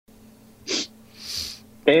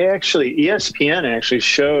ESPN actually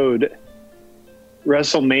showed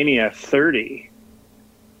WrestleMania 30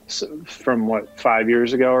 from 5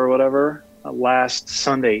 years ago or whatever, last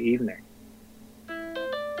Sunday evening,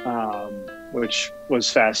 which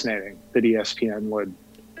was fascinating that ESPN would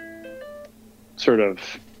sort of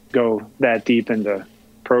go that deep into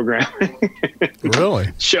programming.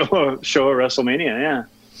 Really? show a WrestleMania, yeah.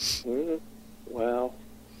 Mm-hmm. Wow.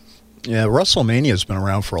 Yeah, WrestleMania's been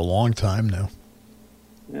around for a long time now.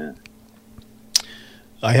 Yeah.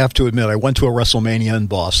 I have to admit, I went to a WrestleMania in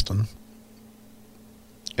Boston,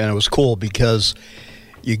 and it was cool because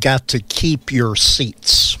you got to keep your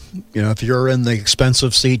seats. You know, if you're in the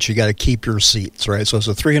expensive seats, you got to keep your seats, right? So it's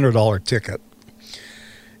a $300 ticket,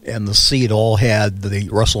 and the seat all had the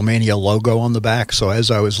WrestleMania logo on the back. So as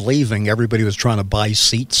I was leaving, everybody was trying to buy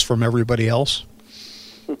seats from everybody else.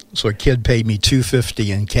 So a kid paid me $250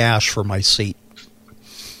 in cash for my seat.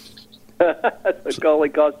 It only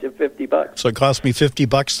cost you $50. So it cost me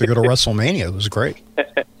 $50 to go to WrestleMania. It was great.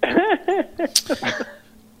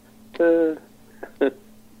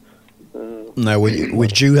 Now,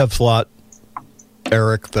 would you have thought,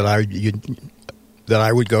 Eric, that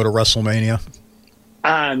I would go to WrestleMania?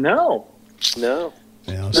 No. No.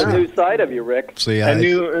 Yeah, It's a new side of you, Rick. See, a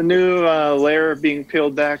new layer being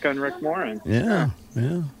peeled back on Rick Moran. Yeah.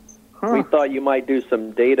 Huh. We thought you might do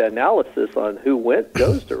some data analysis on who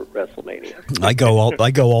goes to WrestleMania. I go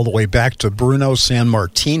all the way back to Bruno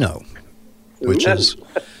Sammartino, which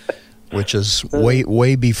is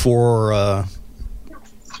way before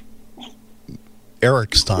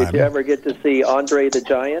Eric's time. Did you ever get to see Andre the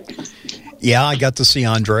Giant? Yeah, I got to see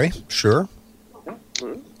Andre. Sure.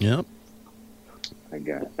 Mm-hmm. Yep.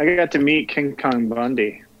 I got to meet King Kong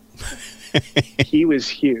Bundy. He was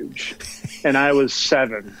huge, and I was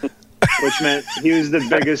 7, which meant he was the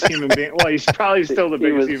biggest human being. Well, he's probably still the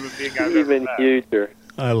biggest human being I've ever met. Even huger.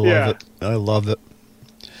 I love it.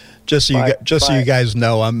 Just so you guys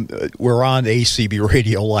know, we're on ACB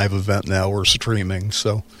Radio Live event now. We're streaming,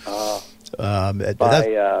 so. My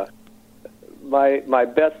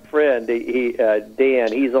best friend,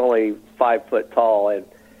 Dan, he's only 5 foot tall, and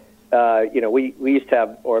we used to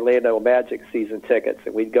have Orlando Magic season tickets,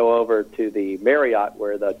 and we'd go over to the Marriott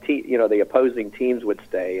where the opposing teams would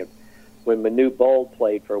stay. And when Manute Bol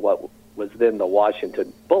played for what was then the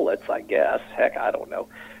Washington Bullets, I guess, heck, I don't know,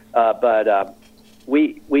 but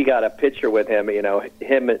we got a picture with him.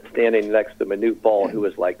 Him standing next to Manute Bol, who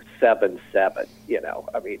was like 7'7".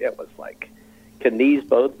 I mean, it was like, can these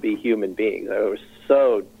both be human beings? It was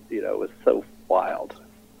so, it was so wild.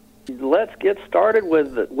 Let's get started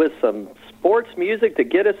with some sports music to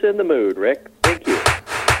get us in the mood, Rick. Thank you.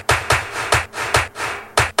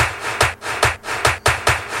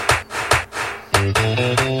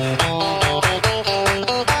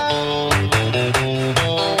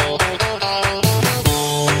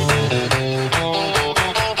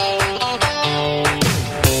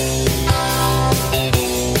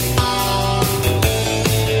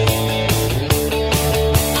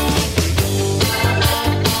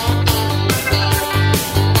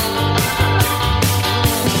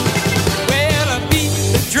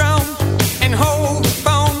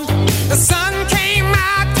 The sun came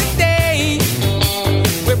out today.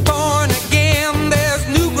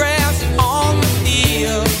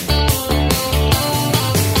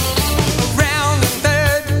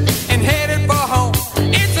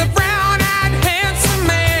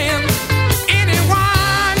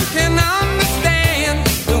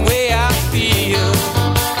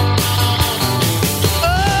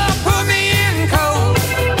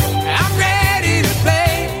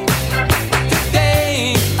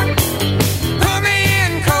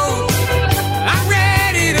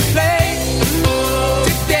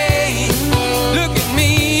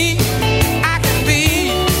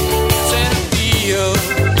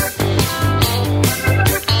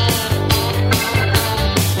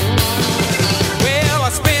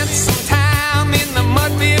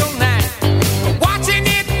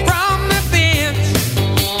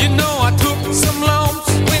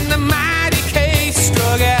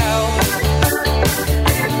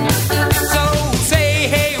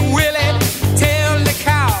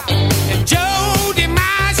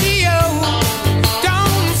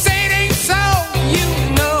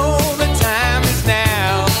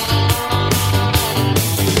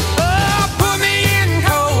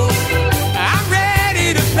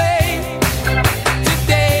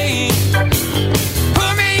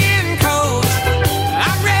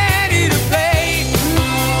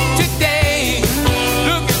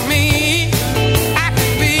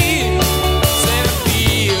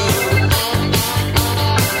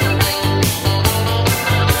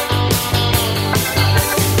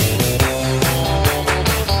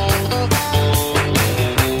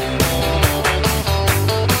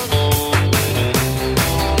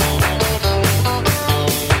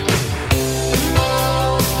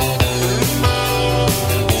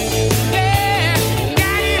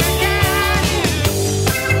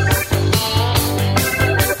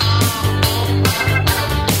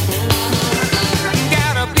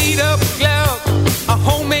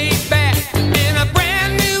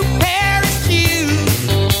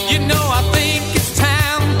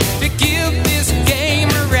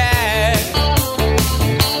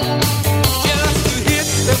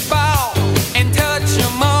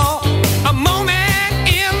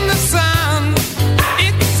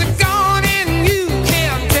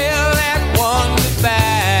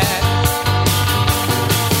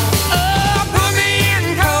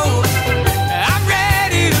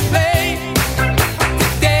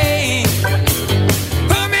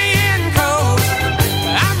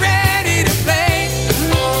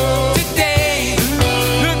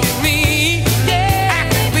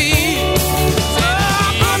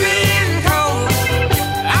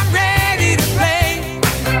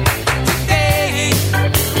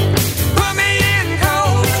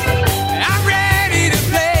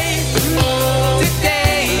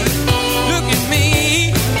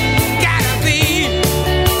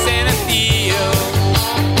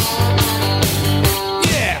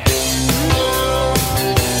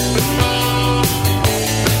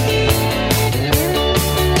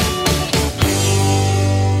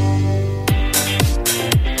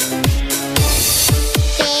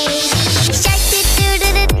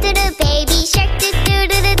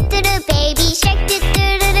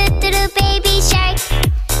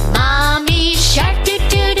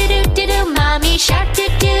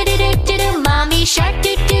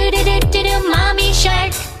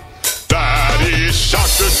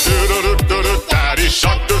 Daddy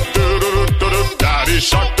shark, daddy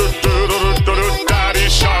shark, daddy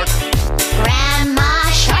shark. Grandma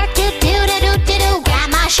shark, doo doo doo doo doo doo.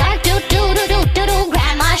 Grandma shark, doo doo doo doo doo doo.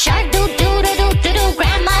 Grandma shark, doo doo doo doo doo doo.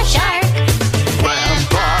 Grandma shark.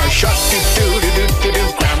 Grandpa shark,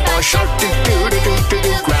 Grandpa shark,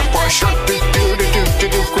 Grandpa shark,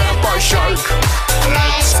 Grandpa shark.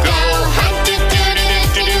 Let's go hunt,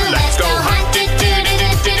 let's go hunt, let's go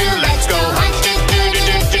hunt, let's go hunt.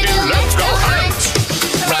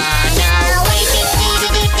 Run away, run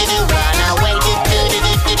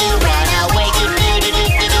away, run away,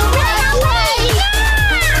 run away.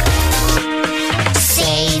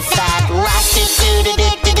 Safe at last,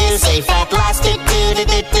 safe at last,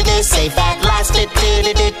 safe at last,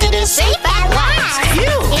 safe at last.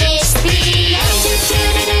 It's the end, it's the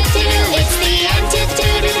end, it's the end,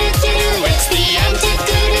 it's the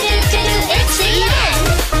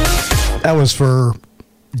end. That was for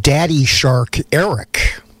Daddy Shark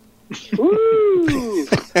Eric. Woo!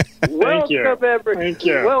 Welcome, Thank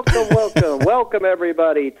you. welcome,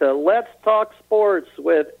 everybody, to Let's Talk Sports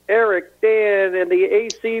with Eric, Dan, and the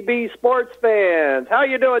ACB sports fans. How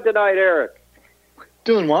you doing tonight, Eric?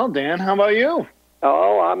 Doing well, Dan. How about you?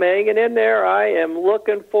 Oh, I'm hanging in there. I am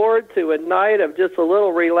looking forward to a night of just a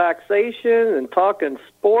little relaxation and talking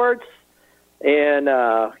sports, and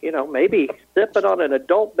maybe sipping on an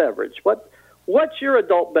adult beverage. What's your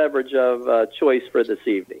adult beverage of choice for this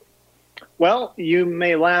evening? Well, you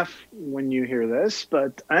may laugh when you hear this,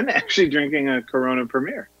 but I'm actually drinking a Corona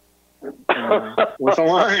Premier with a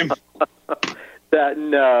lime.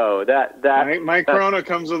 My Corona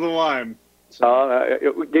comes with a lime. So.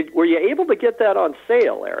 Were you able to get that on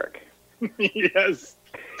sale, Eric? Yes,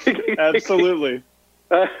 absolutely.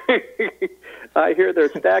 I hear they're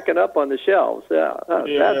stacking up on the shelves.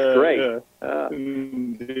 That's great. Yeah.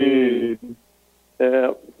 Indeed.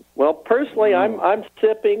 Well, personally, I'm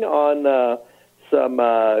sipping on some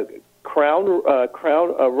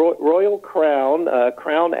Royal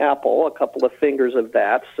Crown Apple, a couple of fingers of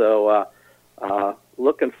that. So,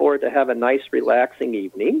 looking forward to have a nice, relaxing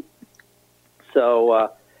evening.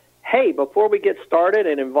 So, hey, before we get started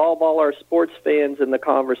and involve all our sports fans in the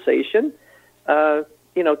conversation,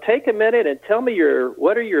 take a minute and tell me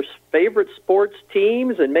what are your favorite sports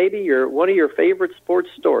teams and maybe one of your favorite sports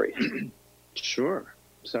stories. Sure.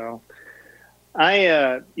 So,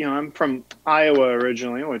 I'm from Iowa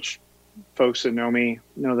originally, which folks that know me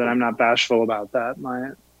know that I'm not bashful about that.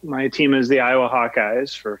 My team is the Iowa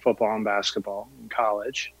Hawkeyes for football and basketball in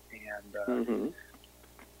college, and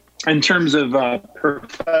in terms of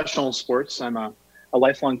professional sports, I'm a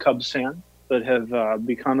lifelong Cubs fan, but have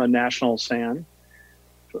become a Nationals fan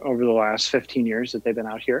over the last 15 years that they've been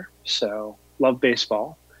out here. So love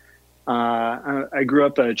baseball. I grew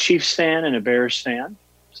up a Chiefs fan and a Bears fan.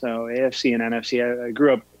 So AFC and NFC. I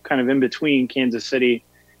grew up kind of in between Kansas City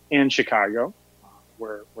and Chicago,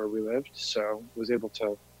 where we lived. So was able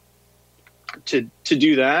to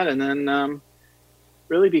do that, and then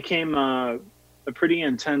really became a pretty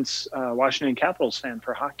intense Washington Capitals fan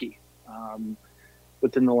for hockey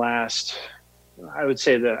within the last, I would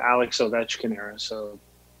say, the Alex Ovechkin era, so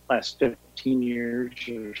last 15 years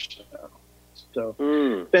or so. So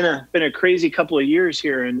been a crazy couple of years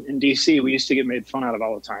here in D.C. We used to get made fun out of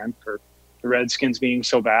all the time for the Redskins being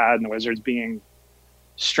so bad and the Wizards being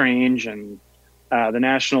strange and the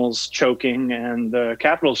Nationals choking and the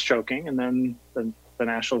Capitals choking, and then the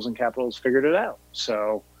Nationals and Capitals figured it out.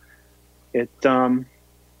 So it's been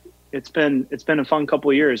a fun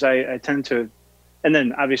couple of years. I tend to, and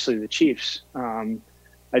then obviously the Chiefs. I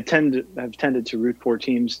have tended to root for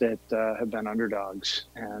teams that have been underdogs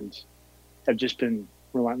and have just been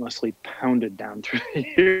relentlessly pounded down through the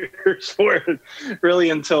years for it, really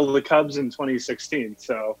until the Cubs in 2016.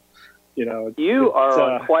 So, you are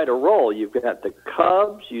on quite a roll. You've got the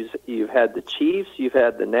Cubs, you've had the Chiefs, you've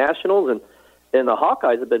had the Nationals, and the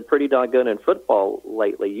Hawkeyes have been pretty darn good in football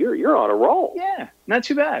lately. You're on a roll. Yeah, not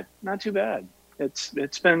too bad.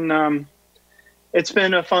 It's been a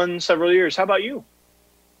fun several years. How about you?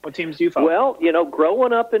 What teams do you follow? Well,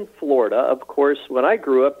 growing up in Florida, of course, when I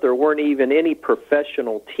grew up, there weren't even any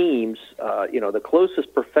professional teams. The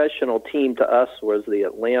closest professional team to us was the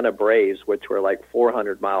Atlanta Braves, which were like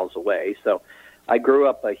 400 miles away. So I grew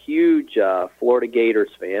up a huge Florida Gators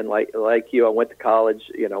fan. Like you, I went to college,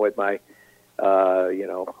 at my,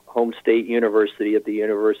 home state university at the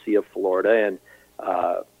University of Florida. And,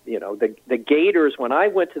 the Gators, when I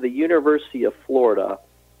went to the University of Florida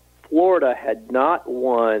had not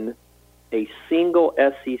won a single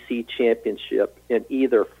SEC championship in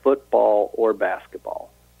either football or basketball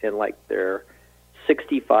in like their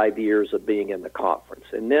 65 years of being in the conference.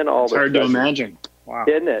 And then all It's of a hard to sudden, imagine. Wow.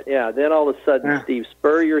 isn't it? Yeah. Then all of a sudden, Yeah. Steve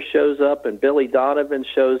Spurrier shows up and Billy Donovan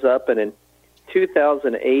shows up. And in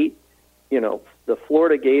 2008, the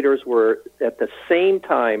Florida Gators were at the same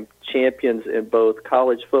time champions in both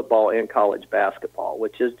college football and college basketball,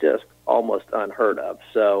 which is just almost unheard of.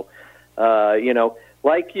 So,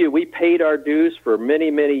 like you, we paid our dues for many,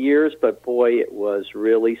 many years, but boy, it was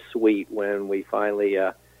really sweet when we finally,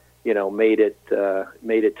 made it to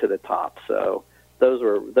the top. So those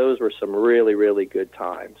were some really, really good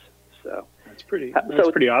times. So That's pretty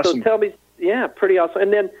awesome. So tell me, yeah, pretty awesome.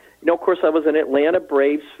 And then, of course, I was an Atlanta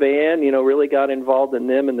Braves fan. Really got involved in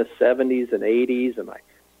them in the 70s and 80s, and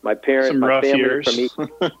my parents, Some my rough family years. from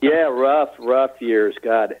yeah, rough years.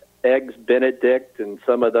 God, Eggs Benedict and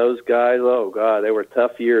some of those guys. Oh God, they were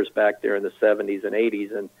tough years back there in the 70s and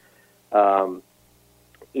 80s. And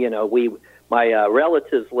my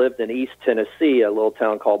relatives lived in East Tennessee, a little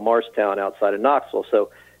town called Marshtown outside of Knoxville.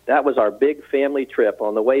 So that was our big family trip.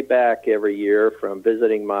 On the way back every year from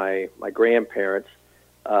visiting my grandparents,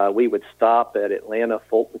 we would stop at Atlanta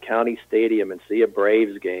Fulton County Stadium and see a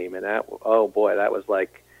Braves game. And that was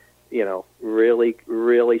like, really,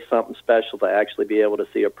 really something special to actually be able to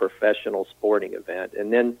see a professional sporting event.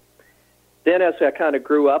 And then as I kind of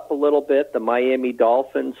grew up a little bit, the Miami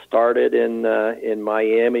Dolphins started in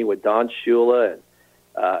Miami with Don Shula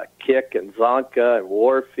and Kick and Zonka and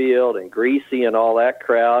Warfield and Greasy and all that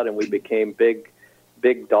crowd, and we became big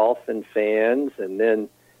Dolphin fans. And then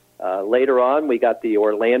later on, we got the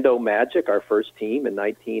Orlando Magic, our first team, in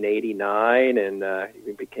 1989, and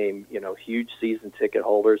we became, huge season ticket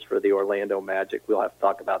holders for the Orlando Magic. We'll have to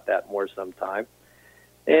talk about that more sometime.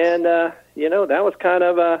 And that was kind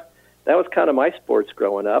of my sports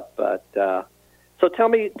growing up. But so tell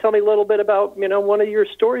me a little bit about one of your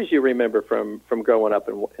stories you remember from growing up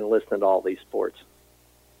and listening to all these sports.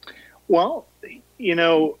 Well,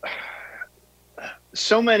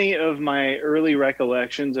 so many of my early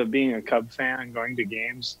recollections of being a Cub fan and going to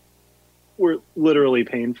games were literally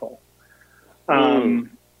painful.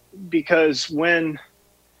 Because when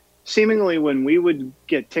we would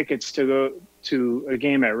get tickets to go to a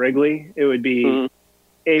game at Wrigley, it would be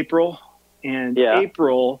April, and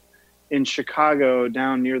April in Chicago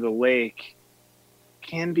down near the lake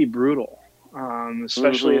can be brutal,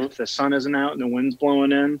 especially if the sun isn't out and the wind's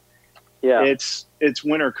blowing in. Yeah, it's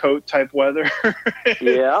winter coat type weather. And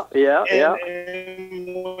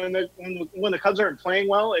when the Cubs aren't playing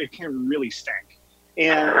well, it can really stink.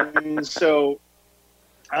 And so,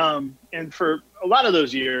 and for a lot of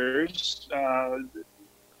those years,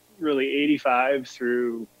 really 85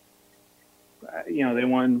 through, they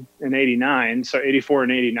won in 89. So 84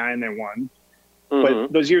 and 89, they won.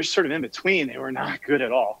 But those years sort of in between, they were not good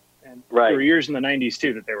at all. And there were years in the 90s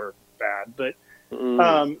too that they were bad. But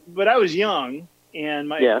I was young, and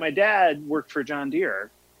my dad worked for John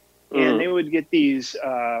Deere, and they would get these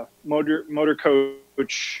motor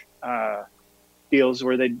coach deals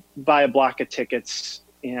where they'd buy a block of tickets,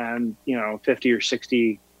 and 50 or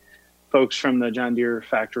 60 folks from the John Deere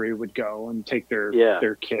factory would go and take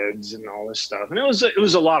their kids and all this stuff, and it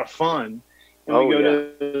was a lot of fun. And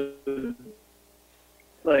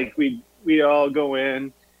we'd all go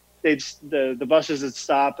in. The buses would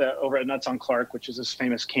stop over at Nuts on Clark, which is this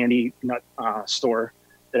famous candy nut store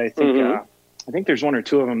that I think there's one or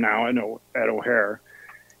two of them now. I know at O'Hare,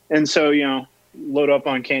 and so load up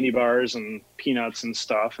on candy bars and peanuts and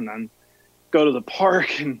stuff, and then go to the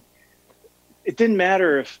park. And it didn't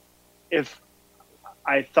matter if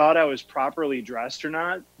I thought I was properly dressed or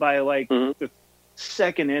not. By the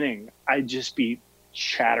second inning, I'd just be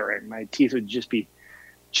chattering. My teeth would just be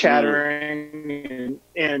chattering,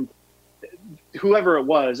 and whoever it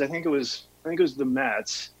was, I think it was the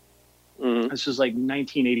Mets. This was like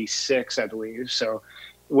 1986, I believe. So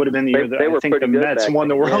it would have been the year that I think the Mets won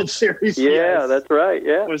the World Series. Yeah, that's right.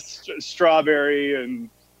 Yeah, it was Strawberry and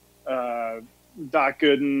Doc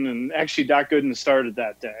Gooden, and actually Doc Gooden started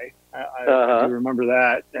that day. I do remember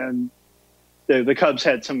that. And the Cubs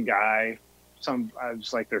had some guy, I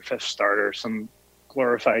was like their fifth starter, some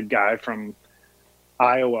glorified guy from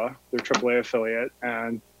Iowa, their AAA affiliate,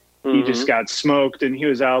 and he just got smoked, and he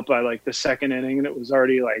was out by like the second inning, and it was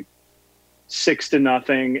already like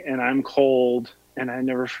 6-0, and I'm cold, and I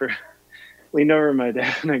never leaned over to my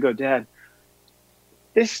dad, and I go, "Dad,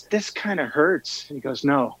 this kind of hurts." And he goes,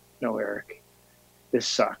 No, Eric, this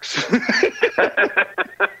sucks."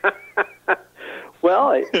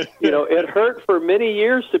 Well, it hurt for many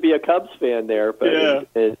years to be a Cubs fan there, but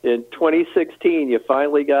in 2016, you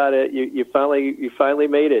finally got it. You finally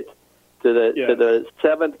made it to the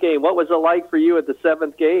seventh game. What was it like for you at the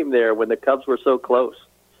seventh game there when the Cubs were so close?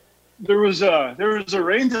 There was a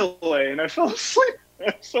rain delay, and I fell asleep.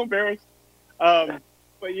 I'm so embarrassed.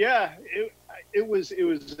 But yeah, it was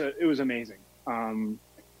amazing.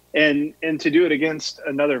 And to do it against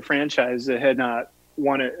another franchise that had not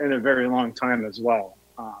won it in a very long time as well.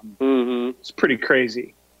 It's pretty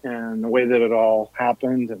crazy, and the way that it all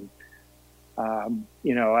happened, and I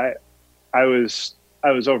was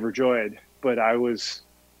overjoyed, but I was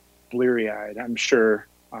bleary-eyed. I'm sure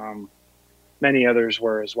many others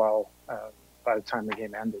were as well by the time the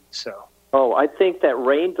game ended. So. Oh, I think that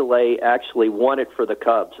rain delay actually won it for the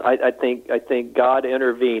Cubs. I think God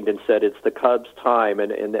intervened and said it's the Cubs' time,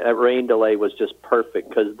 and that rain delay was just perfect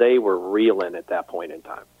because they were reeling at that point in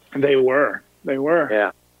time. They were.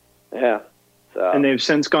 Yeah. So. And they've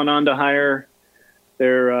since gone on to hire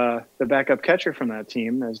their the backup catcher from that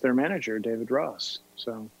team as their manager, David Ross.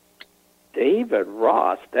 So. David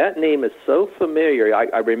Ross, that name is so familiar.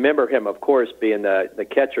 I remember him, of course, being the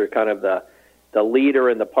catcher, kind of the leader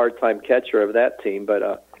and the part-time catcher of that team.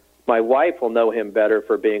 But my wife will know him better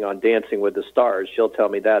for being on Dancing with the Stars. She'll tell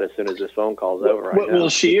me that as soon as this phone call's over. Will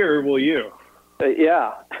she or will you?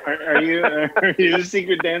 Yeah. Are you a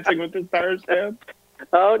secret Dancing with the Stars fan?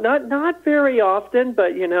 Oh, not very often,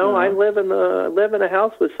 but I live in a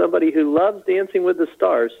house with somebody who loves Dancing with the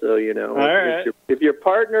Stars. So All right. if your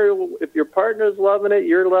partner's loving it,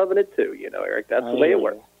 you're loving it too. Eric, that's the way it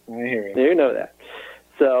works. I hear you. You know that.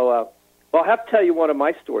 So. Well, I have to tell you one of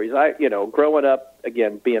my stories. Growing up,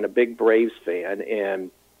 again, being a big Braves fan, and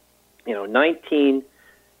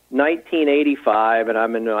 1985, and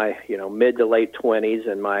I'm in my mid to late 20s,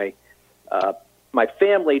 and my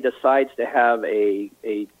family decides to have a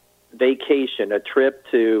vacation, a trip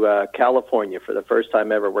to California for the first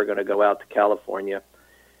time ever. We're going to go out to California.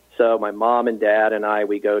 So my mom and dad and I,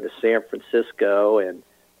 we go to San Francisco and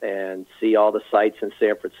see all the sights in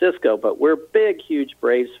San Francisco, but we're big, huge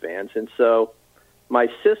Braves fans. And so my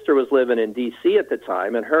sister was living in D.C. at the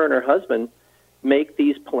time, and her husband make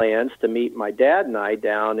these plans to meet my dad and I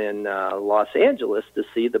down in Los Angeles to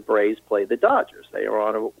see the Braves play the Dodgers. They were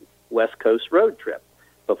on a West Coast road trip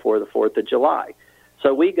before the 4th of July.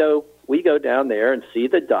 So we go down there and see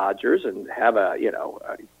the Dodgers and have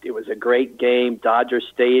it was a great game. Dodger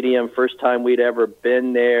Stadium, first time we'd ever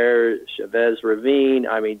been there. Chavez Ravine.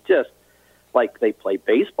 I mean, just like they play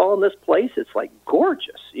baseball in this place. It's like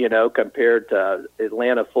gorgeous, compared to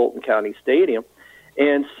Atlanta Fulton County Stadium.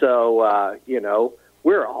 And so,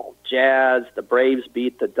 we're all jazzed. The Braves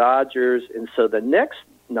beat the Dodgers. And so the next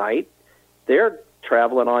night, they're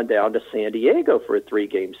traveling on down to San Diego for a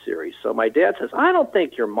 3-game series. So my dad says, I don't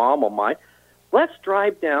think your mom will mind. Let's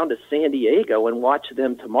drive down to San Diego and watch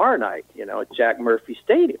them tomorrow night, at Jack Murphy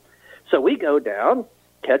Stadium. So we go down,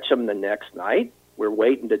 catch them the next night. We're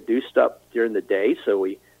waiting to do stuff during the day. So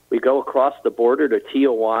we go across the border to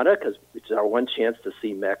Tijuana because it's our one chance to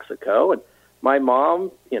see Mexico. And my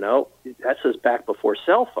mom, that's just back before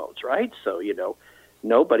cell phones, right? So,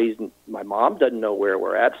 my mom doesn't know where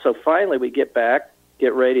we're at. So finally we get back,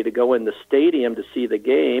 get ready to go in the stadium to see the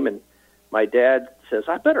game. And my dad says,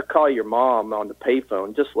 I better call your mom on the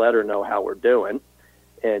payphone, just let her know how we're doing.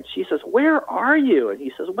 And she says, where are you? And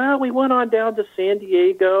he says, well, we went on down to San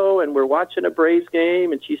Diego and we're watching a Braves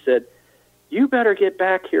game. And she said, you better get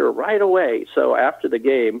back here right away. So after the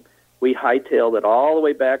game, we hightailed it all the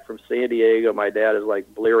way back from San Diego. My dad is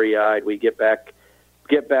like bleary-eyed. We get back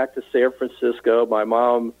to San Francisco. My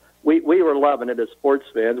mom, we were loving it as sports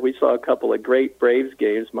fans. We saw a couple of great Braves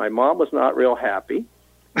games. My mom was not real happy.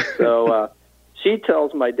 So she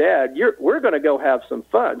tells my dad, we're going to go have some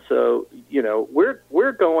fun. So,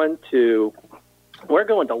 we're going to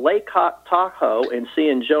Lake Tahoe and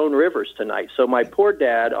seeing Joan Rivers tonight. So my poor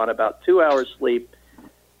dad, on about 2 hours sleep,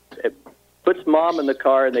 puts mom in the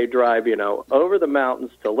car and they drive, over the mountains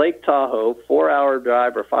to Lake Tahoe, 4-hour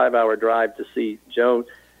drive or 5-hour drive to see Joan,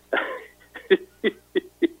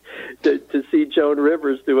 to see Joan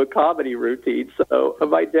Rivers do a comedy routine. So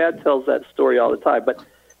my dad tells that story all the time. But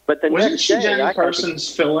the Wasn't next she day, Jenny Parsons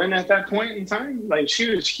fill-in at that point in time? Like,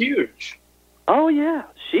 she was huge. Oh yeah,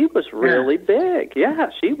 she was really big. Yeah,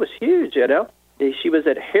 she was huge. She was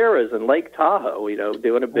at Harrah's in Lake Tahoe,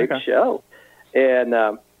 doing a big show, and.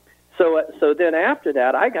 So then after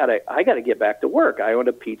that, I gotta get back to work. I owned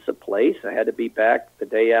a pizza place. I had to be back the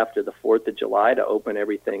day after the 4th of July to open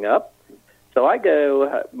everything up. So I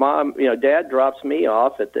go, Mom, Dad drops me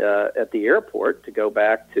off at the airport to go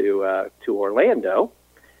back to Orlando.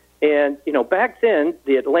 And back then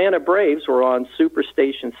the Atlanta Braves were on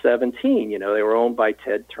Superstation 17. They were owned by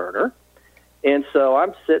Ted Turner. And so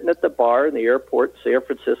I'm sitting at the bar in the airport in San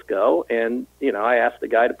Francisco, and, I asked the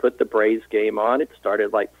guy to put the Braves game on. It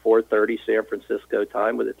started like 4:30 San Francisco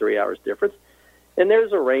time with a 3 hours difference. And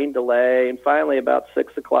there's a rain delay, and finally about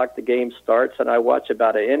 6 o'clock the game starts, and I watch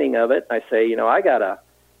about an inning of it. And I say, I gotta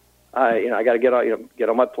get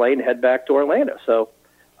on my plane and head back to Orlando. So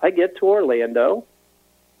I get to Orlando,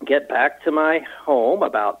 get back to my home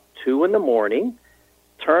about 2 in the morning,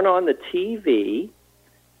 turn on the TV,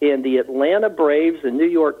 and the Atlanta Braves and New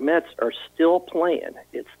York Mets are still playing.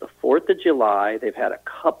 It's the 4th of July. They've had a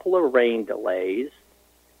couple of rain delays.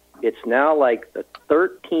 It's now like the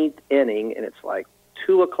 13th inning, and it's like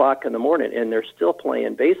 2 o'clock in the morning, and they're still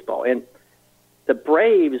playing baseball. And the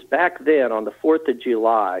Braves back then on the 4th of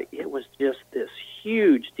July, it was just this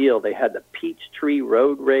huge deal. They had the Peachtree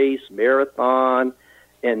Road Race Marathon,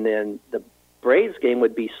 and then the Braves game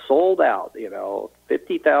would be sold out,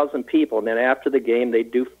 50,000 people. And then after the game,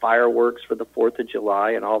 they'd do fireworks for the 4th of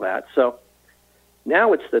July and all that. So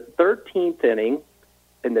now it's the 13th inning.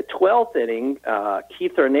 In the 12th inning,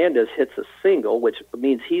 Keith Hernandez hits a single, which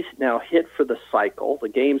means he's now hit for the cycle. The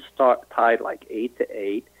game's tied like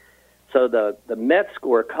 8-8. So the Mets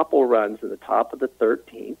score a couple runs in the top of the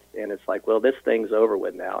 13th, and it's like, well, this thing's over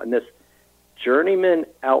with now. And this journeyman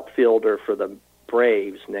outfielder for the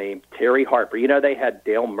Braves named Terry Harper. They had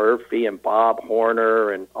Dale Murphy and Bob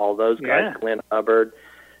Horner and all those guys, Glenn Hubbard,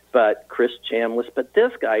 but Chris Chambliss. But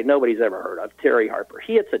this guy, nobody's ever heard of, Terry Harper.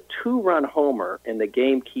 He hits a 2-run homer, and the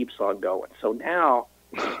game keeps on going. So now,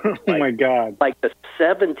 oh my God, like the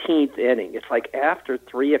 17th inning, it's like after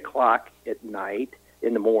 3 o'clock at night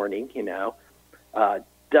in the morning,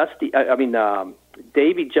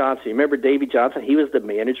 Davey Johnson. You remember Davey Johnson? He was the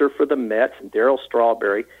manager for the Mets, and Darryl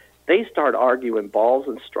Strawberry. They start arguing balls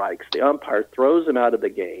and strikes. The umpire throws him out of the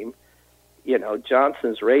game.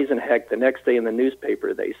 Johnson's raising heck. The next day in the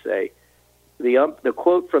newspaper, they say, the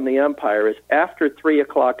quote from the umpire is, "After 3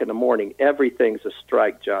 o'clock in the morning, everything's a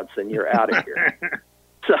strike, Johnson. You're out of here."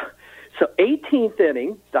 So 18th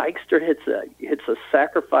inning, Dykstra hits a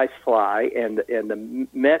sacrifice fly, and the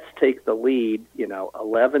Mets take the lead,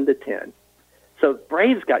 11-10. So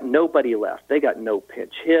Braves got nobody left. They got no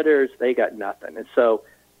pinch hitters. They got nothing. And so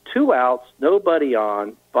 2 outs, nobody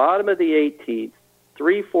on, bottom of the 18th,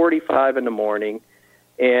 3:45 in the morning,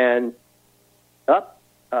 and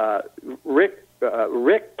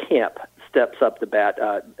Rick Kemp steps up to bat.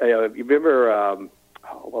 You remember,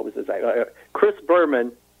 what was his name? Chris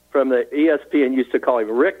Berman from the ESPN used to call him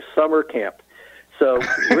Rick Summer Camp. So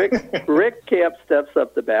Rick Kemp steps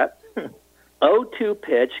up to bat. 0-2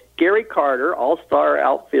 pitch. Gary Carter, all-star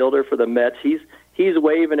outfielder for the Mets. He's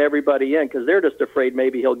waving everybody in because they're just afraid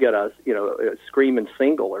maybe he'll get a screaming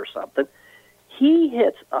single or something. He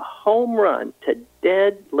hits a home run to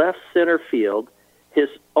dead left center field, his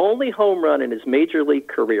only home run in his major league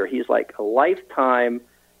career. He's like a lifetime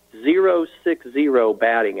 0.60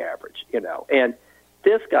 batting average, And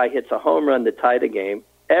this guy hits a home run to tie the game.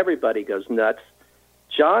 Everybody goes nuts.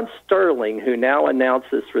 John Sterling, who now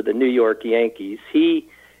announces for the New York Yankees, he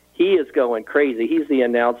is going crazy. He's the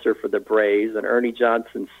announcer for the Braves, and Ernie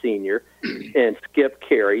Johnson Sr. and Skip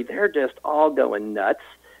Carey. They're just all going nuts.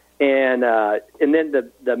 And then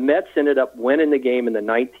the Mets ended up winning the game in the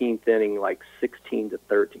 19th inning, like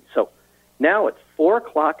 16-13. So now it's 4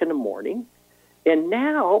 o'clock in the morning, and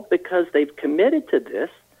now because they've committed to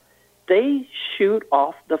this, they shoot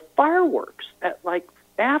off the fireworks at like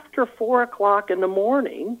after 4 o'clock in the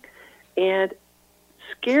morning, and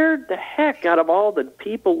scared the heck out of all the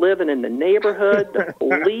people living in the neighborhood. The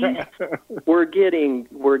police were getting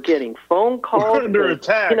phone calls. We're under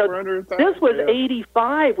attack. We're under attack. This was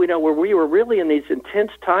 85, where we were really in these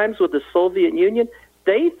intense times with the Soviet Union.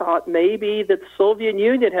 They thought maybe that the Soviet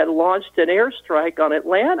Union had launched an airstrike on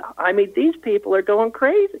Atlanta. I mean, these people are going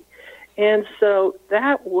crazy. And so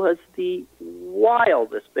that was the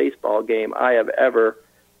wildest baseball game I have ever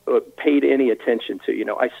paid any attention to.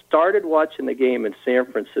 I started watching the game in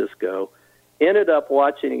San Francisco, ended up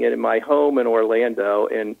watching it in my home in Orlando,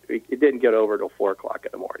 and it didn't get over till 4 o'clock in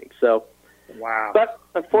the morning. So, wow. But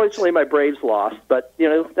unfortunately, my Braves lost. But,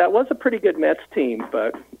 that was a pretty good Mets team.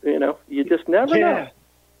 But, you just never know.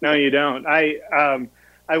 No, you don't. I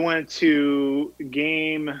went to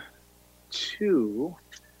game 2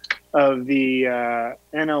 of the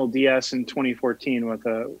NLDS in 2014 with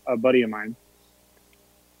a buddy of mine.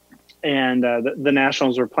 And the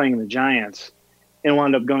Nationals were playing the Giants and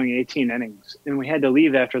wound up going 18 innings. And we had to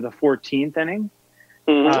leave after the 14th inning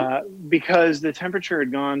because the temperature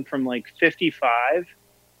had gone from like 55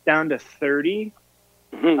 down to 30.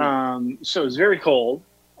 So it was very cold,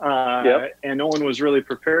 and no one was really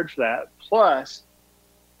prepared for that. Plus,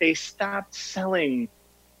 they stopped selling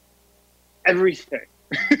everything.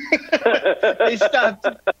 They stopped.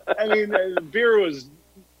 I mean, the beer was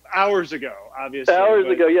hours ago, obviously. Hours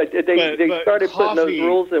ago, yeah. They started putting those coffee,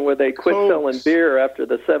 rules in where they quit Cokes. selling beer after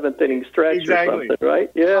the 7th inning stretch Exactly. or something,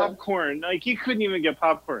 right? Yeah. Popcorn. Like, you couldn't even get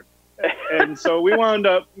popcorn. And so we wound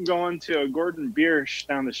up going to a Gordon Biersch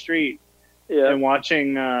down the street Yeah. and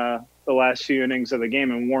watching the last few innings of the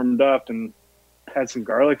game and warmed up and had some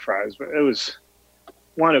garlic fries. But it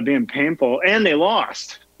wound up being painful. And they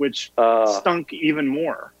lost, which stunk even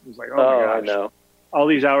more. It was like, oh my gosh. I know. All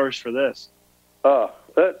these hours for this.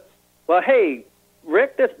 Well, hey,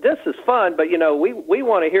 Rick, this is fun, but, we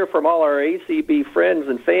want to hear from all our ACB friends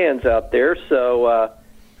and fans out there. So,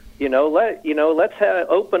 let's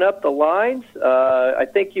open up the lines. I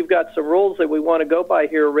think you've got some rules that we want to go by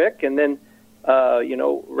here, Rick, and then,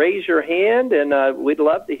 raise your hand, and we'd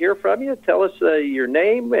love to hear from you. Tell us your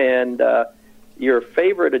name and your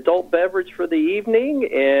favorite adult beverage for the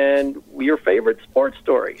evening and your favorite sports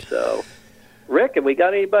story. So, Rick, have we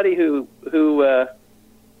got anybody who'd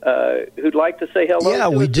like to say hello? Yeah,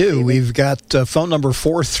 we do. We've got phone number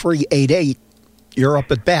 4388. You're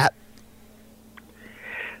up at bat.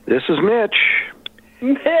 This is Mitch.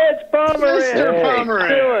 Mitch Pomerantz. Mr.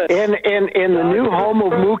 Pomerantz. In the new home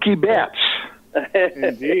of Mookie Betts.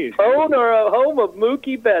 Indeed. Home of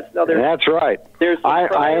Mookie Betts. Now, That's right. There's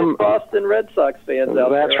some Boston Red Sox fans out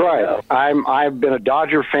there. That's right. I've been a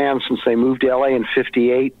Dodger fan since they moved to LA in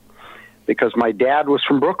 '58 because my dad was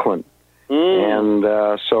from Brooklyn. And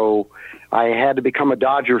so I had to become a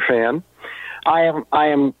Dodger fan. I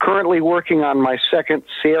am currently working on my second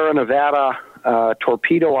Sierra Nevada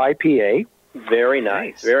Torpedo IPA. Very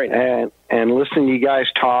nice. Very nice. And listening to you guys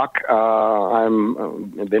talk,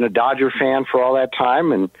 I've been a Dodger fan for all that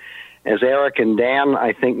time. And as Eric and Dan,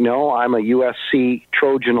 I think, know, I'm a USC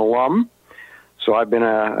Trojan alum. So I've been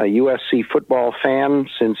a USC football fan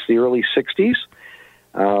since the early 60s.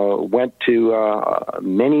 Went to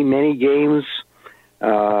many, many games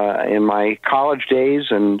in my college days,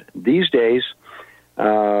 and these days,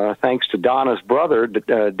 thanks to Donna's brother,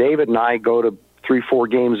 David and I go to 3-4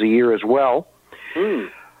 games a year as well.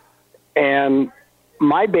 And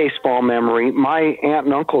my baseball memory, my aunt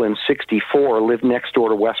and uncle in '64 lived next door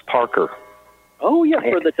to Wes Parker. Oh, yeah,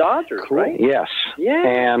 for the Dodgers, right? Yes. Yeah.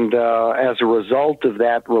 And as a result of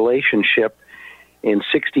that relationship, in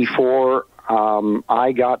 '64,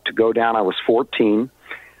 I got to go down. I was 14.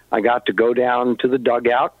 I got to go down to the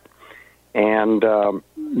dugout and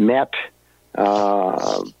met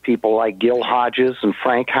people like Gil Hodges and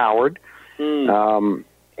Frank Howard.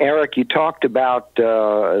 Eric, you talked about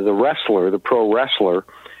the wrestler, the pro wrestler.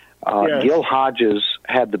 Yes. Gil Hodges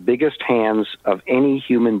had the biggest hands of any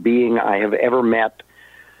human being I have ever met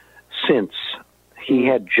since. He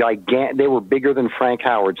had they were bigger than Frank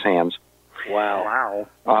Howard's hands. Wow.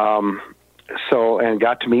 So, and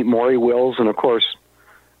got to meet Maury Wills, and of course,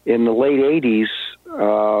 in the late 80s,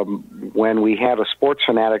 when we had a Sports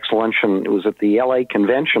Fanatics luncheon, it was at the LA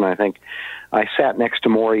convention, I think, I sat next to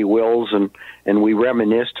Maury Wills, and we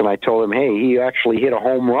reminisced, and I told him, hey, he actually hit a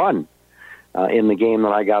home run in the game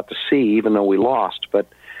that I got to see, even though we lost. But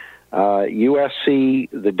USC,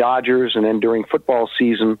 the Dodgers, and then during football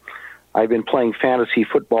season, I've been playing fantasy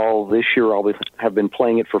football this year. Have been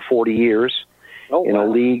playing it for 40 years in a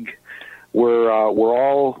league where we're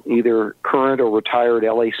all either current or retired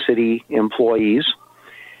LA City employees.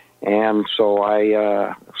 And so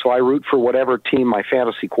I root for whatever team my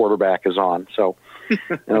fantasy quarterback is on. So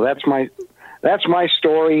that's my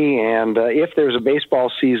story. And if there's a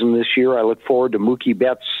baseball season this year, I look forward to Mookie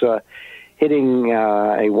Betts hitting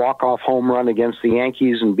a walk-off home run against the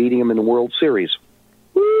Yankees and beating them in the World Series.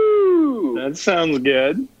 Woo! That sounds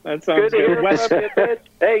good. That sounds good. Wes, hey,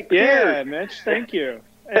 cheers. Yeah, Mitch, thank you.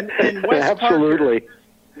 And Wes Absolutely.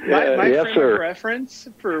 Parker, my Yes, frame sir. of reference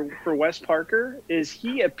for Wes Parker is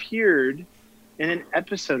he appeared in an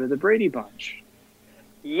episode of The Brady Bunch.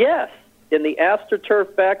 Yes, in the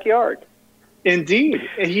AstroTurf backyard. Indeed.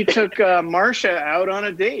 And he took Marcia out on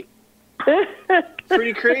a date.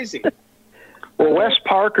 Pretty crazy. Well, Wes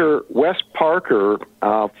Parker,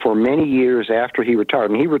 for many years after he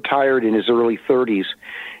retired, and he retired in his early 30s,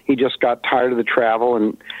 he just got tired of the travel,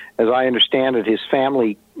 and as I understand it, his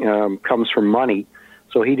family comes from money,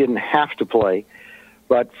 so he didn't have to play.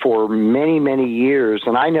 But for many, many years,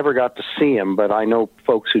 and I never got to see him, but I know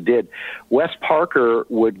folks who did, Wes Parker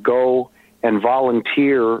would go and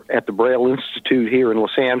volunteer at the Braille Institute here in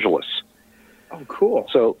Los Angeles. Oh, cool.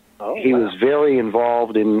 So he was very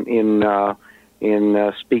involved in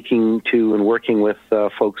speaking to and working with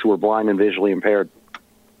folks who were blind and visually impaired.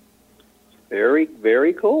 Very,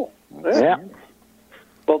 very cool. Yeah.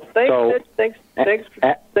 Well, thanks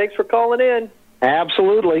for calling in.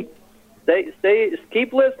 Absolutely.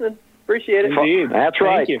 Keep listening. Appreciate it. Indeed. That's Thank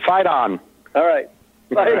right. you. Fight on. All right.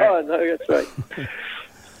 Fight on. That's right.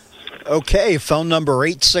 Okay, phone number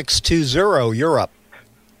 8620. You're up.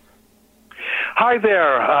 Hi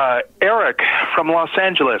there, Eric from Los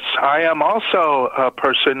Angeles. I am also a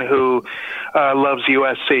person who loves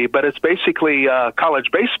USC, but it's basically college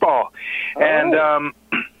baseball. Oh. And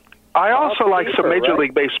I also like some Major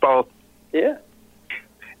League Baseball. Yeah.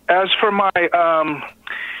 As for my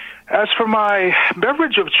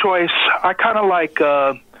beverage of choice, I kind of like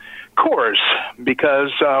Coors,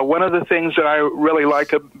 because one of the things that I really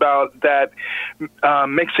like about that,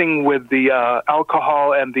 mixing with the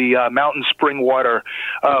alcohol and the mountain spring water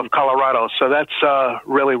of Colorado. So that's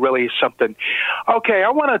really, really something. Okay, I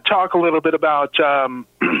want to talk a little bit about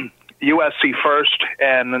USC first,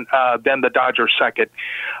 and then the Dodgers second.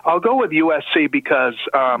 I'll go with USC because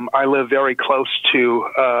I live very close to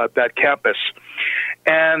that campus.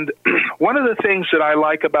 And one of the things that I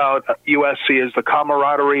like about USC is the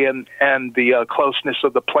camaraderie and the closeness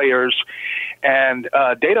of the players. And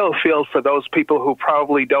Dedeaux Field, for those people who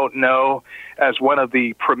probably don't know, as one of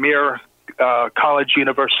the premier college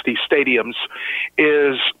university stadiums,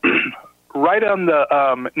 is right on the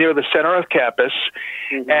near the center of campus,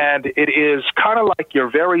 and it is kind of like your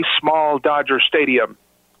very small Dodger Stadium.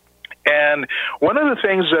 And one of the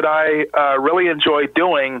things that I really enjoyed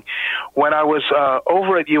doing when I was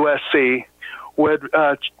over at USC would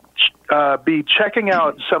be checking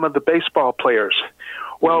out some of the baseball players.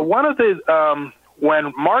 Well, one of the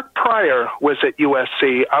when Mark Pryor was at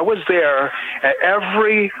USC, I was there at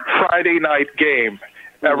every Friday night game,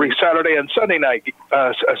 every Saturday and Sunday night,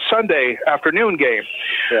 Sunday afternoon game.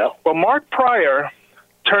 Yeah. Well, Mark Pryor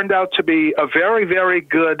turned out to be a very, very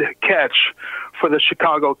good catch for the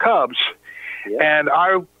Chicago Cubs. Yeah. And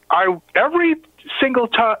I every single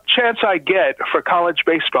chance I get for college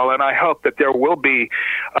baseball, and I hope that there will be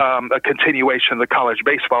a continuation of the college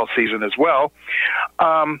baseball season as well,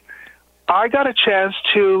 I got a chance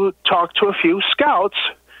to talk to a few scouts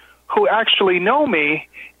who actually know me,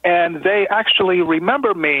 and they actually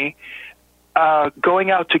remember me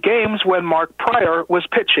going out to games when Mark Pryor was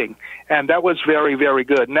pitching, and that was very, very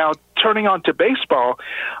good. Now, turning on to baseball,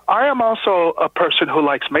 I am also a person who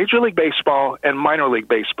likes Major League Baseball and minor league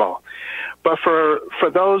baseball. But for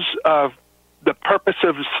those the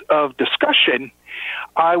purposes of discussion,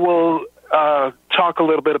 I will talk a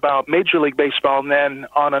little bit about Major League Baseball, and then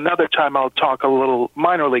on another time I'll talk a little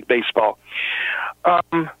minor league baseball.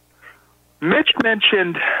 Mitch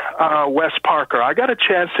mentioned Wes Parker. I got a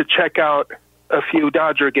chance to check out a few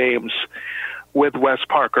Dodger games with Wes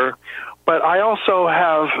Parker, but I also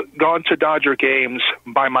have gone to Dodger games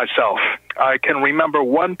by myself. I can remember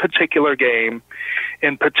one particular game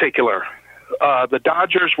in particular. The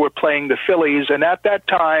Dodgers were playing the Phillies, and at that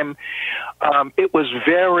time, it was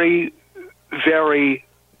very, very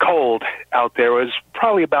cold out there. It was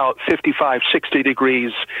probably about 55, 60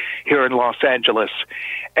 degrees here in Los Angeles.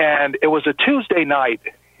 And it was a Tuesday night,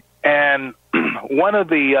 and one of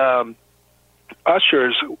the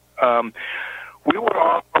ushers, we were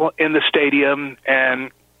all in the stadium,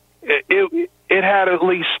 and it had at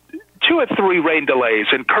least 2 or 3 rain delays,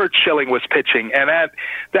 and Curt Schilling was pitching. And at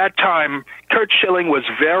that time, Curt Schilling was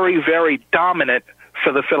very, very dominant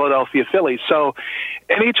for the Philadelphia Phillies. So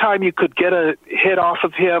anytime you could get a hit off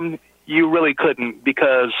of him, you really couldn't,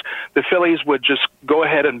 because the Phillies would just go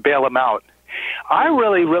ahead and bail him out. I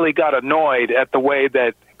really, really got annoyed at the way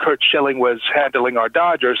that Curt Schilling was handling our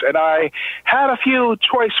Dodgers, and I had a few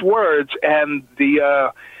choice words, and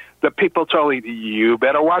the people told me, "You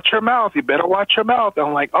better watch your mouth. You better watch your mouth."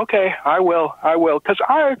 I'm like, "Okay, I will," because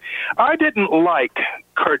I didn't like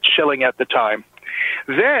Curt Schilling at the time.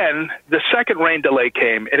 Then the second rain delay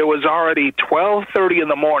came, and it was already 12:30 in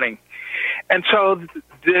the morning, and so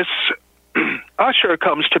this usher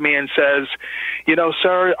comes to me and says, "You know,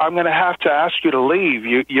 sir, I'm going to have to ask you to leave.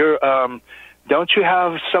 You're don't you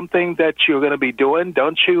have something that you're going to be doing?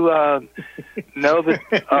 Don't you know that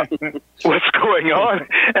what's going on?"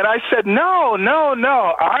 And I said, no,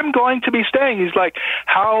 I'm going to be staying. He's like,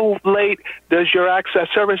 "How late does your access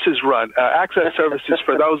services run?" Access services,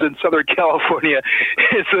 for those in Southern California,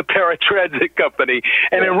 is a paratransit company,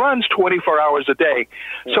 and it runs 24 hours a day.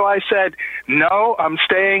 So I said, "No, I'm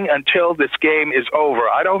staying until this game is over.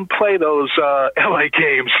 I don't play those LA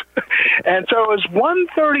games." And so it was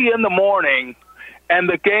 1:30 in the morning, and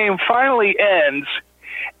the game finally ends,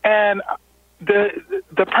 and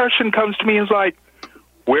the person comes to me and is like,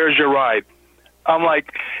 "Where's your ride?" I'm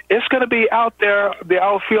like, "It's going to be out there, the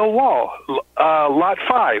outfield wall, lot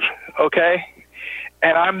 5, okay?"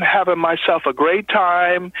 and I'm having myself a great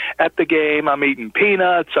time at the game. I'm eating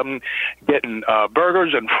peanuts. I'm getting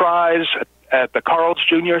burgers and fries at the Carl's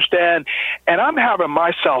Jr. stand, and I'm having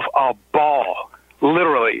myself a ball,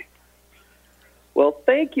 literally. Well,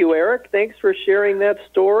 thank you, Eric. Thanks for sharing that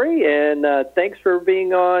story, and thanks for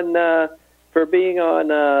being on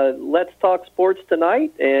Let's Talk Sports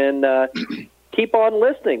tonight. And keep on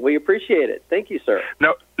listening. We appreciate it. Thank you, sir.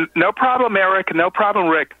 No problem, Eric. No problem,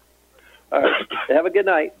 Rick. All right. Have a good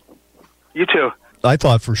night. You too. I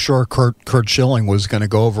thought for sure Kurt Schilling was going to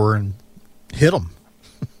go over and hit him.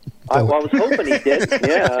 I was hoping he did.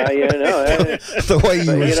 Yeah,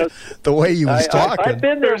 the way he was talking. I've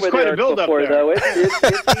been there with Eric before, though.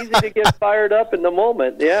 It's easy to get fired up in the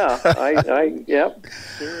moment. Yeah,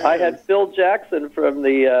 I had Phil Jackson from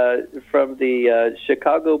the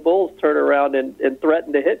Chicago Bulls turn around and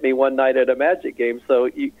threaten to hit me one night at a Magic game. So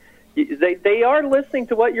they are listening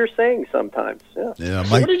to what you're saying sometimes. Yeah. So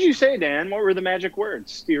what did you say, Dan? What were the magic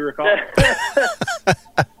words? Do you recall?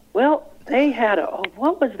 Well, they had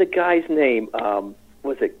what was the guy's name?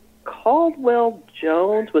 Was it Caldwell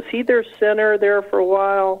Jones? Was he their center there for a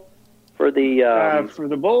while? For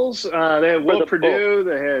the Bulls, they had Will Perdue.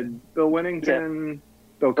 They had Bill Winnington,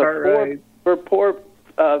 Bill Cartwright.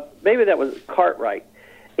 Maybe that was Cartwright,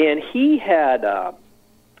 and he had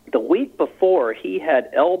the week before he had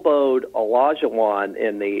elbowed Olajuwon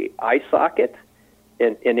in the eye socket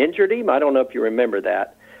and injured him. I don't know if you remember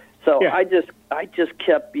that. So yeah. I just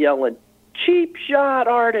kept yelling, cheap shot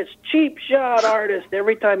artist,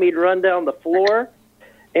 every time he'd run down the floor.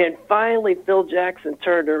 And finally Phil Jackson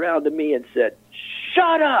turned around to me and said,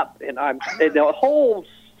 shut up. And the whole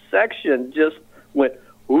section just went,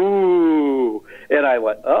 ooh. And I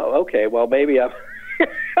went, oh, okay, well, maybe I'm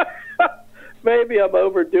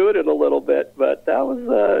overdoing it a little bit. But that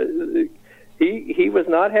was, he was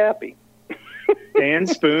not happy. Dan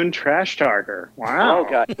Spoon, trash talker. Wow. Oh,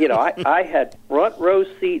 God. I had front row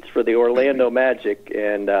seats for the Orlando Magic,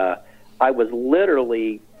 and I was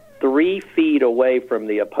literally 3 feet away from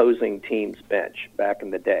the opposing team's bench back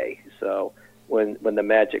in the day. So when the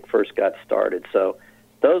Magic first got started. So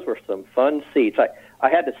those were some fun seats. I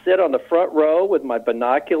had to sit on the front row with my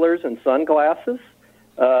binoculars and sunglasses,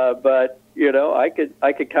 but I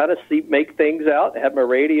could kind of make things out. Had my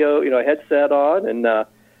radio, headset on, and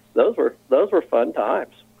those were fun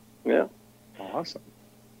times. Yeah. Awesome.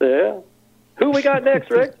 Yeah. Who we got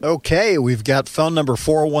next, Rick? Okay, we've got phone number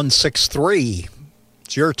 4163.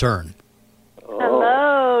 It's your turn.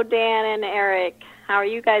 Hello, Dan and Eric. How are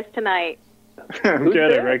you guys tonight? I'm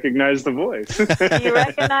good. I recognize the voice. You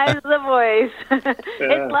recognize the voice.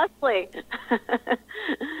 It's Leslie.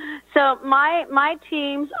 So my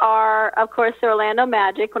teams are, of course, the Orlando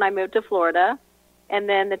Magic when I moved to Florida. And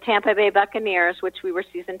then the Tampa Bay Buccaneers, which we were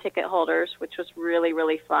season ticket holders, which was really,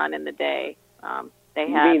 really fun in the day. You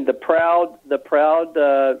mean the proud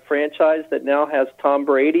franchise that now has Tom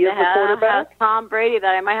Brady as the quarterback? Has Tom Brady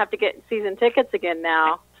that I might have to get season tickets again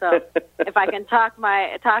now. So if I can talk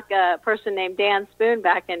a person named Dan Spoon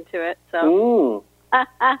back into it. So so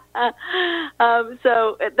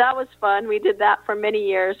that was fun. We did that for many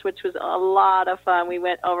years, which was a lot of fun. We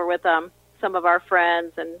went over with some of our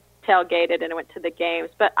friends and tailgated and went to the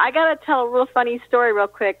games. But I got to tell a real funny story real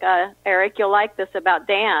quick, Eric. You'll like this about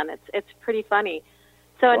Dan. It's pretty funny.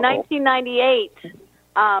 So in 1998,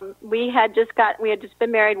 we had just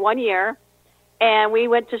been married 1 year, and we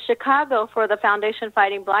went to Chicago for the Foundation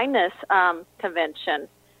Fighting Blindness convention,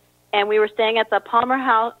 and we were staying at the Palmer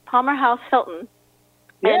House Hilton.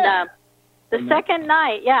 Yeah. And the second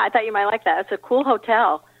night, I thought you might like that. It's a cool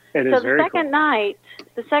hotel. It is very cool.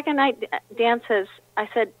 The second night, Dan says, I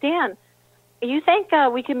said, Dan, you think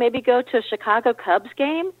we can maybe go to a Chicago Cubs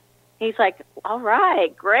game? He's like, all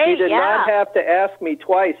right, great. He did not have to ask me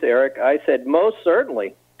twice, Eric. I said, most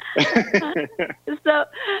certainly. So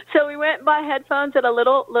we went and bought headphones at a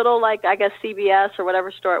little like, I guess, CBS or whatever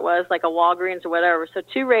store it was, like a Walgreens or whatever. So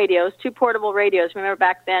 2 portable radios. Remember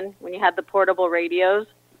back then when you had the portable radios?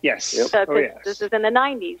 Yes. Yep. So this is in the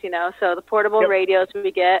 90s, so the portable radios we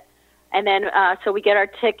get. And then so we get our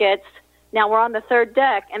tickets. Now we're on the third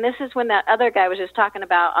deck, and this is when that other guy was just talking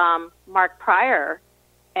about Mark Pryor.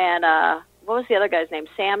 And what was the other guy's name?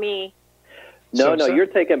 Sammy? No, you're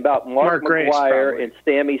thinking about Mark McGwire and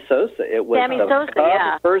Sammy Sosa. It was Sammy the Sosa,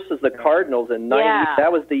 Cubs versus the Cardinals in 90. Yeah.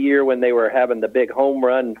 That was the year when they were having the big home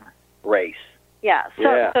run race. Yeah,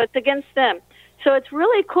 so it's against them. So it's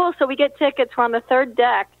really cool. So we get tickets. We're on the third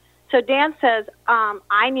deck. So Dan says,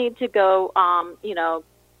 I need to go,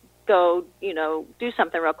 do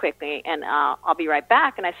something real quickly, and I'll be right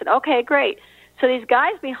back. And I said, okay, great. So these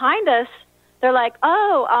guys behind us they're like,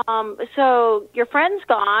 "Oh, so your friend's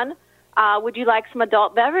gone. Would you like some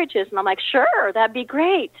adult beverages?" And I'm like, "Sure, that'd be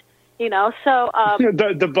great." So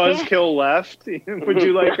the buzzkill left. Would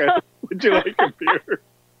you like a beer?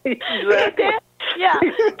 Dan, yeah.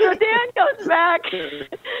 So Dan goes back.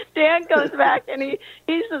 Dan goes back, and he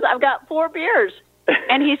says, "I've got 4 beers."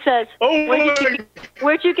 And he says,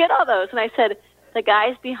 "Where'd you get all those?" And I said, "The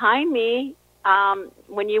guys behind me,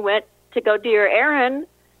 when you went to go do your errand,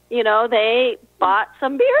 they bought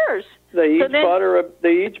some beers." They each bought her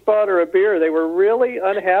a beer. They were really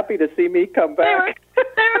unhappy to see me come back.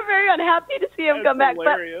 They were very unhappy to see him come back.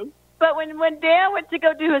 But when Dan went to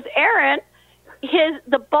go do his errand,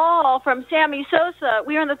 the ball from Sammy Sosa,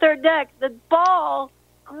 we were on the 3rd deck, the ball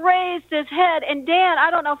grazed his head. And Dan,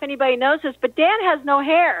 I don't know if anybody knows this, but Dan has no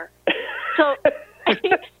hair. So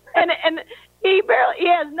and he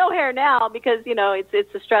has no hair now because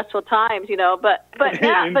it's a stressful times, but now, but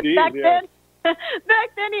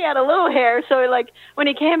back then he had a little hair. So when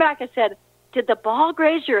he came back, I said, "Did the ball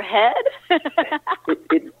graze your head?"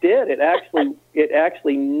 It did. It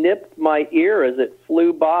actually nipped my ear as it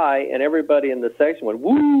flew by, and everybody in the section went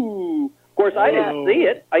woo. Of course, I didn't see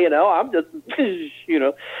it. I'm just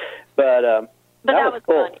but that was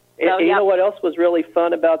cool. Fun. And you know what else was really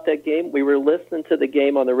fun about that game? We were listening to the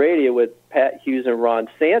game on the radio with Pat Hughes and Ron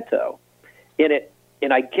Santo.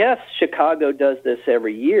 And I guess Chicago does this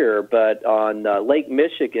every year, but on Lake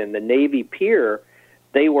Michigan, the Navy Pier,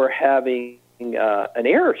 they were having an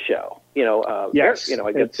air show. Yes,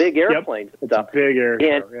 big airplanes and stuff. It's a big air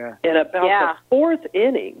show, yeah. And about the 4th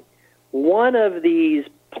inning, one of these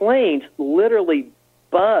planes literally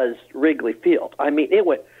buzzed Wrigley Field. I mean, it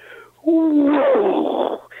went,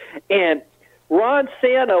 whoa. And Ron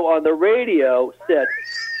Santo on the radio said,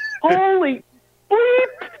 "Holy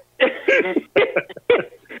bleep!" and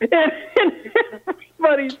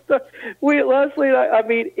everybody, Leslie and I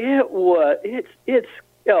mean, it was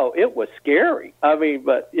scary. I mean,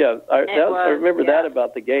 but I remember that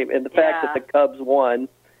about the game, and the fact that the Cubs won,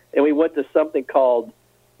 and we went to something called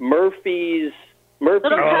Murphy's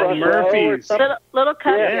Little Cubby. Little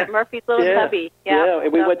Cubby. Yeah. Murphy's Little Cubby. Yeah.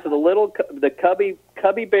 And we went to the Cubby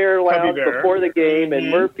Bear Lounge before the game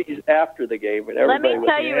and Murphy's after the game. And let me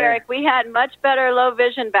tell you, Eric, we had much better low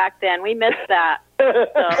vision back then. We missed that. So,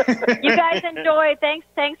 you guys enjoy. Thanks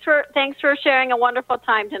for sharing a wonderful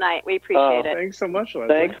time tonight. We appreciate it. Thanks so much,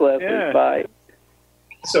 Leslie. Thanks, Leslie. Yeah. Bye.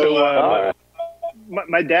 So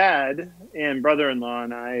my dad and brother-in-law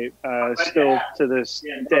and I still to this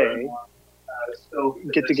day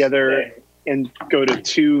get together and go to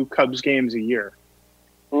 2 Cubs games a year.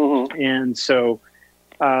 Mm-hmm. And so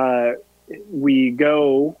we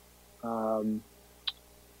go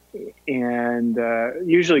and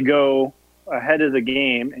usually go ahead of the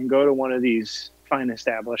game and go to one of these fine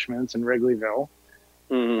establishments in Wrigleyville.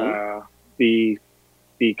 Mm-hmm. The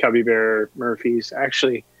Cubby Bear, Murphy's.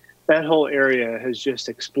 Actually, that whole area has just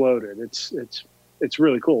exploded. It's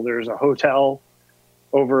really cool. There's a hotel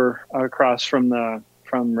over across from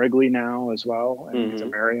Wrigley now as well, and it's a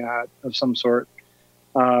Marriott of some sort.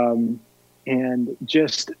 And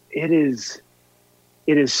just it is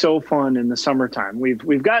so fun in the summertime.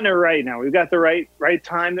 We've gotten it right now. We've got the right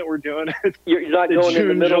time that we're doing it. You're not going in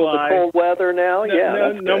the middle of the cold weather now.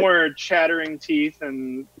 No more chattering teeth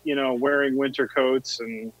and wearing winter coats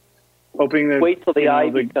and hoping that wait till the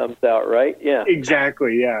ivy comes out, right? Yeah,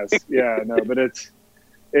 exactly. Yes, yeah. No, but it's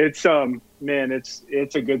man, it's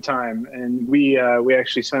a good time, and we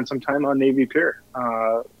actually spent some time on Navy Pier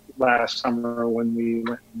last summer when we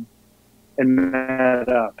went and met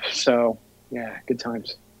up. So yeah, good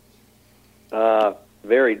times.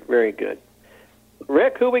 Very, very good.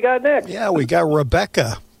 Rick, who we got next? Yeah, we got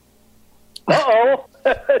Rebecca. Uh-oh.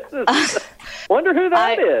 Wonder who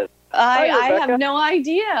that is. I have no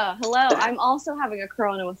idea. Hello. I'm also having a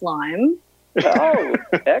Corona with lime. Oh,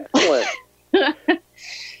 excellent.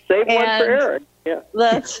 Save one for Eric. Yeah.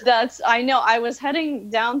 That's. I know. I was heading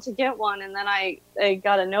down to get one, and then I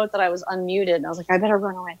got a note that I was unmuted, and I was like, I better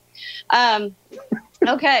run away.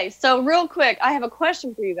 Okay, so real quick, I have a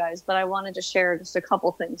question for you guys, but I wanted to share just a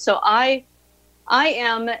couple things. So I'm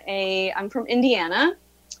from Indiana,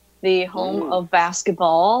 the home of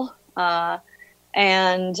basketball.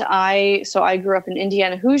 And I grew up an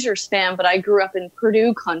Indiana Hoosiers fan, but I grew up in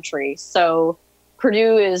Purdue country. So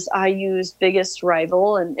Purdue is IU's biggest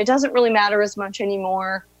rival, and it doesn't really matter as much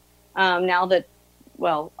anymore now that,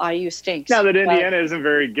 well, IU stinks. Now that Indiana isn't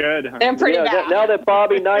very good. Huh? They're pretty bad. Now that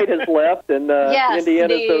Bobby Knight has left and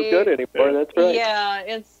Indiana's so good anymore, that's right.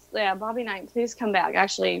 Yeah, Bobby Knight, please come back.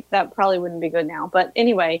 Actually, that probably wouldn't be good now. But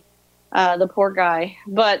anyway, the poor guy.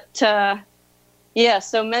 But Yeah,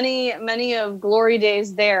 so many of glory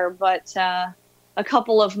days there, but a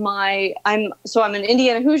couple of I'm an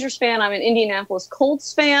Indiana Hoosiers fan. I'm an Indianapolis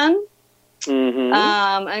Colts fan. Mm-hmm.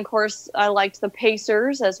 And of course, I liked the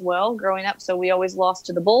Pacers as well growing up. So we always lost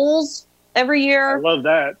to the Bulls every year. I love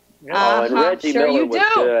that. Yeah. Oh, and Reggie sure Miller you was do.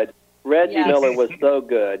 good. Reggie Yes. Miller was so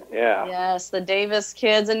good. Yeah. Yes, the Davis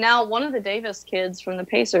kids, and now one of the Davis kids from the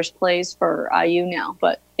Pacers plays for IU now.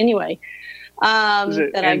 But anyway, Is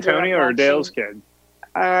it that I grew up Antonio or watching. Dale's kid?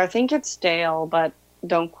 I think it's Dale, but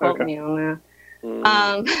don't quote Okay. me on that.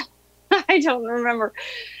 Mm. I don't remember.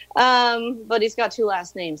 But he's got 2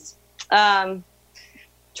 last names.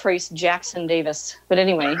 Trace Jackson Davis. But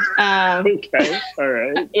anyway. Okay. All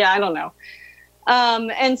right. Yeah, I don't know.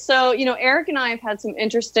 And so, Eric and I have had some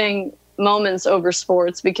interesting moments over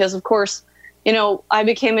sports because, of course, I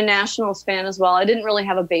became a Nationals fan as well. I didn't really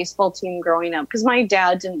have a baseball team growing up because my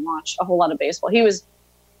dad didn't watch a whole lot of baseball.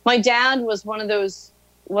 My dad was one of those,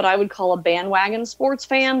 what I would call a bandwagon sports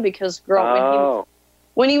fan because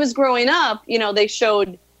when he was growing up, they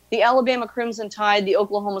showed the Alabama Crimson Tide, the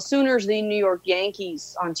Oklahoma Sooners, the New York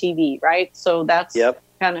Yankees on TV, right? So that's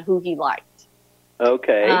kind of who he liked.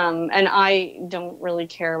 Okay. And I don't really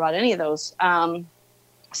care about any of those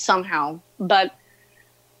somehow. But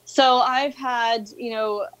so I've had,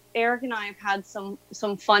 Eric and I have had some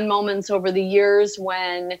fun moments over the years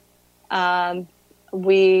when when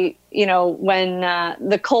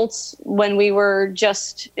the Colts, when we were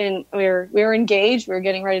we were engaged, we were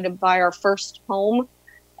getting ready to buy our first home.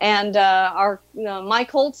 And my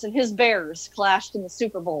Colts and his Bears clashed in the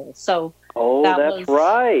Super Bowl. So that's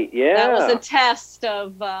right. Yeah, that was a test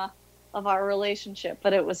of our relationship.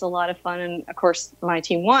 But it was a lot of fun, and of course, my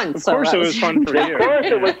team won. Of course, it was fun for you. Of course,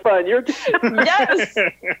 it was fun.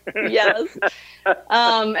 yes.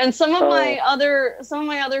 And some of my other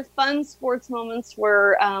fun sports moments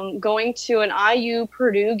were going to an IU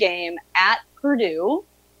Purdue game at Purdue.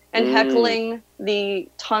 And heckling the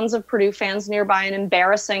tons of Purdue fans nearby and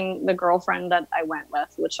embarrassing the girlfriend that I went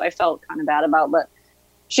with, which I felt kind of bad about. But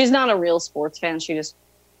she's not a real sports fan. She just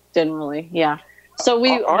didn't really, So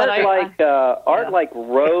aren't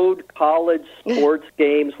road college sports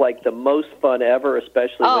games like the most fun ever,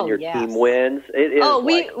 especially when your team wins? It is.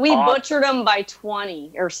 We awesome. butchered them by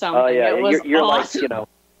 20 or something. Oh yeah, it was you're awesome.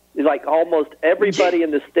 like almost everybody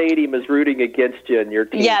in the stadium is rooting against you, and your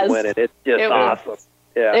team's winning. It's just awesome.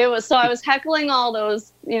 Yeah. It was. So I was heckling all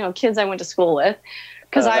those, kids I went to school with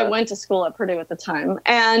because I went to school at Purdue at the time.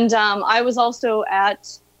 And I was also at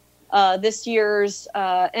this year's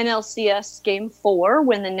NLCS Game 4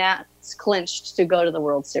 when the Nats clinched to go to the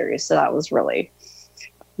World Series. So that was really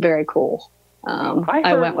very cool.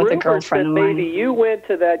 I went with a girlfriend of mine. Maybe you went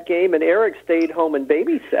to that game and Eric stayed home and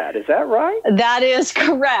babysat. Is that right? That is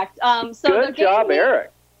correct. Good job,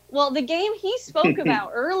 Eric. Well, the game he spoke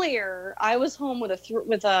about earlier, I was home with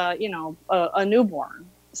a newborn.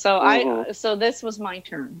 So so this was my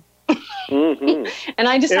turn. And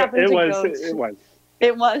I just happened to go.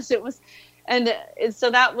 It was. And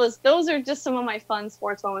those are just some of my fun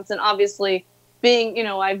sports moments. And obviously being,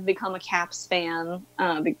 I've become a Caps fan,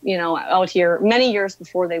 out here many years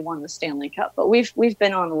before they won the Stanley Cup, but we've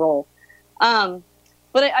been on a roll.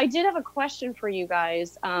 But I did have a question for you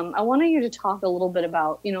guys. I wanted you to talk a little bit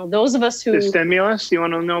about, those of us who... The stimulus? You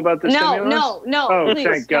want to know about the stimulus? No. Oh, please,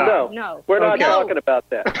 thank God. No. We're not talking about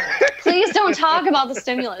that. Please don't talk about the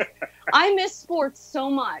stimulus. I miss sports so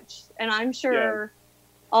much, and I'm sure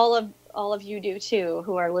all of you do too,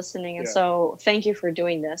 who are listening. And so thank you for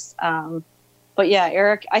doing this. But yeah,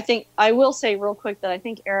 Eric, I will say real quick that I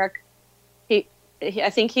think Eric...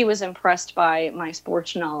 I think he was impressed by my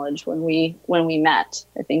sports knowledge when we met.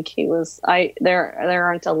 I think he was. There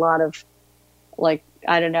aren't a lot of,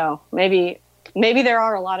 I don't know. Maybe there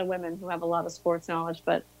are a lot of women who have a lot of sports knowledge,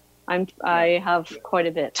 but I have quite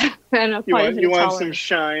a bit. And you want some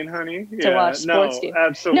shine, honey? To watch sports games.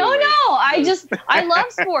 Absolutely. No. I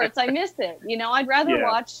love sports. I miss it. I'd rather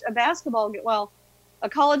watch a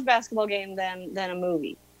college basketball game than a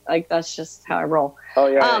movie. That's just how I roll. Oh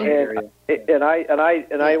yeah, and I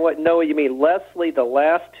know what you mean. Leslie, the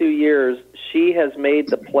last 2 years, she has made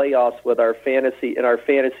the playoffs with our fantasy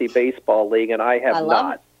baseball league, and I have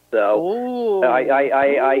not. So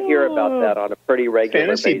I hear about that on a pretty regular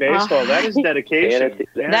fantasy basis. Baseball. That is dedication.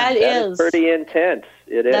 That is pretty intense.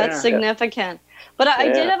 It is. That's significant. But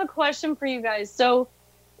I did have a question for you guys. So,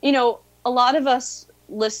 a lot of us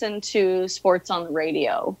listen to sports on the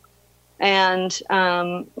radio. And,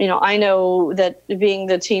 I know that being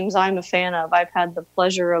the teams I'm a fan of, I've had the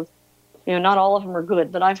pleasure of, not all of them are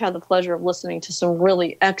good, but I've had the pleasure of listening to some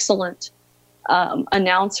really excellent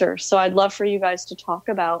announcers. So I'd love for you guys to talk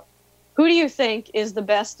about who do you think is the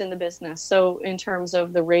best in the business? So in terms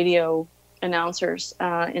of the radio announcers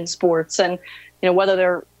in sports, and whether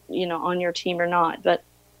they're on your team or not. But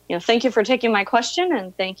thank you for taking my question,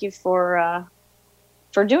 and thank you for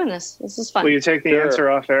doing this. This is fun. Will you take the answer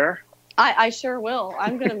off air? I sure will.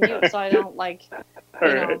 I'm going to mute so I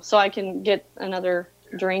don't so I can get another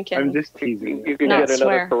drink and I'm just teasing. You can not get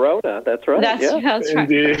swear. another Corona. That's right. That's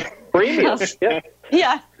right. Indeed. Premium. Yes. Yeah.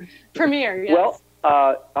 Yeah, Premier. Yes. Well,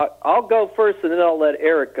 I'll go first, and then I'll let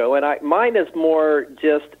Eric go. And mine is more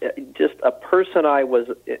just a person I was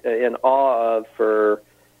in awe of for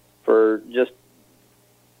just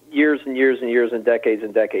years and years and years and decades.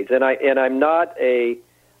 And I'm not a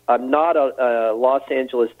Los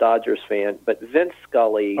Angeles Dodgers fan, but Vince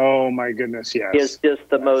Scully. Oh my goodness, yes. Is just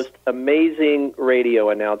the most amazing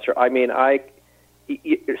radio announcer. I mean,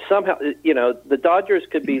 somehow, the Dodgers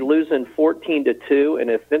could be losing 14-2, and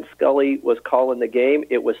if Vince Scully was calling the game,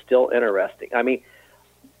 it was still interesting. I mean,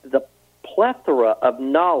 the plethora of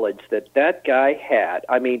knowledge that guy had.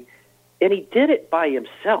 I mean, and he did it by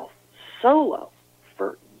himself, solo,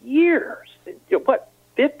 for years.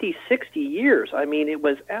 50, 60 years. I mean, it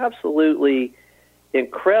was absolutely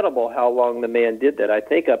incredible how long the man did that. I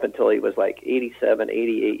think up until he was like 87,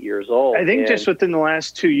 88 years old. I think just within the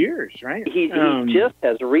last 2 years, right? He just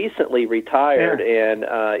has recently retired, and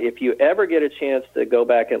if you ever get a chance to go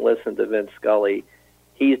back and listen to Vince Scully,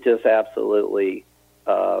 he's just absolutely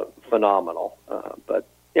phenomenal. But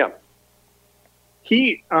yeah,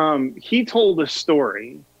 he told a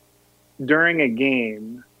story during a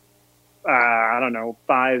game. I don't know,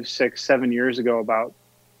 5, 6, 7 years ago about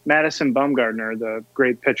Madison Bumgarner, the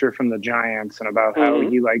great pitcher from the Giants, and about how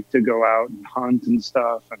he liked to go out and hunt and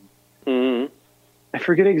stuff. And I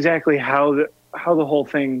forget exactly how the whole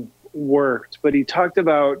thing worked, but he talked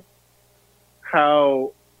about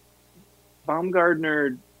how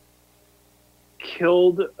Bumgarner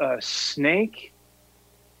killed a snake.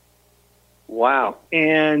 Wow!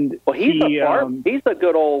 And he's a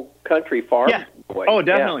good old country farm boy. Oh,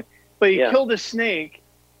 definitely. Yeah. But he killed a snake,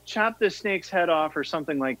 chopped the snake's head off or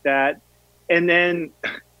something like that, and then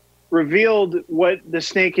revealed what the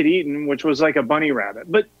snake had eaten, which was like a bunny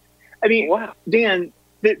rabbit. But, I mean, wow. Dan,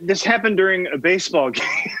 this happened during a baseball game.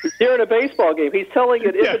 During a baseball game. He's telling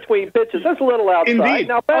it in between pitches. That's a little outside. Indeed.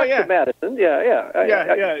 Now back to Madison. Yeah.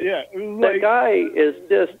 It was the guy is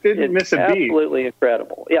just didn't miss a beat. Absolutely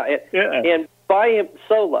incredible. And by him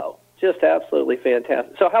solo, just absolutely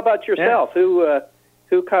fantastic. So how about yourself? Yeah.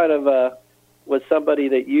 Who kind of was somebody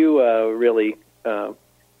that you really,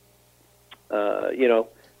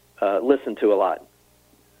 listened to a lot?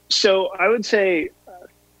 So I would say,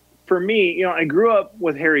 for me, I grew up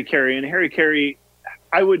with Harry Carey, and Harry Carey,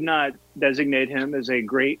 I would not designate him as a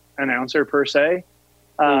great announcer per se,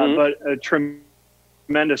 but a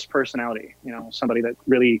tremendous personality. Somebody that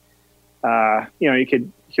really, you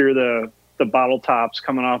could hear the bottle tops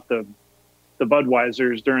coming off the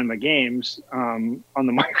Budweisers during the games on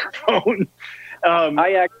the microphone.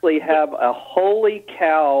 I actually have a holy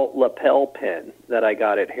cow lapel pin that I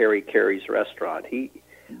got at Harry Carey's restaurant.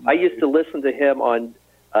 I used to listen to him on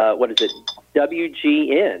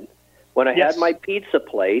WGN when I had my pizza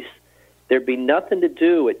place. There'd be nothing to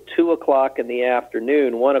do at 2:00 in the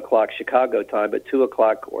afternoon, 1:00 Chicago time, but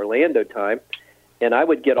 2:00 Orlando time. And I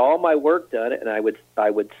would get all my work done, and I would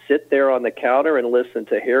sit there on the counter and listen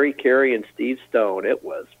to Harry Carey and Steve Stone. It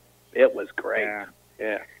was great.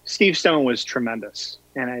 Yeah. Steve Stone was tremendous,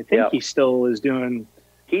 and I think he still is doing.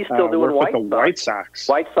 He's still doing White Sox.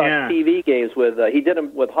 White Sox TV games with. He did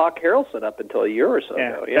them with Hawk Harrelson up until a year or so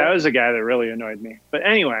ago. Yeah, that was a guy that really annoyed me. But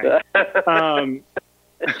anyway,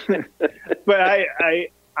 but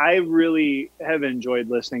I really have enjoed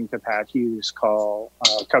listening to Pat Hughes call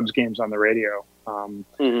Cubs games on the radio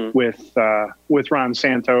with Ron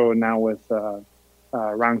Santo and now with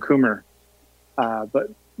Ron Coomer. But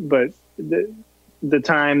the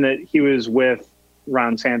time that he was with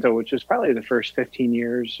Ron Santo, which was probably the first 15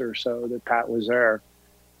 years or so that Pat was there,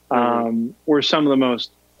 were some of the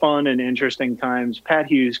most fun and interesting times. Pat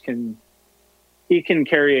Hughes can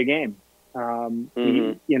carry a game.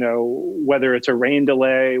 Whether it's a rain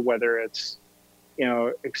delay, whether it's,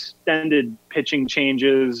 extended pitching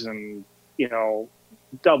changes and,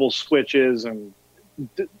 double switches and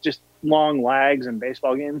just long lags in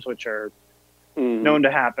baseball games, which are known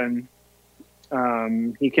to happen.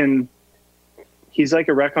 He's like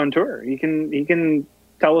a raconteur. He can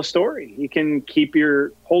tell a story. He can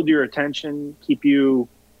hold your attention, keep you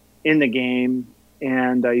in the game.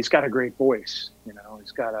 And he's got a great voice,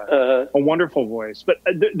 he's got a wonderful voice. But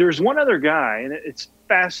there's one other guy, and it's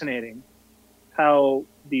fascinating how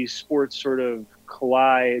these sports sort of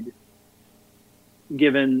collide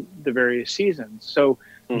given the various seasons. So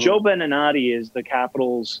Joe Beninati is the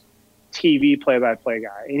Capitals TV play-by-play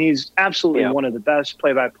guy, and he's absolutely one of the best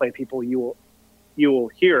play-by-play people you will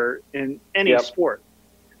hear in any sport.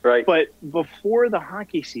 Right. But before the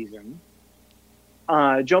hockey season,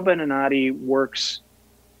 Joe Beninati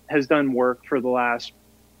has done work for the last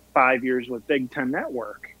 5 years with Big Ten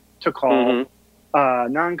Network to call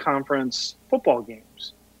non-conference football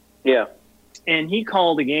games. Yeah. And he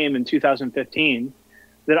called a game in 2015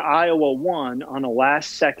 that Iowa won on a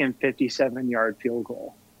last-second 57-yard field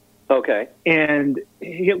goal. Okay. And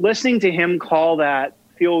listening to him call that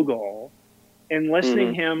field goal and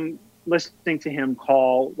listening to him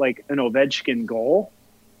call like an Ovechkin goal,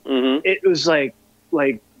 it was like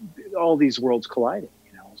all these worlds colliding.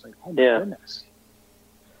 You know, I was like, oh my goodness,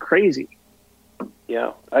 crazy.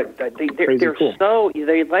 Yeah, they're cool. so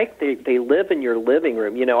they live in your living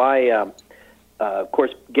room. You know, I of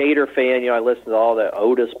course Gator fan. You know, I listen to all the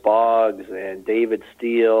Otis Boggs and David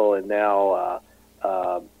Steele, and now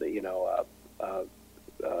oh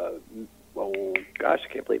gosh,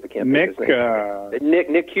 I can't believe I can't think of his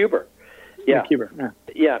name. Nick Huber. Yeah. Mick Huber.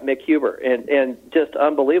 Yeah, Mick Huber, and just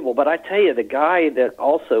unbelievable. But I tell you, the guy that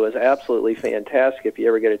also is absolutely fantastic, if you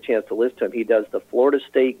ever get a chance to listen to him, he does the Florida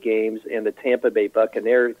State games and the Tampa Bay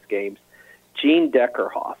Buccaneers games, Gene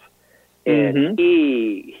Deckerhoff. And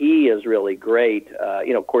he is really great.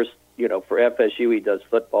 Of course, for FSU, he does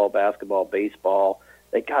football, basketball, baseball.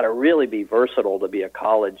 They got to really be versatile to be a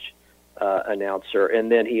college announcer.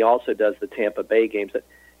 And then he also does the Tampa Bay games.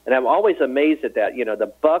 And I'm always amazed at that. You know, the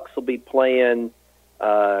Bucks will be playing,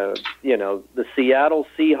 the Seattle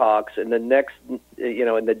Seahawks, and the next,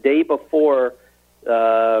 and the day before,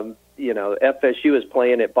 FSU is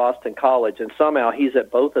playing at Boston College, and somehow he's at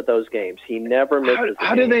both of those games. He never misses.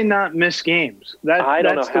 How do they not miss games? I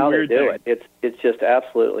don't know how they do thing. it. It's just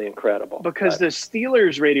absolutely incredible. Because the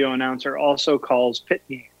Steelers radio announcer also calls pit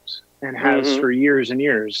games and has for years and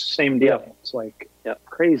years. Same deal. Yep. It's like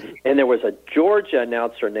crazy. And there was a Georgia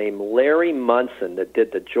announcer named Larry Munson that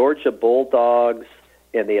did the Georgia Bulldogs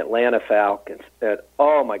and the Atlanta Falcons. And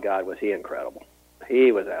oh my God, was he incredible!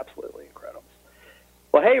 He was absolutely incredible.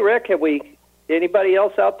 Well, hey Rick, anybody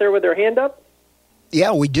else out there with their hand up?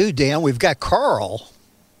 Yeah, we do, Dan. We've got Carl.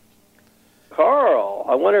 Carl,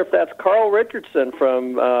 I wonder if that's Carl Richardson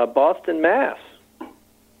from Boston, Mass.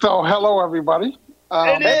 So, hello everybody.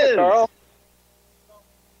 It is. Carl.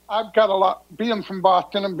 I've got a lot, being from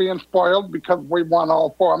Boston and being spoiled because we won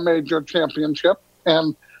all 4 major championships,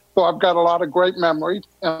 and so I've got a lot of great memories.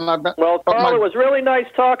 And I've been, Carl, it was really nice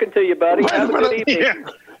talking to you, buddy. Have a good evening.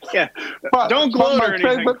 Yeah. Don't gloat or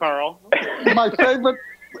anything, Carl. My favorite.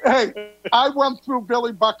 Hey, I went through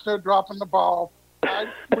Billy Buckner dropping the ball.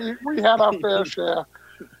 We had our fair share.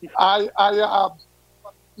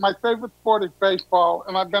 My favorite sport is baseball,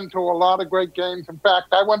 and I've been to a lot of great games. In fact,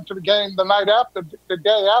 I went to the game the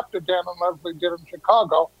day after Dan and Leslie did in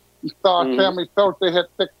Chicago. We saw Sammy Sosa hit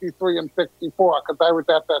 63 and 64 because I was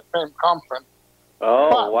at that same conference.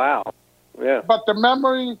 Oh, wow. Yeah. But the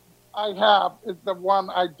memory I have is the one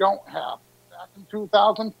I don't have. Back in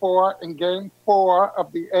 2004, in Game 4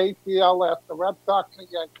 of the ACLS, the Red Sox and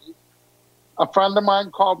Yankees, a friend of mine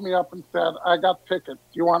called me up and said, I got tickets.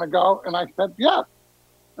 Do you want to go? And I said, yes.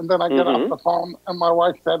 And then I get off the phone, and my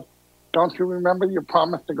wife said, don't you remember you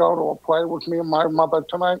promised to go to a play with me and my mother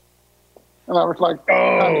tonight? And I was like,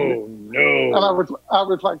 oh, no. And I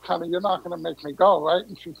was like, honey, you're not going to make me go, right?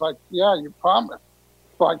 And she's like, yeah, you promised.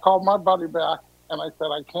 So I called my buddy back, and I said,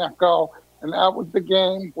 I can't go. And that was the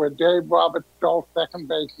game where Dave Roberts stole second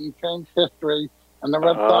base and changed history, and the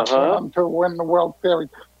Red Sox went on to win the World Series.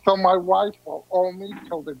 So my wife will owe me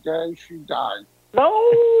till the day she dies.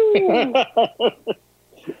 No!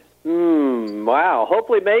 Wow.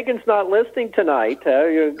 Hopefully Megan's not listening tonight.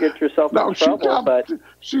 You'll get yourself in trouble. But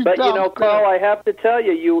Carl, I have to tell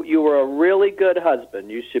you, you were a really good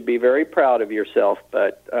husband. You should be very proud of yourself.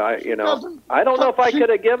 But I don't know if I could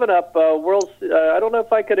have given up I don't know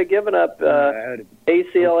if I could have given up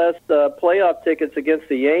ACLS playoff tickets against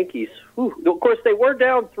the Yankees. Whew. Of course, they were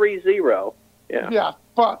down 3-0. Yeah,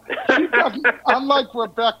 but she doesn't. Unlike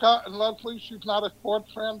Rebecca and Leslie, she's not a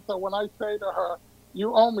sports fan. So when I say to her,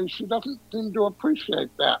 you owe me, she doesn't seem to appreciate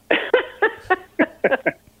that.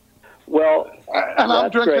 Well, and I'm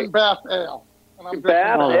drinking Bath Ale.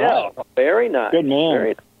 Bath Ale, very nice. Good man.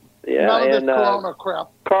 Very nice. Yeah, none of this Corona crap.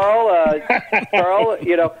 Carl,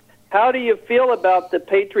 how do you feel about the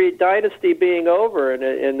Patriot dynasty being over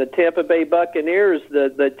and the Tampa Bay Buccaneers,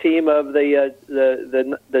 the team of the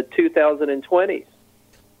 2020s?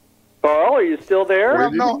 Carl, are you still there?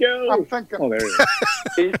 Well, no, I'm thinking. Oh, there you go.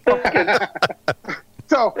 He's thinking.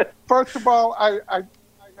 So, first of all, I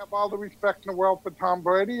have all the respect in the world for Tom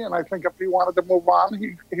Brady, and I think if he wanted to move on,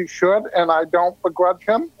 he should, and I don't begrudge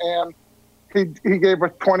him. And he gave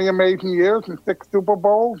us 20 amazing years and 6 Super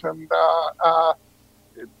Bowls, and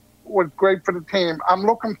it was great for the team. I'm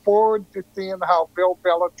looking forward to seeing how Bill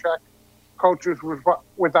Belichick coaches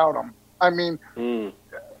without him. I mean,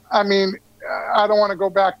 I don't want to go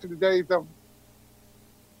back to the days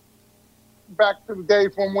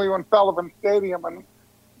when we were in Sullivan Stadium and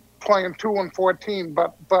playing 2-14,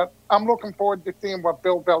 but I'm looking forward to seeing what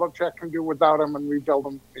Bill Belichick can do without him and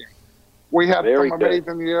rebuilding the team. We had some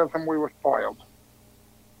amazing years, and we were spoiled.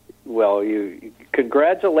 Well,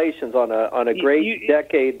 congratulations on a great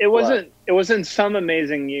decade. It wasn't some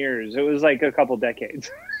amazing years. It was like a couple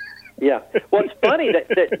decades. Yeah. Well, it's funny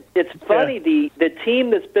the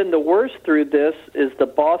team that's been the worst through this is the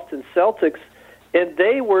Boston Celtics, and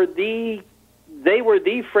they were the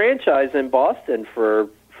franchise in Boston for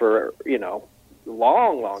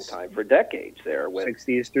long time, for decades there, with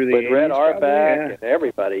 60s through the with 80s, Red Auerbach and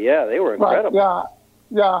everybody. Yeah, they were incredible. Right,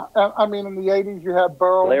 yeah. And, I mean, in the 80s, you had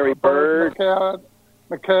Burrow, Larry Bird,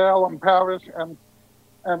 McHale, and Parrish, and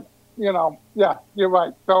yeah, you're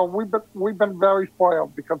right. So we've been very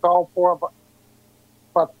spoiled because all 4 of us.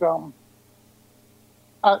 But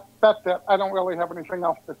that's it. I don't really have anything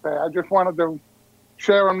else to say. I just wanted to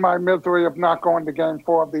share in my misery of not going to Game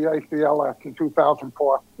 4 of the ACLS in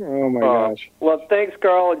 2004. Oh my gosh! Well, thanks,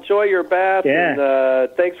 Carl. Enjoy your bath, and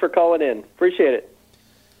thanks for calling in. Appreciate it.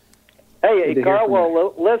 Hey, Carl.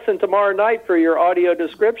 Well, listen tomorrow night for your audio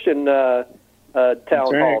description town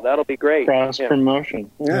hall. That'll be great. Cross promotion.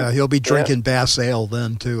 Yeah, he'll be drinking Bass Ale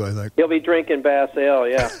then too, I think. He'll be drinking Bass Ale.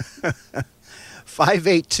 Yeah.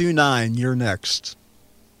 5829. You're next.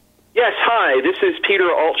 Yes, hi. This is Peter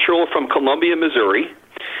Altschul from Columbia, Missouri.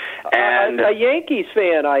 And a Yankees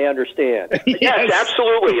fan, I understand. Yes,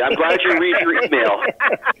 absolutely. I'm glad you read your email.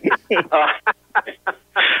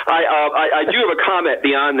 I do have a comment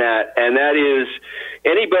beyond that, and that is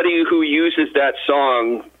anybody who uses that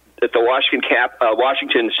song that the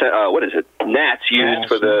Washington Nats used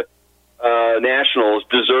for the Nationals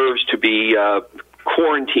deserves to be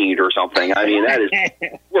quarantined or something. I mean, that is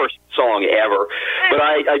the worst song ever. But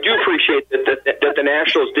I do appreciate that the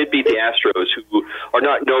Nationals did beat the Astros, who are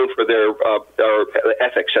not known for their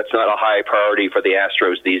ethics. That's not a high priority for the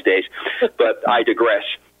Astros these days. But I digress.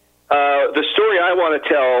 The story I want to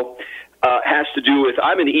tell has to do with,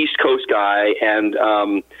 I'm an East Coast guy, and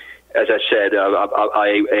as I said,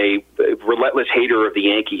 a relentless hater of the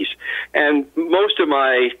Yankees. And most of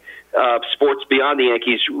my sports beyond the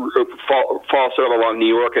Yankees fall sort of along New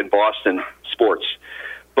York and Boston sports.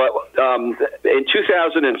 But in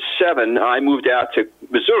 2007, I moved out to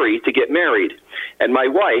Missouri to get married. And my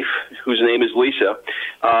wife, whose name is Lisa,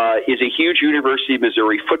 is a huge University of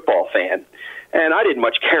Missouri football fan. And I didn't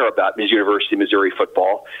much care about University of Missouri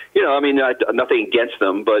football. I mean, nothing against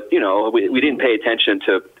them, but, we didn't pay attention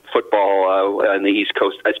to football on the East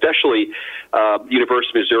Coast, especially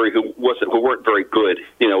University of Missouri, who weren't very good.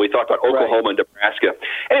 We talked about Oklahoma and Nebraska.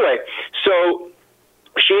 Anyway, so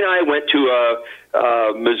she and I went to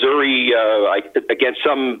Missouri against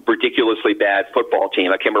some ridiculously bad football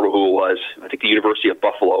team. I can't remember who it was. I think the University of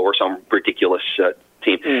Buffalo or some ridiculous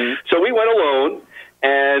team. Mm-hmm. So we went alone.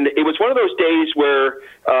 And it was one of those days where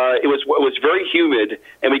it was very humid,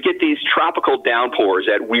 and we get these tropical downpours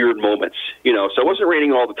at weird moments. So it wasn't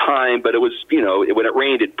raining all the time, but it was, when it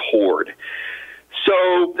rained, it poured.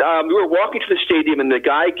 So we were walking to the stadium, and the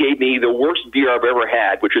guy gave me the worst beer I've ever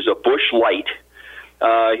had, which was a Busch Light.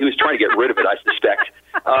 He was trying to get rid of it, I suspect.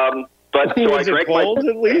 But so I drank cold,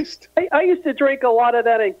 at least? I used to drink a lot of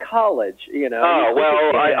that in college, Oh,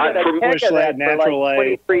 well, from Busch Light, Natural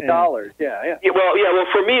Light, $23. Yeah. Well,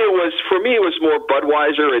 for me it was more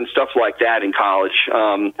Budweiser and stuff like that in college.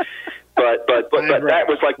 But that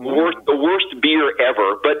was like the worst beer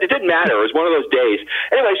ever. But it didn't matter. It was one of those days.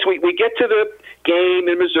 Anyway, so we get to the game,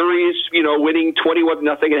 and Missouri's winning 21-0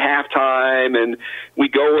 at halftime, and we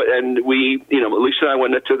go and we Lisa and I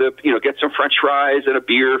went to the get some French fries and a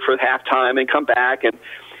beer for halftime and come back, and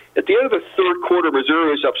at the end of the third quarter, Missouri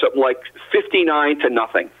was up something like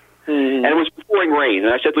 59-0. And it was pouring rain.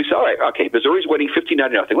 And I said, Lisa, all right, okay, Missouri's winning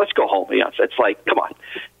 59-0. Let's go home. It's like, come on.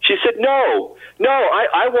 She said, no,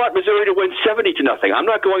 I want Missouri to win 70-0. I'm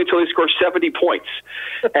not going until they score 70 points.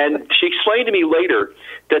 And she explained to me later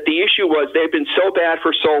that the issue was they'd been so bad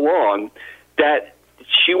for so long that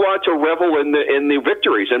she wanted to revel in the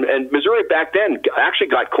victories. And Missouri back then actually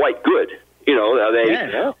got quite good. They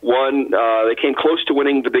won. They came close to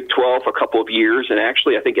winning the Big 12 for a couple of years, and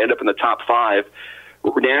actually, I think, ended up in the top 5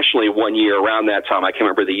 nationally one year around that time. I can't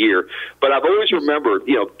remember the year, but I've always remembered,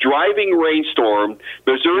 driving rainstorm.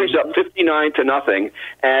 Missouri's up 59-0,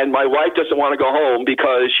 and my wife doesn't want to go home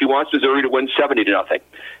because she wants Missouri to win 70-0,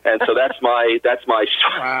 and so that's my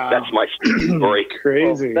story.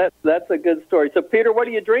 Crazy. Well, that's a good story. So, Peter, what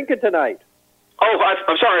are you drinking tonight? Oh,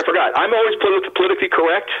 I'm sorry, I forgot. I'm always politically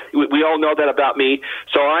correct. We all know that about me.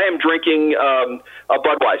 So I am drinking a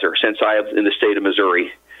Budweiser since I am in the state of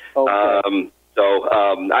Missouri. Okay. I'm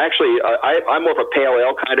more of a pale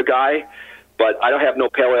ale kind of guy, but I don't have no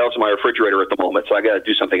pale ales in my refrigerator at the moment, so I got to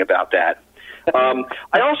do something about that.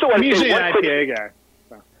 I also want to say one quick IPA guy.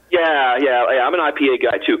 Yeah, I'm an IPA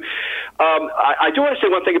guy too. I do want to say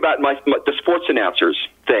one thing about the sports announcers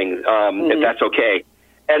thing, if that's okay.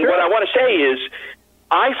 And what I want to say is,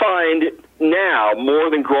 I find now more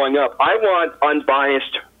than growing up, I want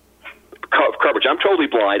unbiased coverage. I'm totally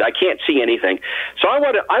blind. I can't see anything. So I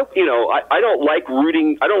want to. I don't like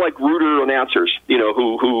rooting. I don't like rooter announcers.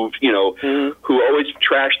 Who always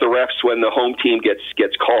trash the refs when the home team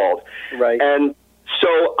gets called. Right. And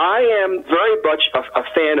so I am very much a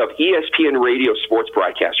fan of ESPN radio sports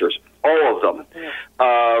broadcasters. All of them.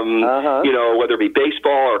 Whether it be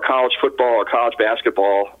baseball or college football or college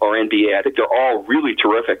basketball or NBA, I think they're all really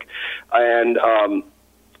terrific. And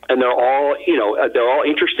they're all, they're all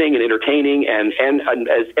interesting and entertaining and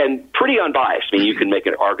pretty unbiased. I mean, you can make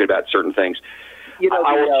an argument about certain things.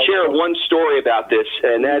 I will share one story about this,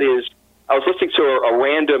 and that is, I was listening to a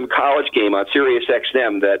random college game on Sirius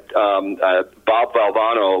XM that Bob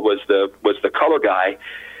Valvano was the color guy.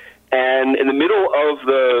 And in the middle of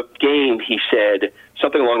the game, he said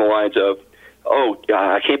something along the lines of,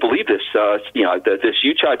 I can't believe this. This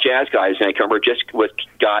Utah Jazz guy, I can't remember,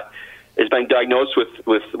 has been diagnosed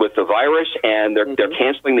with the virus, and they're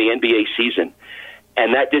canceling the NBA season.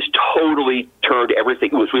 And that just totally turned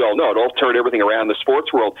everything, as we all know, it all turned everything around the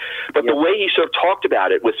sports world. But the way he sort of talked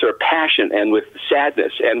about it with sort of passion and with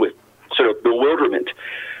sadness and with sort of bewilderment,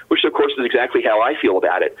 which of course is exactly how I feel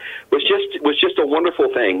about it, was just a wonderful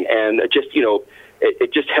thing, and it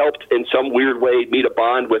just helped in some weird way me to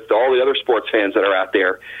bond with all the other sports fans that are out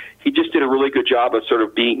there. He just did a really good job of sort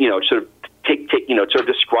of being, sort of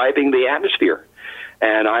describing the atmosphere,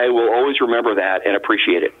 and I will always remember that and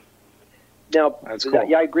appreciate it. Now, cool.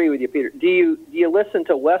 Yeah, I agree with you, Peter. Do you listen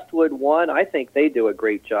to Westwood One? I think they do a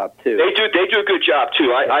great job too. They do a good job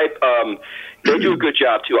too. They do a good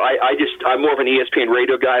job too. I'm more of an ESPN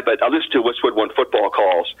radio guy, but I listen to Westwood One football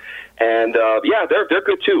calls, and they're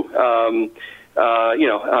good too.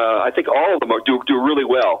 I think all of them do really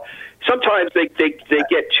well. Sometimes they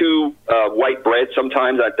get too white bread.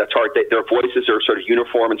 Sometimes that's hard. Their voices are sort of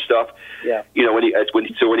uniform and stuff. Yeah. When you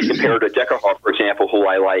compare to Deckerhoff, for example, who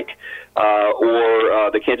I like, or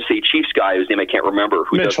the Kansas City Chiefs guy whose name I can't remember,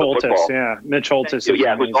 who Mitch does the football. Mitch Holtis.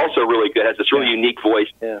 Who's also really good. Has this really unique voice.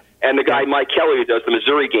 Yeah. And the guy Mike Kelly who does the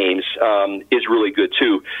Missouri games is really good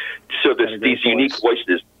too. So these unique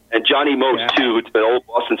voices, and Johnny Most too, the old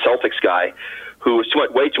Boston Celtics guy, who was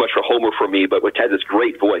way too much for Homer for me, but which had this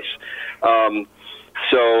great voice.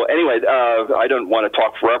 So anyway, I don't want to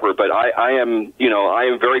talk forever, but I am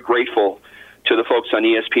very grateful to the folks on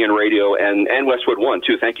ESPN Radio and Westwood One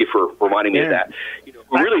too. Thank you for reminding me of that.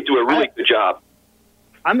 We really do a really good job.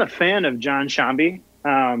 I'm a fan of John Shambi,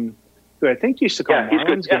 who I think used to call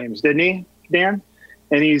Marlins games, didn't he, Dan?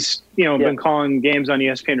 And he's been calling games on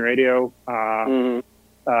ESPN Radio.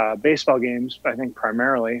 Baseball games, I think,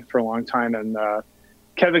 primarily for a long time, and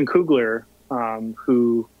Kevin Kugler,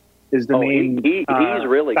 who is the main he's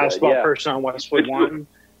really basketball good, person on Westwood One.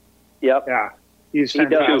 Yep. Yeah, he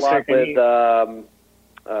does a lot with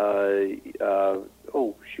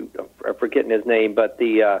I'm forgetting his name, but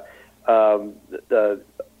the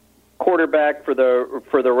quarterback for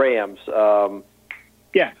the Rams.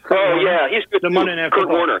 Yeah. He's good. The Monday Night Football. Kurt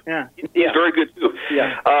Warner. Yeah, he's very good too.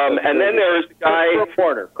 Yeah. And then there's the guy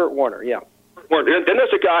Kurt Warner. Yeah. Then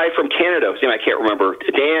there's a guy from Canada, whose name I can't remember,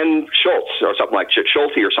 Dan Schultz or something like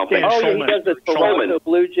Schulte or something. Yeah, he does the Toronto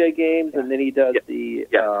Blue Jay games, and then he does very,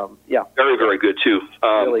 very good too.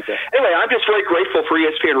 Really good. Anyway, I'm just very grateful for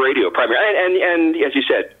ESPN Radio, primarily, and as you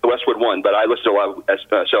said, Westwood One. But I listen to a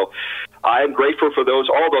lot, so I'm grateful for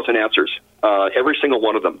all those announcers, every single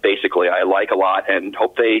one of them. Basically, I like a lot, and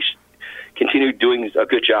hope they continue doing a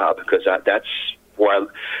good job, because that's where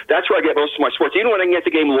I get most of my sports. Even when I can get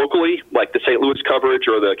the game locally, like the St. Louis coverage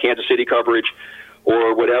or the Kansas City coverage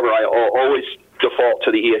or whatever, I always default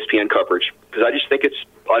to the ESPN coverage, because I just think it's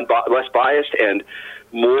less biased and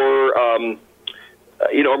more,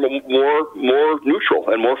 more neutral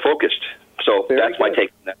and more focused. So that's my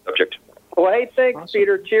take on that subject. Well, hey, thanks, awesome.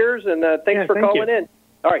 Peter. Cheers, and thanks for calling in.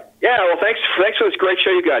 All right. Yeah. Well, thanks for this great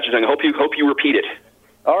show you guys are doing. I hope you repeat it.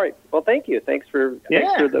 All right. Well, thank you. Thanks for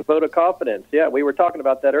the vote of confidence. Yeah, we were talking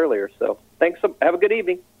about that earlier. So thanks. Have a good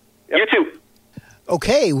evening. Yep. You too.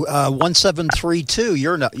 Okay, 1732.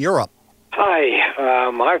 You're up.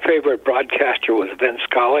 Hi. My favorite broadcaster was Vince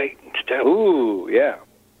Scully. Ooh, yeah.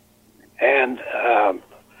 And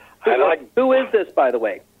who is this, by the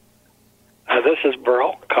way? This is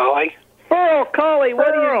Burl Colley. Burl Colley,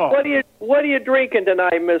 what are you drinking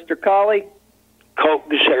tonight, Mr. Colley? Coke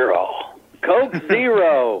Zero. Coke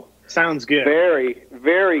Zero. Sounds good. Very,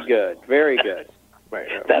 very good. Very good.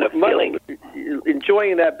 That a feeling? You're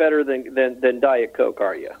enjoying that better than Diet Coke,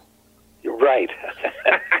 are you? You're right.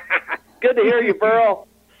 Good to hear you, Burl.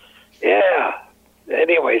 Yeah.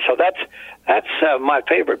 Anyway, so that's my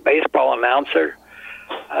favorite baseball announcer.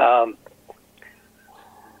 I'm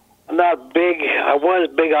not big. I was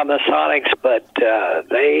big on the Sonics, but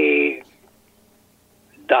they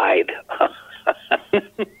died.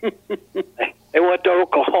 They went to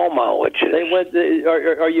Oklahoma, which is... They went.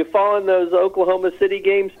 Are you following those Oklahoma City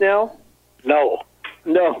games now? No.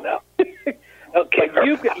 Okay,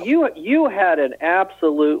 you had an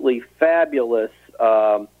absolutely fabulous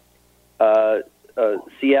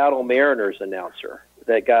Seattle Mariners announcer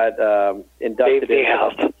that got inducted. Dave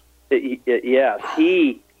Niehaus. Yes,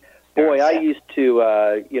 he. Boy, I used to,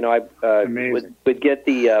 I would get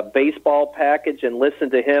the baseball package and listen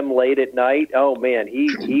to him late at night. Oh man,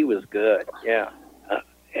 he was good. Yeah,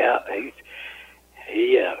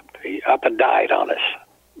 he up and died on us.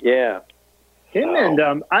 Yeah. Him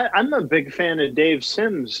and I'm a big fan of Dave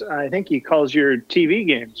Sims. I think he calls your TV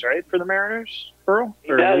games, right, for the Mariners, Burl?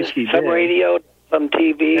 He does some radio, some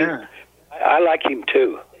TV. Yeah. I like him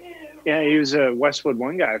too. Yeah, he was a Westwood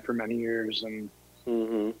One guy for many years and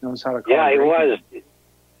knows how to call. Yeah, he was.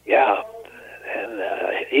 Yeah, and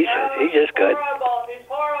he's just good. He's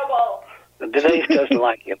horrible. Denise doesn't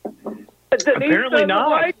like him. Apparently not.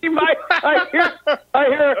 Like him. I hear.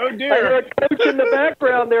 Oh dear. I hear a coach in the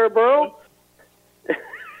background there, Burl.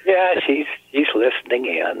 Yeah, she's listening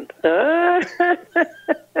in.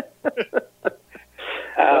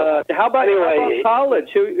 How about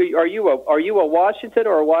college? Are you a Washington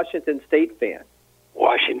or a Washington State fan?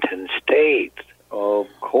 Washington State, of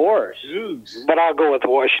course. But I'll go with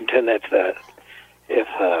Washington if the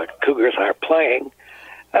Cougars are playing,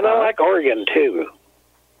 and I like Oregon too.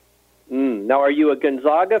 Now, are you a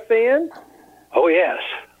Gonzaga fan? Oh yes.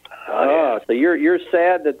 So you're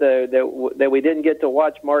sad that we didn't get to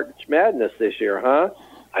watch March Madness this year, huh?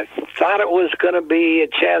 I thought it was going to be a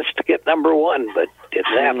chance to get number one, but it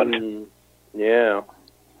happened. Yeah.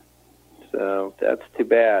 So that's too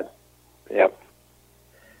bad. Yep.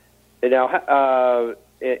 And now,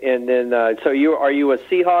 and then, so are you a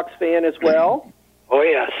Seahawks fan as well? Oh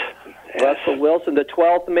yes. Russell Wilson, the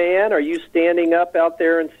 12th man. Are you standing up out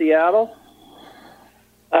there in Seattle?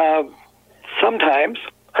 Sometimes.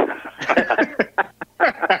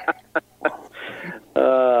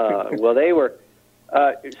 Well, they were.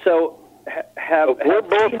 So have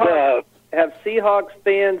Seahawks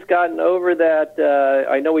fans gotten over that?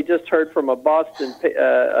 I know we just heard from a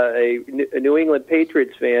a New England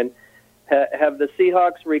Patriots fan. Have the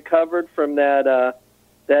Seahawks recovered from that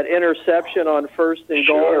interception on first and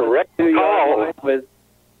goal? Sure, with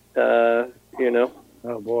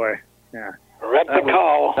Oh boy, yeah. That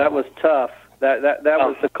call. That was tough. That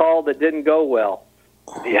was the call that didn't go well.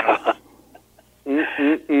 Yeah.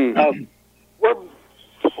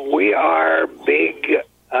 We are big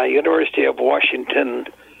University of Washington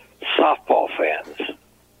softball fans.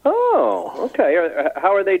 Oh, okay.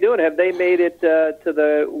 How are they doing? Have they made it to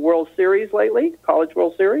the World Series lately? College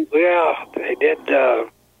World Series? Yeah, they did.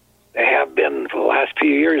 They have been for the last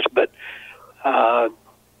few years, but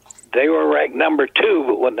they were ranked number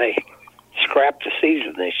 2 when they scrapped the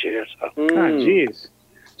season this year. So. Oh, jeez.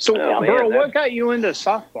 So, Oh, man, Burl, what got you into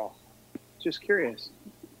softball? Just curious.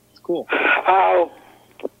 It's cool.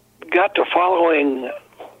 Got to following.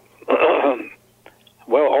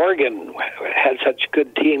 Well, Oregon had such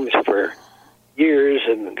good teams for years,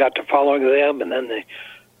 and got to following them, and then the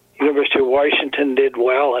University of Washington did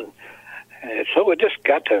well, and so it just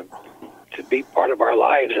got to be part of our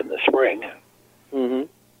lives in the spring. Mm-hmm.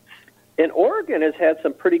 And Oregon has had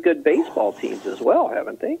some pretty good baseball teams as well,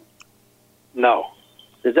 haven't they? No.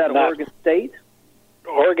 Is that Oregon State?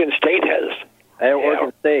 Oregon State has.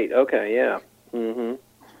 Oregon State. Okay, yeah. Mm-hmm.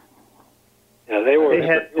 Yeah, they were. They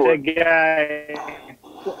had a guy,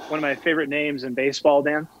 one of my favorite names in baseball,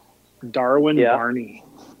 Dan, Darwin Barney.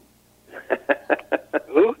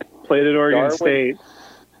 Who? Played at Oregon State.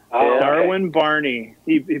 Oh, Darwin Barney.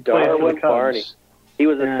 He played for the Cubs. Barney. He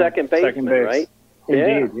was a second baseman, right?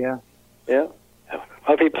 Indeed, yeah. Yeah.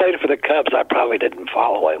 Well, if he played for the Cubs, I probably didn't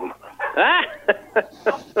follow him.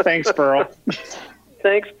 Thanks, Pearl.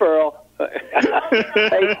 Thanks, Pearl.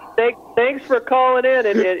 Hey, thanks for calling in,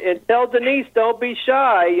 and tell Denise don't be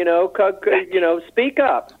shy. Speak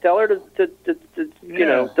up. Tell her to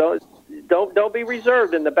don't be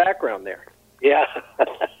reserved in the background there. Yeah.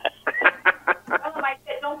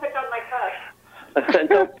 Don't pick on my cuss.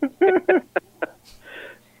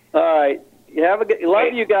 All right.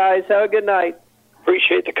 Love you guys. Have a good night.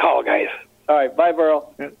 Appreciate the call, guys. All right. Bye,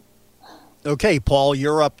 Burl. Okay, Paul,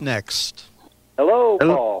 you're up next. Hello,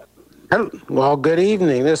 Paul. Well, good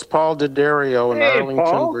evening. This is Paul D'Addario in Hey, Arlington,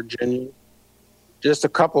 Paul. Virginia. Just a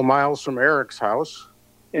couple miles from Eric's house.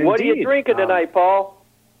 What are you drinking tonight, Paul?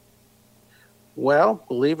 Well,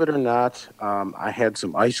 believe it or not, I had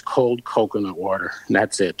some ice-cold coconut water, and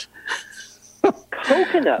that's it.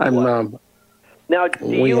 Coconut water? Now, do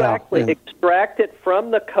you actually extract it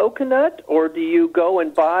from the coconut, or do you go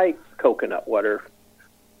and buy coconut water?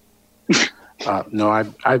 No, I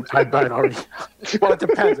buy it already. Well, it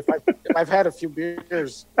depends. If I've had a few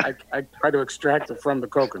beers, I try to extract it from the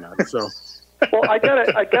coconut. So, well, I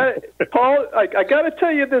gotta, Paul, I gotta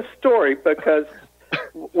tell you this story because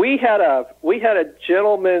we had a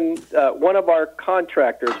gentleman, one of our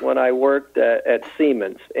contractors when I worked at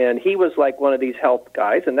Siemens, and he was like one of these health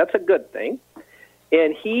guys, and that's a good thing.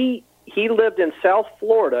 And he lived in South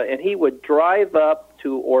Florida, and he would drive up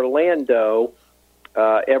to Orlando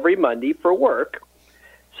every Monday for work.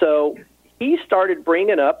 So he started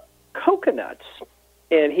bringing up coconuts,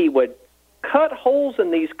 and he would cut holes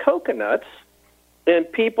in these coconuts, and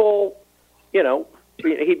people,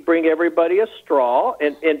 he'd bring everybody a straw,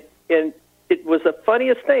 and it was the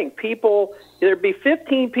funniest thing. There'd be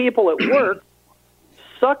 15 people at work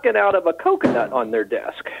sucking out of a coconut on their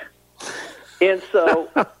desk. And so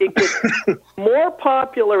it gets more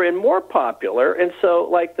popular and more popular. And so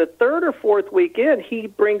like the third or fourth weekend, he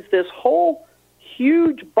brings this whole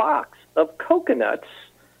huge box of coconuts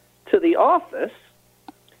to the office.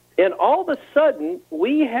 And all of a sudden,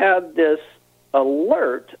 we have this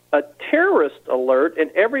alert, a terrorist alert,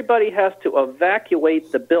 and everybody has to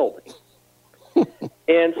evacuate the building.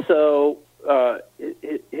 And so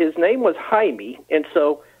his name was Jaime. And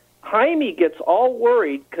so Jaime gets all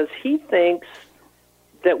worried because he thinks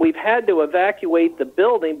that we've had to evacuate the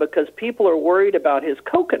building because people are worried about his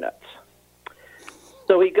coconuts.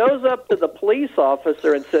 So he goes up to the police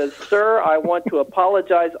officer and says, "Sir, I want to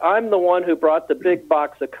apologize. I'm the one who brought the big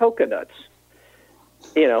box of coconuts,"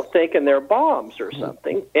 thinking they're bombs or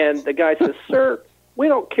something. And the guy says, "Sir, we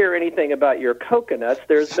don't care anything about your coconuts.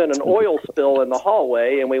 There's been an oil spill in the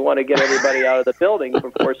hallway, and we want to get everybody out of the building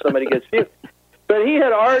before somebody gets fused." But he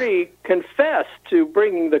had already confessed to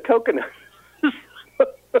bringing the coconut.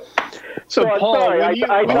 So I'm Paul, sorry, when you,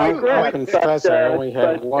 I digress. I confess I only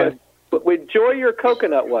had one. But we enjoy your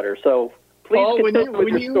coconut water, so please Paul, continue with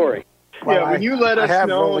your story. When you let us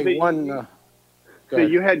know that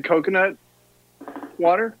you had coconut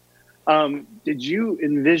water, did you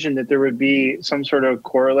envision that there would be some sort of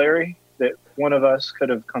corollary that one of us could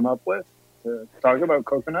have come up with to talk about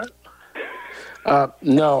coconut?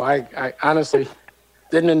 No, I honestly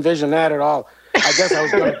didn't envision that at all. I guess I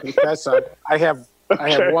was going to confess I have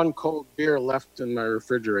one cold beer left in my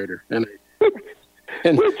refrigerator, and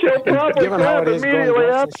which you'll probably given how have it is going immediately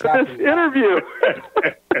grocery after this interview.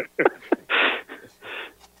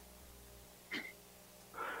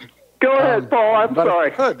 Go ahead, Paul. I'm but sorry.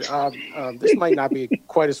 If I could. This might not be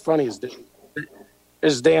quite as funny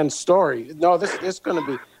as Dan's story. No, this is going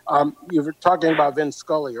to be. You were talking about Vin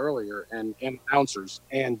Scully earlier and announcers,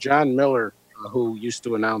 and John Miller, who used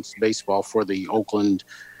to announce baseball for the Oakland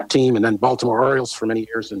team and then Baltimore Orioles for many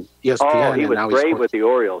years, and ESPN. Oh, he was and now great he's with the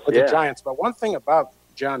Orioles. with the Giants. But one thing about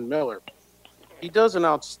John Miller, he does an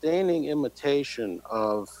outstanding imitation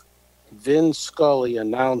of Vin Scully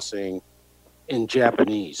announcing in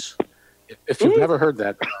Japanese. If you've never heard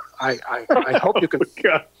that, I hope you can.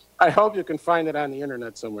 I hope you can find it on the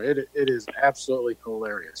internet somewhere. It is absolutely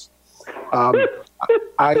hilarious.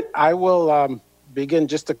 I will begin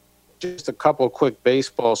just a couple of quick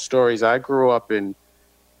baseball stories. I grew up in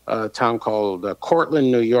a town called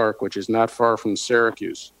Cortland, New York, which is not far from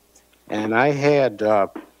Syracuse, and I had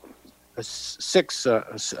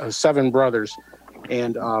 7 brothers,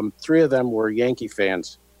 and 3 of them were Yankee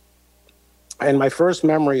fans. And my first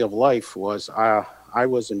memory of life was I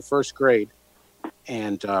was in first grade,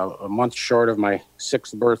 and a month short of my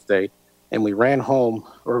 6th birthday, and we ran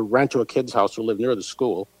to a kid's house who lived near the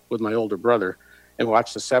school with my older brother and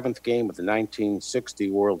watched the 7th game of the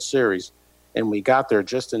 1960 World Series. And we got there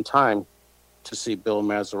just in time to see Bill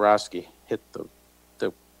Mazeroski hit the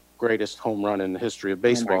greatest home run in the history of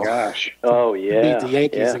baseball. Oh my gosh! Oh yeah, Beat the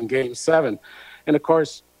Yankees in Game 7, and of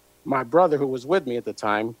course, my brother, who was with me at the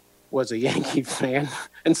time, was a Yankee fan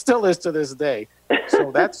and still is to this day.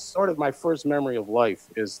 So that's sort of my first memory of life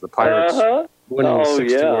is the Pirates winning the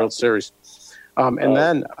 60 World Series. And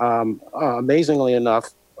then, amazingly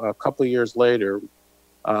enough, a couple of years later,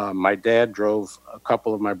 my dad drove a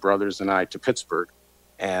couple of my brothers and I to Pittsburgh,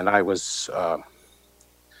 and I was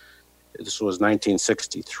this was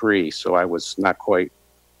 1963, so I was not quite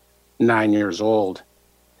 9 years old,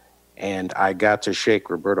 and I got to shake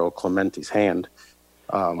Roberto Clemente's hand.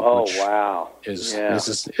 Which wow! Is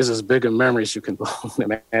as big a memory as you can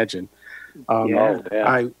imagine.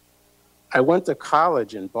 I went to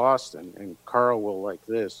college in Boston, and Carl will like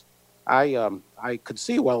this. I could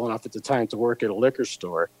see well enough at the time to work at a liquor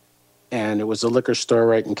store, and it was a liquor store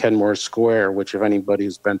right in Kenmore Square, which if anybody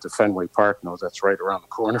who's been to Fenway Park knows that's right around the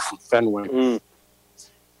corner from Fenway.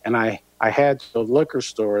 And I had the liquor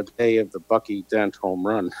store the day of the Bucky Dent home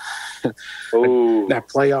run, that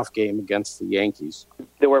playoff game against the Yankees.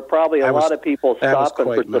 There were probably a lot of people stopping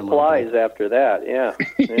for supplies after that. Yeah.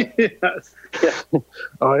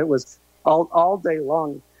 Oh, it was all day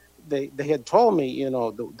long. They had told me, you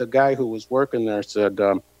know, the guy who was working there said,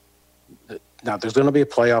 now there's going to be a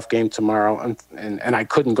playoff game tomorrow, and I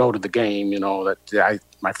couldn't go to the game. You know that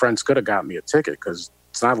my friends could have got me a ticket because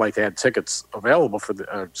it's not like they had tickets available for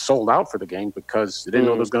the sold out for the game because they didn't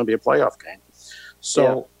know there was going to be a playoff game.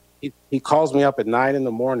 So he calls me up at 9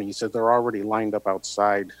 a.m. He said they're already lined up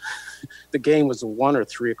outside. The game was 1 or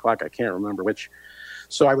 3 o'clock. I can't remember which.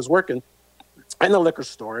 So I was working in the liquor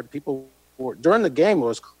store. People were, during the game, it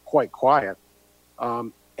was quite quiet.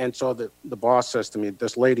 And so the boss says to me,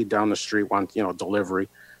 this lady down the street wants, delivery.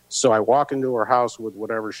 So I walk into her house with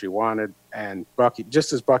whatever she wanted, and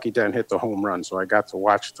just as Bucky Dent hit the home run, so I got to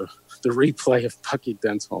watch the replay of Bucky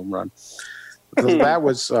Dent's home run. Because that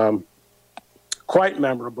was quite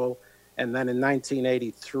memorable. And then in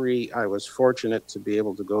 1983, I was fortunate to be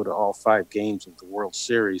able to go to all 5 games of the World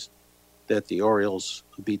Series that the Orioles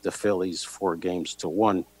beat the Phillies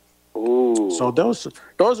 4-1. Ooh. So those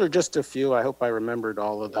are just a few. I hope I remembered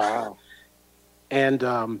all of them. Wow. And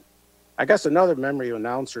I guess another memory of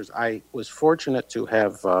announcers, I was fortunate to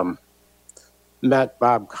have met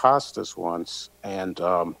Bob Costas once and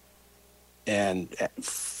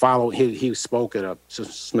followed. He spoke at a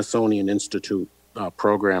Smithsonian Institute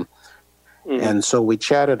program. Mm-hmm. And so we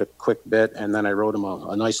chatted a quick bit, and then I wrote him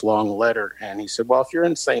a nice long letter. And he said, well, if you're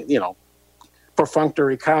in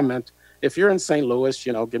perfunctory comment, if you're in St. Louis,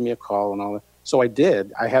 give me a call and all that. So I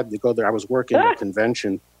did. I had to go there. I was working at a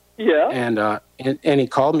convention. Yeah. And he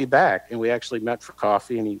called me back, and we actually met for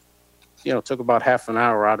coffee, and he, took about half an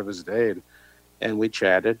hour out of his day, and we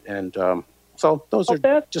chatted. And so those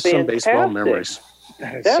are just some baseball memories.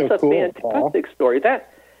 That's so a cool, fantastic story.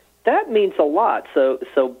 That means a lot.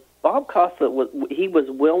 So Bob Costa was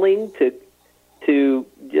willing to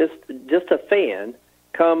just a fan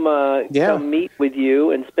come meet with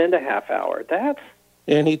you and spend a half hour.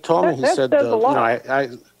 And he told me, he said, a lot.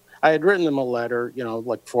 I had written him a letter,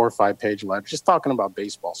 like 4 or 5 page letter, just talking about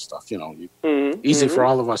baseball stuff, easy for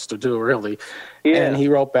all of us to do, really. Yeah. And he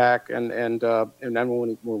wrote back, and then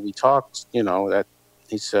when we talked, that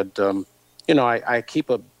he said, I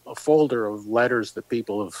keep a folder of letters that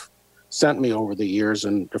people have sent me over the years,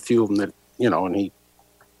 and a few of them that, and he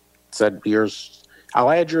said, I'll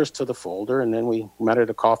add yours to the folder. And then we met at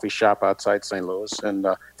a coffee shop outside St. Louis. And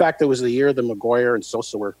in fact, it was the year the McGuire and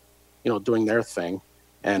Sosa were, doing their thing.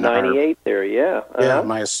 And 98 there, yeah. Uh-huh. Yeah,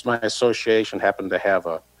 my association happened to have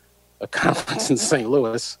a conference in St.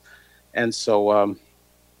 Louis. And so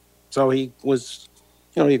he was,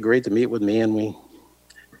 he agreed to meet with me, and we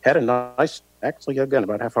had a nice, actually, again,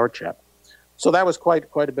 about half-hour chat. So that was quite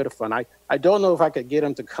a bit of fun. I don't know if I could get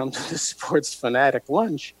him to come to the Sports Fanatic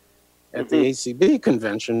lunch at the ACB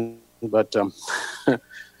convention, but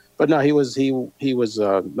no, he was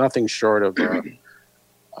nothing short of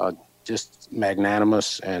just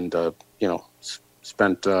magnanimous, and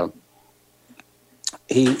spent.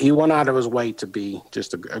 He went out of his way to be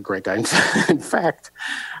just a great guy. In fact,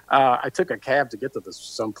 I took a cab to get to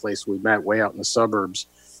someplace we met way out in the suburbs,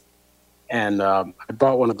 and I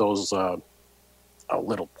bought one of those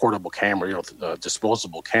little portable camera,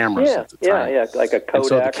 disposable cameras at the time. Yeah, like a Kodak. And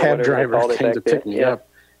so the cab driver came to pick me up,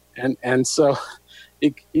 and so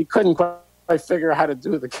he couldn't quite figure out how to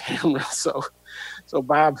do the camera. So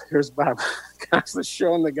here's Bob, constantly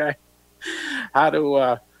showing the guy how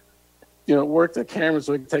to work the camera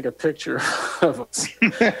so he can take a picture of us.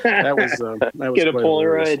 That was Get a quite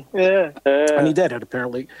Polaroid. hilarious. Yeah. And he did it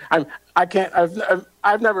apparently.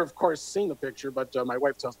 I've never, of course, seen the picture, but my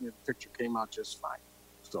wife tells me the picture came out just fine.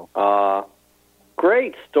 So.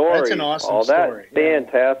 Great story. That's an awesome that's story.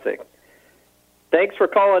 fantastic. Thanks for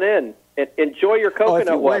calling in. Enjoy your coconut if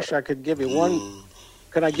you water. wish, I could give you one.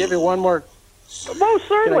 Could I give you one more? Most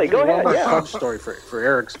certainly. Go ahead. One more Yeah. Cub story for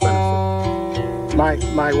Eric's benefit.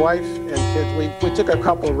 My wife and kids, we took a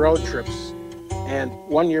couple of road trips, and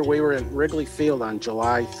one year we were in Wrigley Field on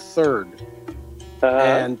July 3rd,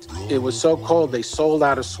 and it was so cold they sold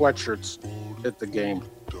out of sweatshirts at the game.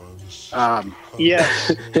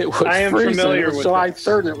 Yes, it was I am freezing. familiar It was with July this.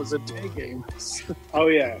 3rd, and it was a day game. Oh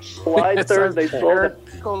yeah, July 3rd they sold it.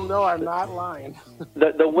 Oh no, I'm not lying.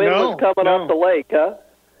 The wind was coming off the lake, huh?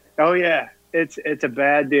 Oh yeah, it's a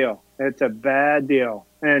bad deal. It's a bad deal,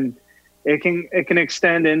 and it can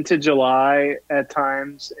extend into July at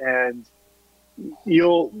times, and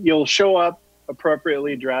you'll show up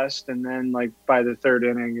appropriately dressed, and then like by the third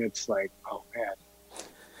inning, it's like, oh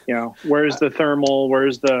man, where's the thermal?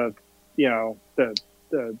 Where's the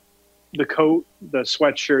the coat, the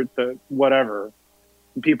sweatshirt, the whatever?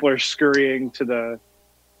 And people are scurrying to the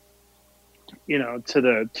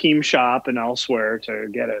team shop and elsewhere to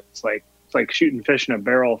get it. It's like shooting fish in a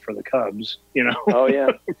barrel for the Cubs, Oh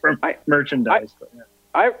yeah, for merchandise.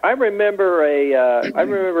 I remember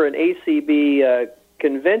an ACB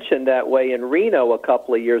convention that way in Reno a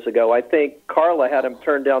couple of years ago. I think Carla had him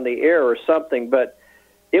turn down the air or something, but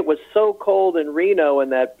it was so cold in Reno in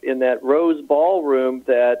that Rose Ballroom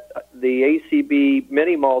that the ACB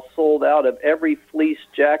mini mall sold out of every fleece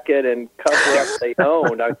jacket and cover up they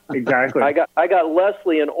owned. Exactly. I got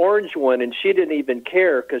Leslie an orange one, and she didn't even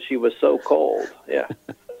care because she was so cold. Yeah.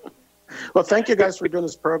 Well, thank you guys for doing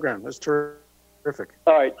this program. That's terrific.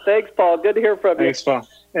 All right. Thanks, Paul. Good to hear from you. Thanks, Paul.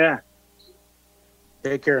 Yeah.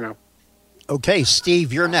 Take care now. Okay,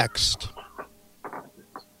 Steve, you're next.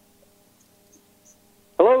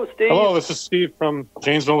 Hello, Steve. Hello, this is Steve from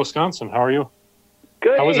Janesville, Wisconsin. How are you?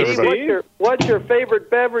 Good. How is Steve, everybody? what's your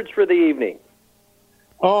favorite beverage for the evening?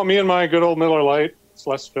 Oh, me and my good old Miller Lite. It's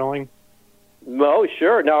less filling. Oh,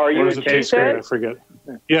 sure. Now, are you Or a does it taste great? I cheesehead? forget.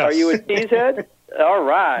 Yes. Are you a cheesehead? All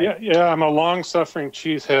right. Yeah, I'm a long-suffering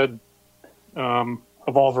cheesehead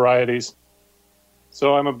of all varieties.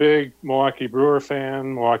 So I'm a big Milwaukee Brewer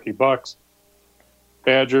fan, Milwaukee Bucks,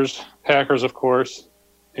 Badgers, Packers, of course.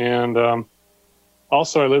 And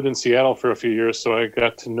also I lived in Seattle for a few years, so I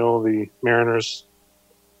got to know the Mariners,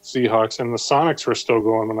 Seahawks, and the Sonics were still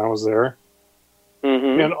going when I was there.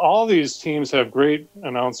 Mm-hmm. And all these teams have great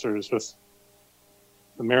announcers. With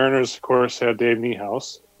the Mariners, of course, had Dave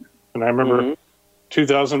Niehaus. And I remember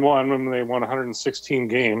 2001 when they won 116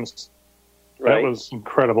 games. Right. That was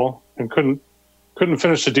incredible, and couldn't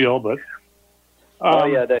finish the deal. But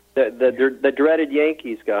the dreaded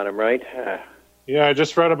Yankees got him, right? yeah, I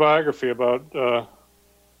just read a biography about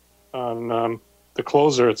on the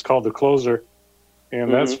closer. It's called The Closer,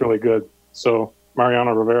 and that's really good. So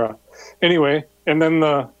Mariano Rivera. Anyway, and then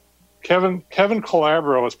Kevin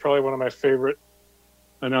Calabro is probably one of my favorite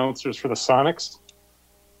announcers for the Sonics.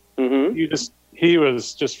 Mm-hmm. He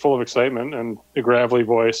was just full of excitement and a gravelly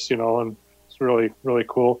voice, and it's really, really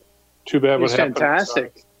cool. Too bad what He's happened.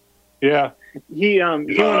 fantastic. Yeah. He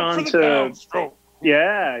went on to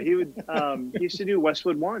he would he used to do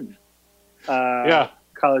Westwood One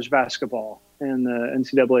college basketball in the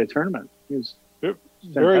NCAA tournament. He was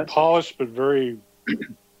very polished but very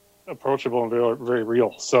approachable and very, very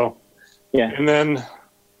real. So and then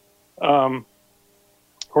of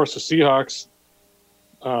course the Seahawks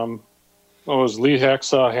was Lee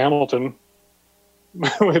Hacksaw Hamilton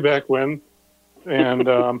way back when. And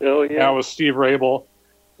now with Steve Rabel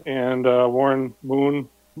and Warren Moon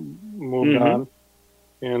moved on.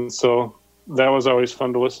 And so that was always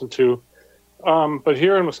fun to listen to. But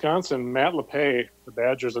here in Wisconsin, Matt LePay, the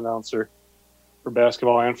Badgers announcer for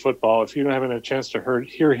basketball and football, if you haven't had a chance to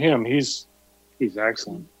hear him, he's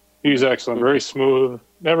excellent. He's excellent, very smooth.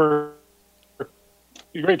 He's a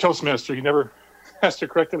great Toastmaster. He never has to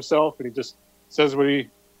correct himself, and he just says what he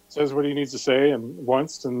needs to say and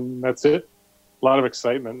wants, and that's it. A lot of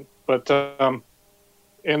excitement. But and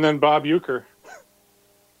then Bob Uecker.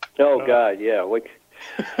 Oh God, yeah.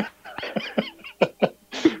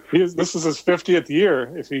 This is his 50th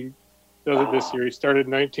year. If he does it this year, he started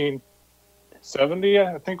in 1970,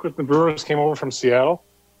 I think, when the Brewers came over from Seattle,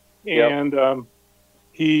 and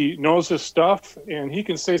he knows his stuff, and he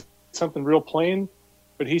can say something real plain,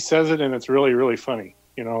 but he says it, and it's really, really funny.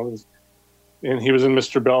 And he was in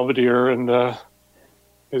Mr. Belvedere and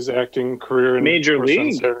his acting career in Major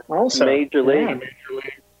League also. Major League. Yeah, Major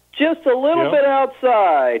League. just a little bit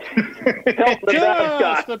outside. Help the bad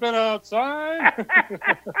guy. Just a bit outside.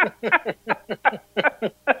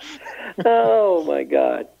 Oh my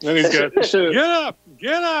God! Then he's got get up,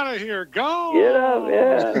 get out of here, go. Get up,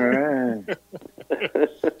 yeah. All right.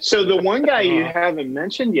 So the one guy you haven't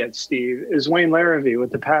mentioned yet, Steve, is Wayne Larrivee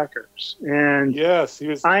with the Packers, and yes, he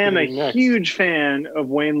was. I am a next. huge fan of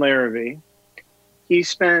Wayne Larrivee. He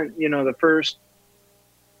spent, the first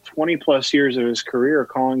 20 plus years of his career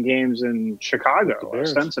calling games in Chicago,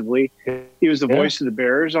 ostensibly. He was the voice of the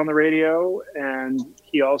Bears on the radio, and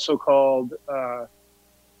he also called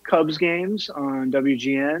Cubs games on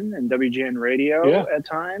WGN and WGN radio at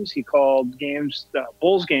times. He called games,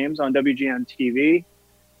 Bulls games on WGN TV.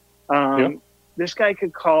 This guy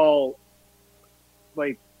could call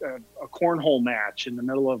like a cornhole match in the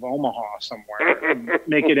middle of Omaha somewhere and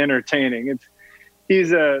make it entertaining.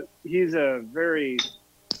 He's a very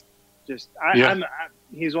he's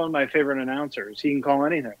one of my favorite announcers. He can call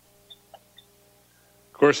anything.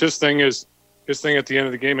 Of course, his thing at the end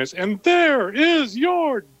of the game is, and there is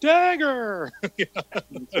your dagger.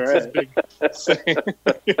 That's right. his big saying.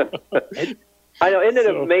 I know. Isn't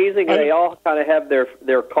it amazing? They all kind of have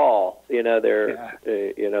their call.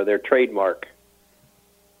 Their trademark.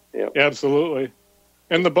 Yeah. Absolutely.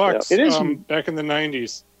 And the Bucks. It is back in the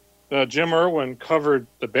 90s. Jim Irwin covered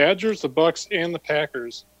the Badgers, the Bucks, and the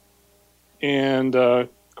Packers. And of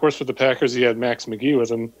course, with the Packers, he had Max McGee with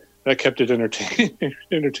him. That kept it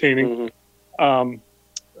entertaining.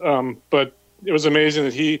 Mm-hmm. But it was amazing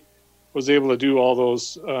that he was able to do all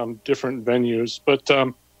those different venues. But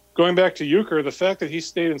going back to Euchre, the fact that he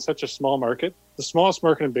stayed in such a small market, the smallest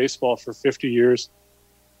market in baseball for 50 years.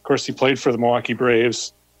 Of course, he played for the Milwaukee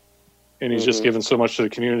Braves, and he's just given so much to the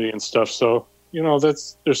community and stuff. So,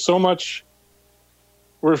 there's so much.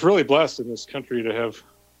 We're really blessed in this country to have,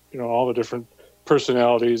 all the different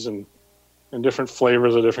personalities and different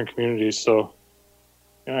flavors of different communities. So,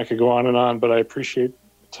 I could go on, but I appreciate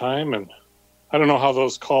the time, and I don't know how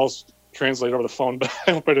those calls translate over the phone, but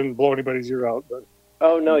I hope I didn't blow anybody's ear out. But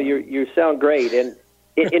oh no, you sound great, and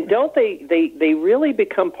don't they really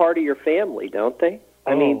become part of your family, don't they?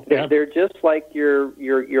 I mean, they're just like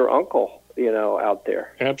your uncle, out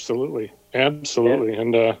there. Absolutely.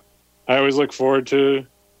 And I always look forward to,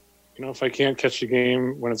 if I can't catch the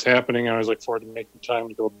game when it's happening, I always look forward to making time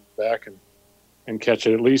to go back and catch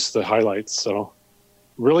it, at least the highlights. So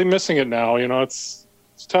really missing it now. It's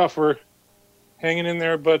tough. We're hanging in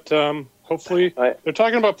there, but hopefully they're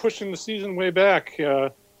talking about pushing the season way back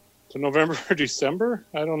to November or December.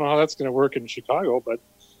 I don't know how that's going to work in Chicago, but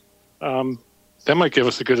that might give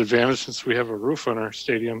us a good advantage since we have a roof on our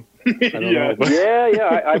stadium. I don't know. But.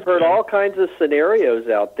 Yeah. I've heard all kinds of scenarios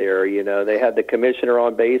out there. They had the commissioner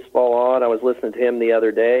on baseball on. I was listening to him the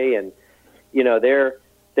other day, and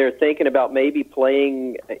they're thinking about maybe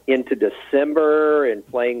playing into December and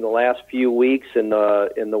playing the last few weeks in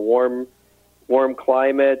the warm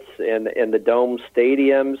climates and the dome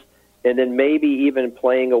stadiums, and then maybe even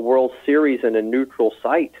playing a World Series in a neutral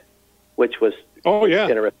site, which was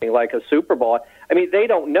interesting, like a Super Bowl. I mean, they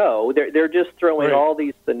don't know. They're just throwing all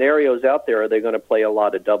these scenarios out there. Are they going to play a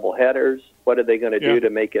lot of double headers? What are they going to do to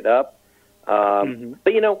make it up? But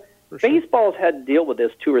baseball's had to deal with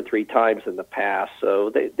this 2 or 3 times in the past, so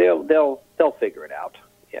they'll figure it out.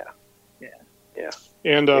 Yeah.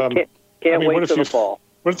 And can't wait for the fall.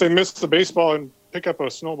 What if they miss the baseball and pick up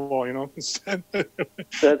a snowball? Instead. That's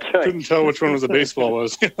right. Couldn't tell which one was the baseball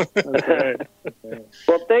was. That's right.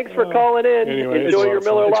 Well, thanks for calling in. Anyway, enjoy your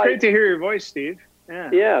Miller Lite. It's great to hear your voice, Steve.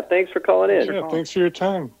 Yeah. Thanks for calling in. Yeah, thanks for your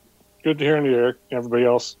time. Good to hear you, Eric, and everybody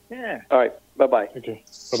else. Yeah. All right. Bye-bye. Okay.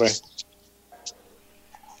 Bye-bye.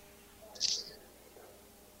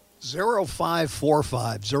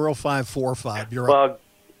 0545. You're up.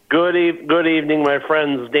 Good evening, my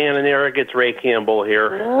friends, Dan and Eric. It's Ray Campbell here.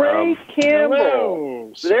 Ray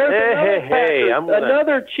Campbell. There's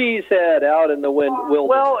another cheesehead out in the wilderness.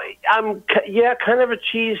 Well, I'm kind of a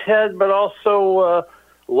cheesehead, but also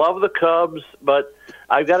love the Cubs. But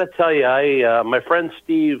I've got to tell you, my friend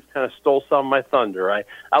Steve kind of stole some of my thunder. I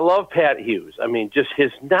love Pat Hughes. I mean, just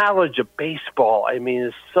his knowledge of baseball,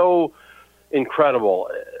 is so incredible.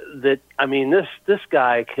 That this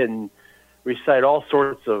guy can recite all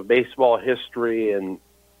sorts of baseball history and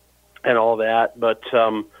all that. But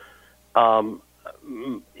I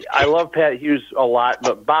love Pat Hughes a lot,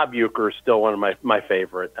 but Bob Euchre is still one of my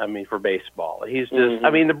favorite. For baseball, he's just.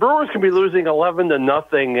 The Brewers can be losing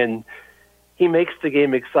 11-0, and he makes the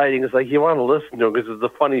game exciting. It's like you want to listen to him because of the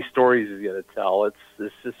funny stories he's going to tell. It's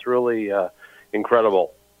just really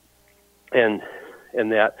incredible, and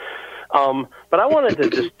that. But I wanted to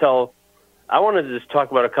just tell. I wanted to just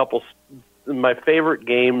talk about a couple of my favorite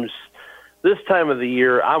games. This time of the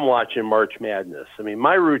year, I'm watching March Madness. I mean,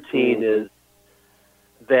 my routine is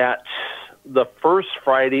that the first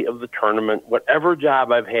Friday of the tournament, whatever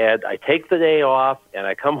job I've had, I take the day off, and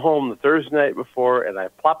I come home the Thursday night before, and I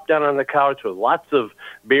plop down on the couch with lots of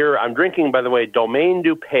beer. I'm drinking, by the way, Domaine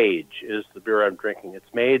DuPage is the beer I'm drinking.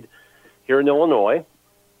 It's made here in Illinois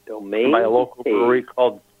by a local brewery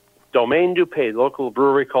called Domaine DuPage, local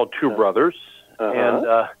brewery called Two Brothers. And,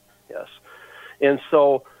 yes. And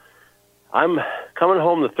so I'm coming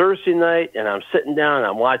home the Thursday night, and I'm sitting down, and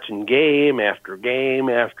I'm watching game after game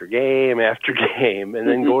after game after game, and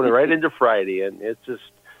then going right into Friday. And it's just,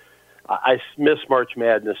 I miss March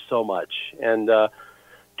Madness so much. And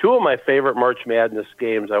two of my favorite March Madness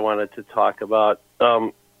games I wanted to talk about.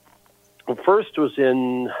 First was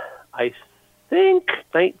in, I think,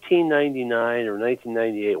 1999 or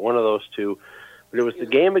 1998, one of those two. But it was the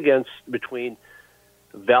game between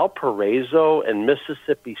Valparaiso and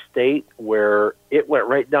Mississippi State, where it went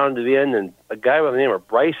right down to the end, and a guy by the name of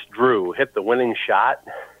Bryce Drew hit the winning shot.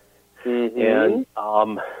 And I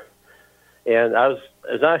was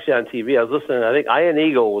actually on TV. I was listening. I think Ian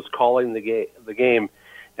Eagle was calling the game,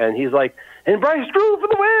 and he's like, "And Bryce Drew for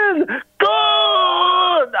the win!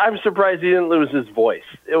 Good!" I'm surprised he didn't lose his voice.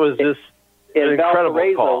 It was just an incredible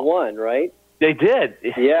Valparaiso call. won, right? They did.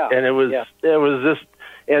 Yeah. And it was just,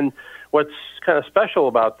 and what's kind of special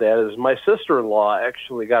about that is my sister-in-law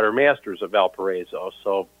actually got her master's at Valparaiso,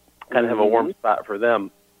 so kind of have a warm spot for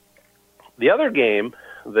them. The other game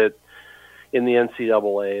that in the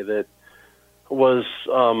NCAA that was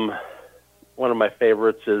one of my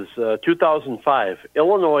favorites is 2005.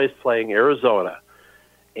 Illinois is playing Arizona,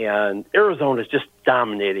 and Arizona is just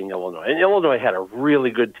dominating Illinois. And Illinois had a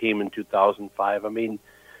really good team in 2005. I mean,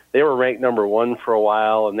 they were ranked number one for a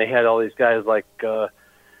while, and they had all these guys like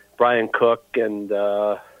Brian Cook and,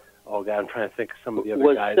 I'm trying to think of some of the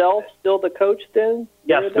other guys. Was Self still the coach then?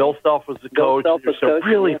 Yes, Bill Self was the coach. It was a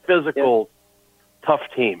really physical, tough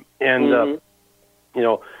team. And,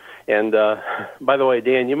 by the way,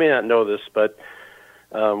 Dan, you may not know this, but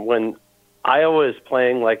when Iowa is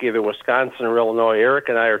playing like either Wisconsin or Illinois, Eric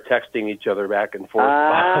and I are texting each other back and forth.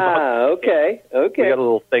 Okay. We got a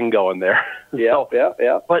little thing going there. Yeah.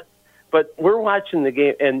 But we're watching the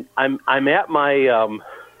game, and I'm at my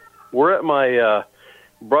we're at my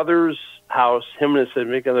brother's house, him and his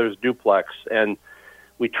significant other's duplex, and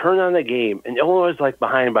we turn on the game, and Illinois is like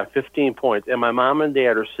behind by 15 points, and my mom and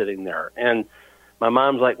dad are sitting there, and my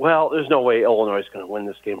mom's like, "Well, there's no way Illinois is going to win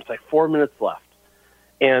this game. It's like 4 minutes left."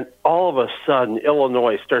 And all of a sudden,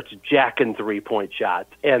 Illinois starts jacking three-point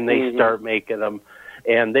shots, and they start making them.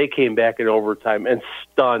 And they came back in overtime and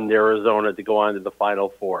stunned Arizona to go on to the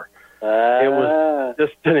Final Four. It was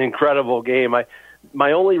just an incredible game.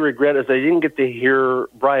 My only regret is I didn't get to hear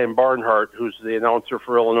Brian Barnhart, who's the announcer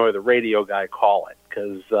for Illinois, the radio guy, call it,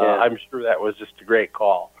 because I'm sure that was just a great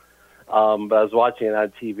call. But I was watching it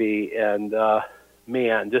on TV, and,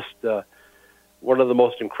 just one of the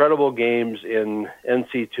most incredible games in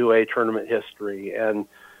NC2A tournament history, and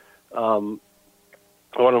certainly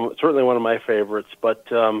one of my favorites.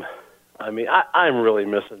 But I'm really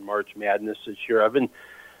missing March Madness this year. I've been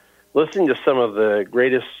listening to some of the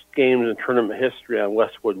greatest games in tournament history on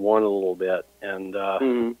Westwood One a little bit, and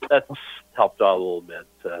that's helped out a little bit.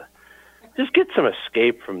 Just get some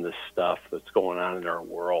escape from this stuff that's going on in our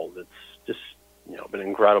world. It's just been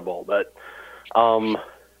incredible, but.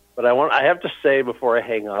 But I have to say before I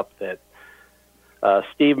hang up that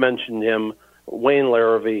Steve mentioned him. Wayne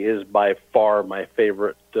Larrivee is by far my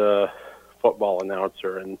favorite football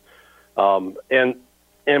announcer, and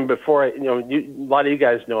before a lot of you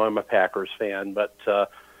guys know I'm a Packers fan, but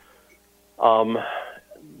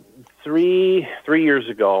 3 years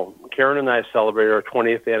ago, Karen and I celebrated our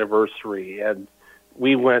 20th anniversary, and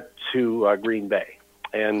we went to Green Bay,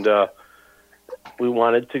 and we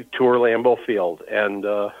wanted to tour Lambeau Field, and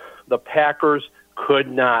the Packers could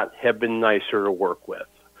not have been nicer to work with.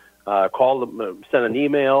 Called them, sent an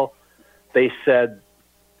email. They said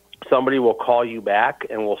somebody will call you back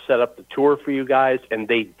and we'll set up the tour for you guys, and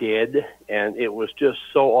they did, and it was just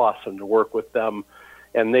so awesome to work with them,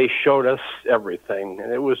 and they showed us everything,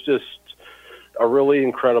 and it was just a really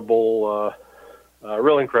incredible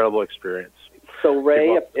experience. So,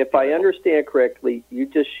 Ray, if I understand correctly, you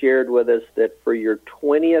just shared with us that for your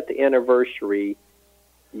 20th anniversary,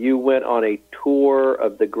 you went on a tour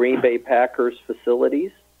of the Green Bay Packers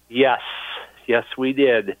facilities? Yes, we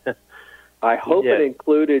did. I hope it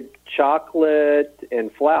included chocolate and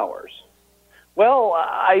flowers. Well,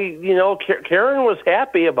 Karen was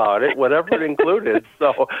happy about it, whatever it included.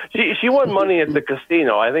 So she won money at the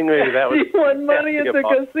casino. I think maybe that was. She won money at the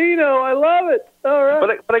casino. I love it. All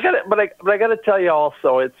right. But I got to tell you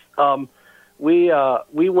also, it's we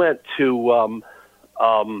went to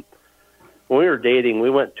when we were dating, we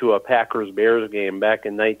went to a Packers Bears game back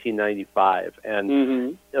in 1995,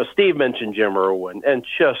 and Steve mentioned Jim Irwin, and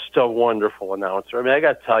just a wonderful announcer. I mean, I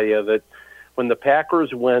got to tell you that when the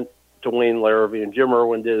Packers went to Wayne Larrivee and Jim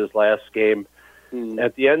Irwin did his last game,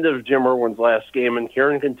 at the end of Jim Irwin's last game, and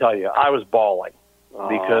Karen can tell you, I was bawling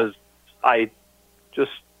because I just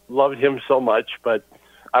loved him so much, but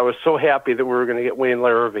I was so happy that we were going to get Wayne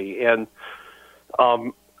Larrivee. And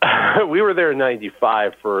we were there in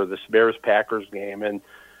 95 for this Bears-Packers game, and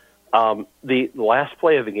the last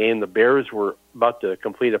play of the game, the Bears were about to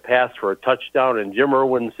complete a pass for a touchdown, and Jim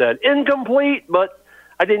Irwin said, incomplete, but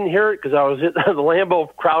I didn't hear it because I was the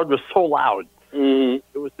Lambeau crowd was so loud. It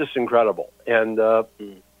was just incredible, and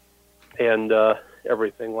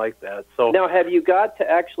everything like that. So now, have you got to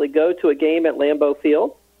actually go to a game at Lambeau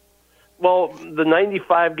Field? Well, the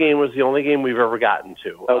 95 game was the only game we've ever gotten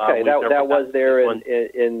to. Okay, that was there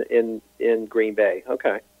in Green Bay.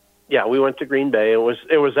 Okay. Yeah, we went to Green Bay. It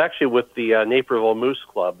was actually with the Naperville Moose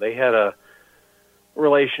Club. They had a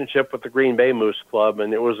relationship with the Green Bay Moose Club,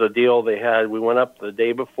 and it was a deal they had. We went up the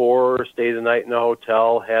day before, stayed the night in a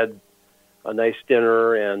hotel, had a nice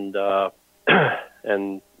dinner, and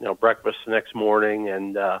breakfast the next morning,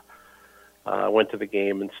 and went to the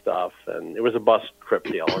game and stuff. And it was a bus trip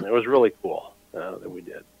deal, and it was really cool that we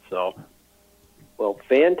did. So, well,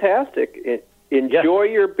 fantastic. Enjoy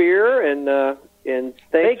your beer, and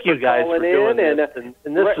thank you guys for doing in. This.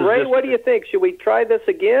 And this Ray, what do you think? Should we try this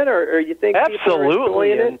again, or you think absolutely? People are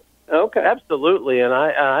enjoying it? Okay, absolutely. And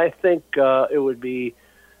I think it would be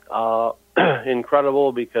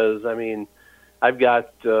incredible because I've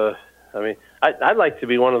got. I'd like to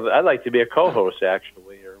be I'd like to be a co-host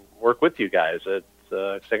actually, or work with you guys.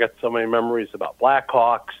 It's I got so many memories about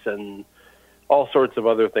Blackhawks and all sorts of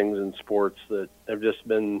other things in sports that have just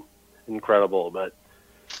been incredible. But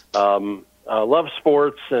I love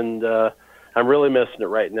sports, and I'm really missing it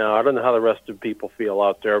right now. I don't know how the rest of people feel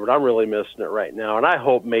out there, but I'm really missing it right now. And I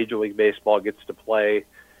hope Major League Baseball gets to play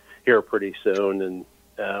here pretty soon, and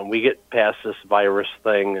we get past this virus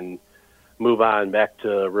thing and move on back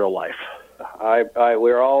to real life.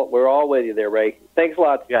 We're all with you there, Ray. Thanks a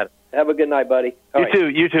lot. You got it. Have a good night, buddy.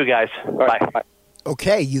 You too, guys. Bye. Bye.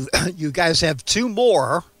 Okay, you guys have two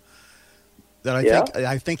more that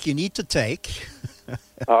I think you need to take.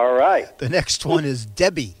 All right. The next one is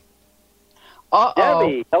Debbie.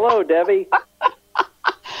 Debbie. Hello, Debbie.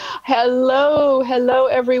 Hello,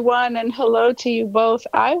 everyone, and hello to you both.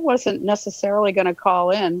 I wasn't necessarily going to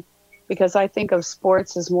call in because I think of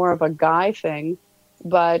sports as more of a guy thing,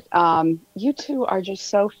 but you two are just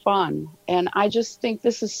so fun, and I just think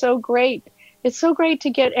this is so great. It's so great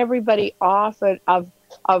to get everybody off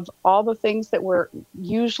of all the things that we're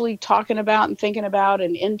usually talking about and thinking about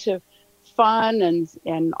and into fun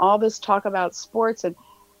and all this talk about sports. And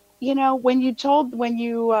when you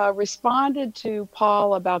responded to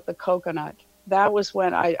Paul about the coconut, that was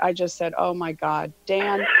when I just said, oh my God,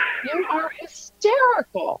 Dan, you are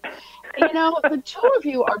hysterical. The two of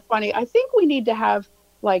you are funny. I think we need to have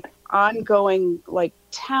ongoing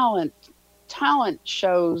talent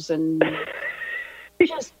shows and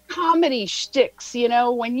just comedy shticks.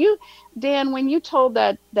 When you told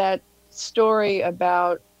that story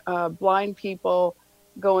about blind people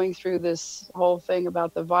going through this whole thing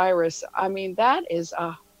about the virus, that is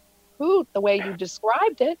a hoot the way you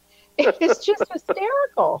described it. It's just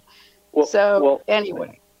hysterical.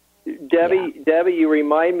 Anyway. Debbie, you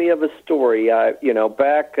remind me of a story.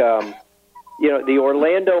 Back, the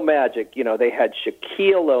Orlando Magic, they had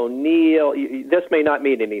Shaquille O'Neal. This may not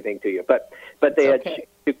mean anything to you, but they had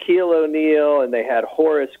Shaquille O'Neal and they had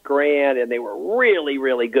Horace Grant, and they were really,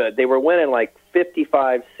 really good. They were winning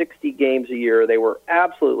 55, 60 games a year. They were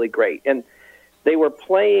absolutely great. And they were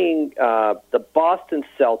playing the Boston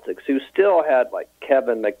Celtics, who still had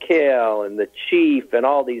Kevin McHale and the Chief and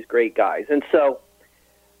all these great guys. And so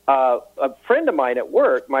a friend of mine at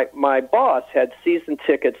work, my boss, had season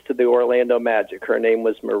tickets to the Orlando Magic. Her name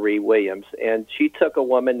was Marie Williams, and she took a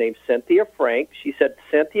woman named Cynthia Frank. She said,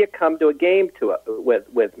 Cynthia, come to a game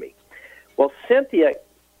with me. Well, Cynthia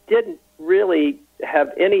didn't really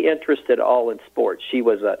have any interest at all in sports. She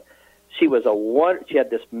had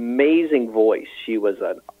this amazing voice. She was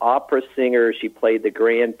an opera singer. She played the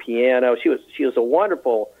grand piano. She was a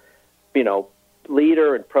wonderful,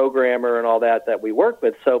 leader and programmer and all that we worked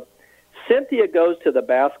with. So Cynthia goes to the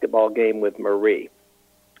basketball game with Marie.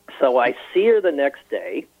 So I see her the next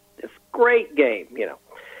day. This great game,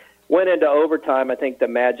 Went into overtime. I think the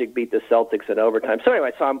Magic beat the Celtics in overtime. So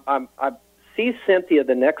anyway, so I see Cynthia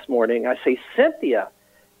the next morning. I say, Cynthia,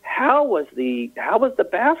 how was the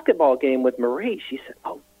basketball game with Marie? She said,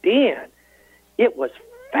 oh, Dan, it was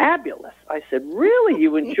fabulous. I said, really?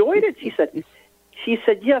 You enjoyed it? She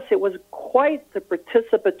said, yes, it was quite the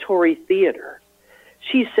participatory theater.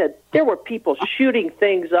 She said there were people shooting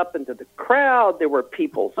things up into the crowd. There were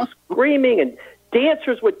people screaming, and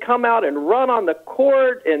dancers would come out and run on the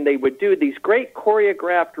court, and they would do these great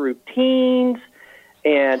choreographed routines,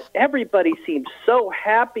 and everybody seemed so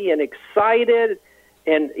happy and excited.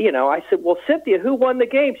 And, I said, well, Cynthia, who won the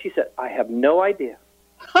game? She said, I have no idea.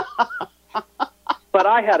 But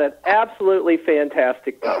I had an absolutely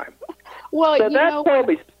fantastic time. Well, so that told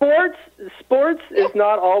me sports is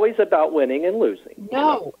not always about winning and losing.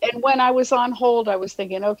 No, and when I was on hold, I was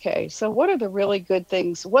thinking, okay, so what are the really good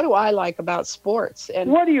things? What do I like about sports? And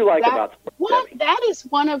what do you like about sports? Well, that is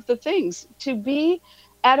one of the things, to be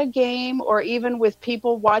at a game or even with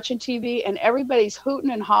people watching TV and everybody's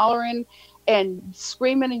hooting and hollering and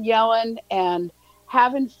screaming and yelling and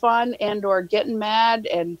having fun and or getting mad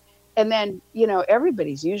and then,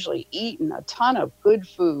 everybody's usually eating a ton of good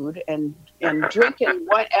food and drinking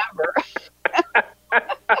whatever.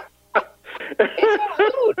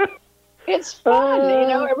 It's fun.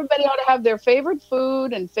 Everybody ought to have their favorite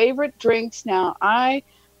food and favorite drinks. Now,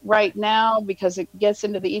 right now, because it gets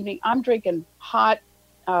into the evening, I'm drinking hot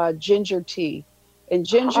ginger tea. And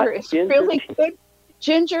ginger is really good.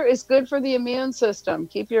 Ginger is good for the immune system.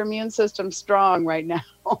 Keep your immune system strong right now.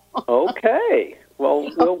 Okay.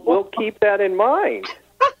 Well, we'll keep that in mind.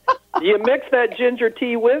 Do you mix that ginger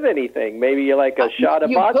tea with anything? Maybe you like a shot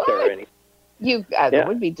of vodka or anything. That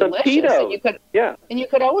would be delicious. And you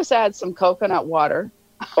could always add some coconut water.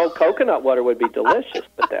 Oh, coconut water would be delicious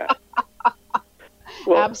with that.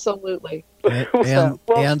 Well, absolutely.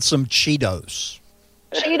 And some Cheetos.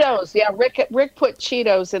 Cheetos, yeah. Rick put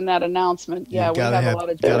Cheetos in that announcement. Yeah, we have a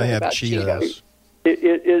lot of jokes about Cheetos.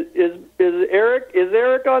 Is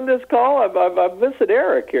Eric on this call? I'm missing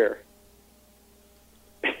Eric here.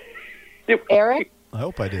 Eric? I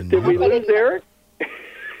hope I didn't. Did we lose Eric?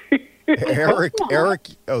 Eric.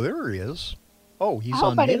 Oh, there he is. Oh, he's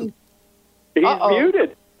on mute. He's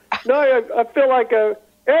muted. No, I feel like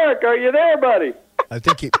Eric. Are you there, buddy? I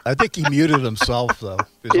think he muted himself though.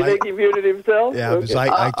 You think he muted himself? Yeah, because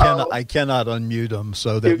I cannot unmute him.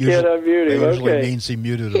 So that usually means he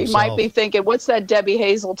muted himself. He might be thinking, "What's that Debbie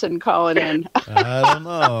Hazelton calling in?" I don't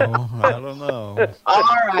know. All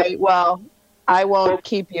right. Well, I won't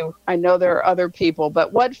keep you. I know there are other people,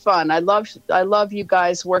 but what fun! I love you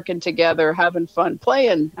guys working together, having fun,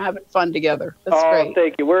 playing, having fun together. That's great.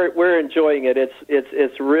 Thank you. We're enjoying it.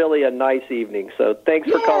 It's really a nice evening. So thanks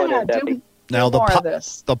for calling in, Debbie. Now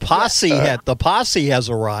the posse has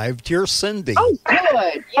arrived. Here's Cindy. Oh,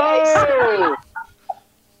 good. Oh,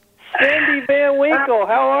 Cindy Van Winkle,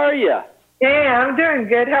 how are you? Hey, I'm doing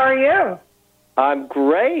good. How are you? I'm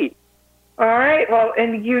great. All right. Well,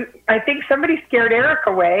 I think somebody scared Eric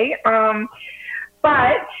away.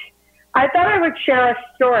 But I thought I would share a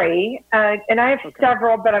story, and I have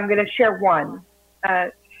several, but I'm going to share one.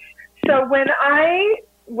 So when I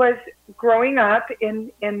was growing up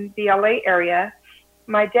in the LA area,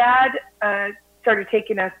 my dad started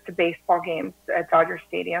taking us to baseball games at Dodger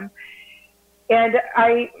Stadium. And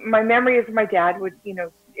my memory is my dad would,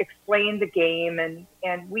 explain the game,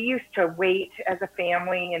 and we used to wait as a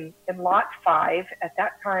family in lot 5 at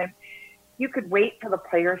that time. You could wait for the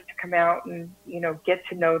players to come out and, get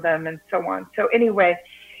to know them and so on. So anyway,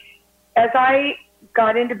 as I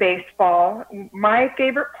got into baseball, my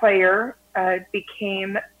favorite player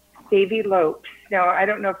became Davy Lopes. Now, I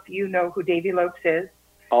don't know if you know who Davy Lopes is.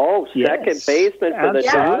 Oh, second baseman for the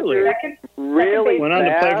Dodgers. Really went on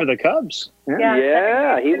to play for the Cubs.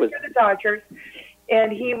 Yeah, he was for the Dodgers,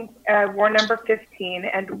 and he wore number 15.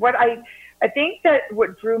 And what I think that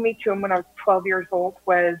what drew me to him when I was 12 years old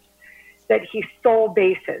was that he stole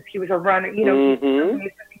bases. He was a runner. He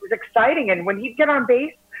was exciting, and when he'd get on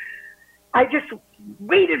base, I just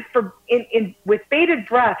waited with bated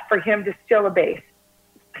breath for him to steal a base.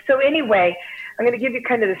 So anyway, I'm going to give you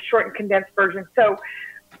kind of the short and condensed version. So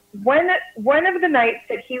one of the nights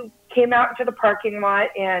that he came out into the parking lot,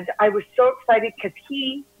 and I was so excited because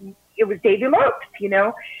it was Davy Lopes,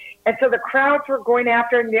 and so the crowds were going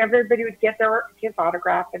after him, and everybody would get his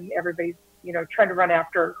autograph, and everybody's, trying to run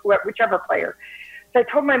after whichever player. So I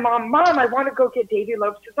told my mom, I want to go get Davy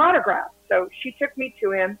Lopes' autograph. So she took me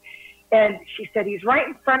to him, and she said, he's right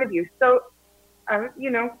in front of you. So I was,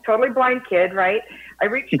 totally blind kid, right? I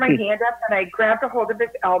reached my hand up and I grabbed a hold of his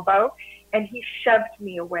elbow, and he shoved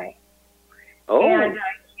me away. Oh. And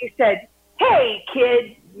he said, "Hey,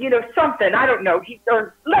 kid, something. I don't know.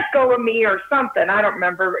 Or let go of me or something. I don't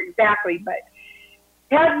remember exactly, but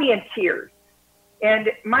had me in tears."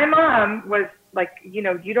 And my mom was like, you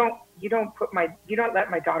don't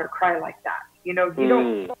let my daughter cry like that. You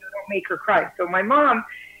don't make her cry. So my mom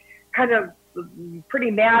kind of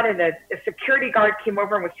pretty mad, and a security guard came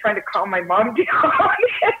over and was trying to calm my mom down.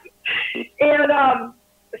 And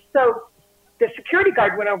so the security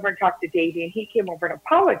guard went over and talked to Davey, and he came over and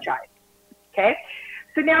apologized. Okay.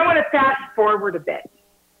 So now I want to fast forward a bit.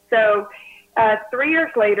 So 3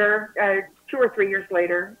 years later, 2 or 3 years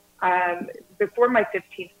later, before my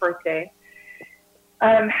 15th birthday,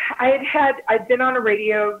 I'd been on a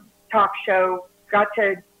radio talk show, got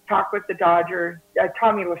to talk with the Dodgers.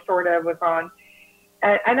 Tommy Lasorda was on,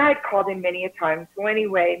 and I'd called him many a time. So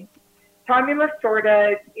anyway, Tommy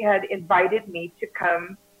Lasorda had invited me to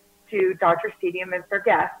come to Dodger Stadium as their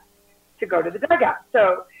guest to go to the dugout.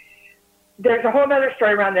 So there's a whole other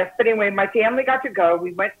story around this. But anyway, my family got to go.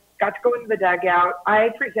 We got to go into the dugout. I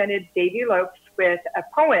presented Davy Lopes with a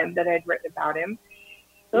poem that I'd written about him.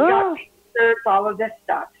 We got pictures, all of this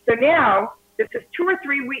stuff. So now, this is 2 or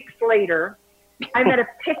 3 weeks later, I'm at a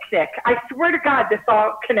picnic. I swear to God, this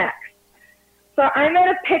all connects. So I'm at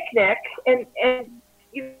a picnic, and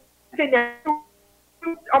you've been there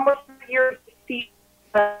almost 3 years to see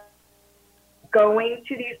going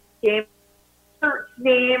to these games,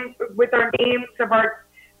 names with our names of our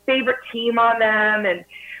favorite team on them, and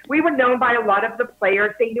we were known by a lot of the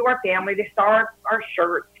players. They knew our family. They saw our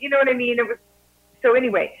shirts. You know what I mean? It was so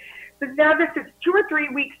anyway. So now this is 2 or 3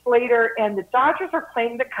 weeks later, and the Dodgers are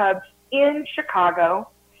playing the Cubs in Chicago.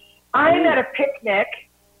 I'm at a picnic,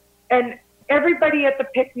 and everybody at the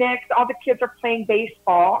picnic, all the kids are playing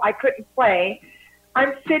baseball. I couldn't play.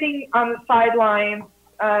 I'm sitting on the sidelines,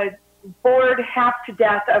 bored half to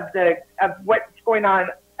death of what's going on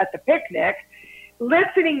at the picnic,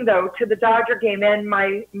 listening though to the Dodger game and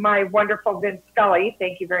my wonderful Vin Scully,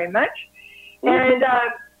 thank you very much, and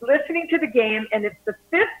listening to the game, and it's the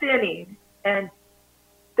 5th inning, and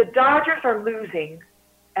the Dodgers are losing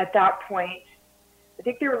at that point. I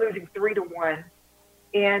think they were losing 3-1,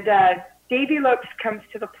 and Davy Lopes comes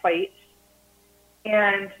to the plate,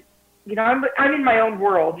 and I'm in my own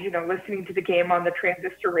world, listening to the game on the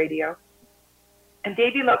transistor radio. And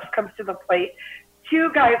Davy Lopes comes to the plate,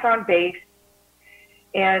 2 guys on base,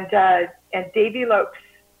 and Davy Lopes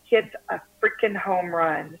hits a freaking home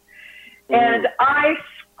run. And I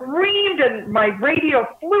screamed, and my radio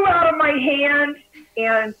flew out of my hand,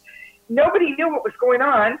 and nobody knew what was going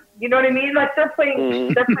on. You know what I mean? Like they're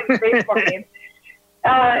playing a baseball game.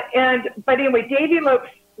 But anyway, Davy Lopes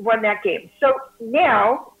won that game. So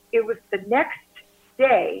now it was the next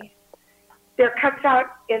day. There comes out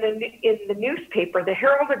in the newspaper, the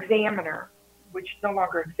Herald Examiner, which no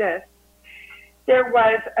longer exists. There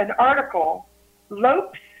was an article,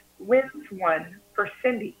 Lopes wins one for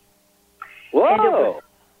Cindy. Whoa! And it was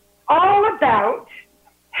all about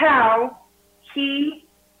how he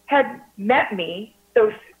had met me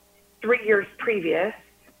those 3 years previous,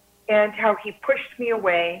 and how he pushed me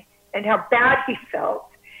away, and how bad he felt,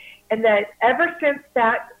 and that ever since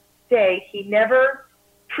that day, he never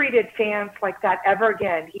treated fans like that ever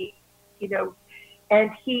again.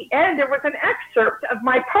 And there was an excerpt of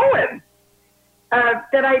my poem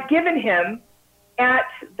that I'd given him at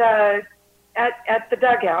the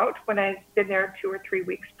dugout when I'd been there 2 or 3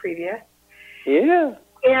 weeks previous. Yeah.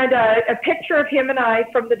 And a picture of him and I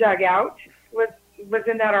from the dugout was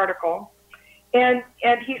in that article. And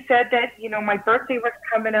he said that, my birthday was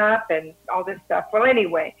coming up and all this stuff. Well,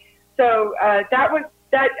 anyway, so that was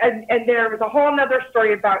that. And there was a whole other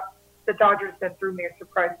story about the Dodgers that threw me a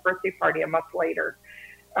surprise birthday party a month later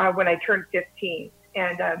when I turned 15.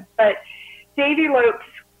 But Davy Lopes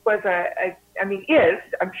was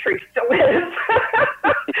I'm sure he still is.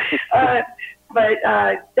 But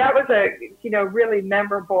that was a, really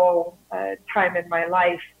memorable time in my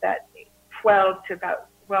life that swelled to about,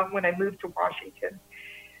 when I moved to Washington,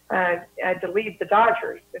 I had to leave the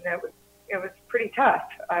Dodgers, and it was pretty tough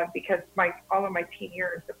because all of my teen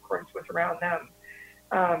years, of course, was around them.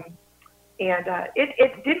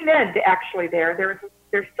 It didn't end actually there.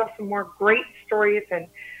 There's still some more great stories and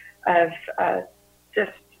of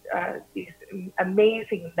just these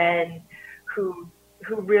amazing men who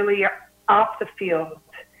really are off the field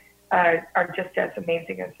are just as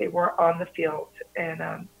amazing as they were on the field.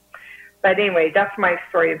 But anyway, that's my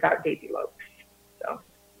story about Davy Lopes. So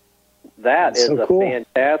that is so a cool.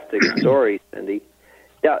 fantastic story, Cindy.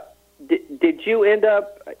 Yeah, did you end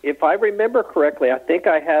up, if I remember correctly, I think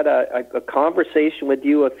I had a conversation with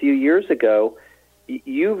you a few years ago.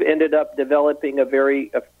 You've ended up developing a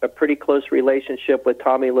pretty close relationship with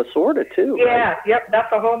Tommy Lasorda too. Yeah, right? Yep,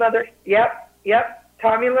 that's a whole nother. Yep.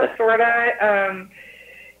 Tommy Lasorda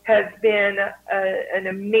has been an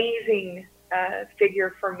amazing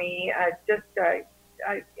figure for me.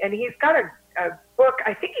 And he's got a book.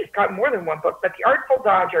 I think he's got more than one book, but The Artful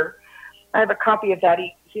Dodger. I have a copy of that.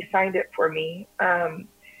 He signed it for me.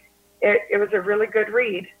 It was a really good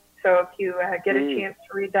read. So if you get a chance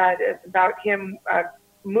to read that, it's about him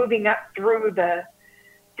moving up through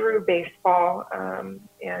baseball, and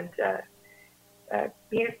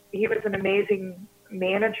he was an amazing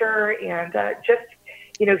manager, and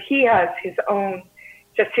he has his own.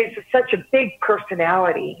 He's such a big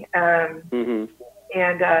personality,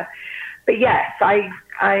 but yes, I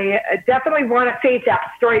definitely want to save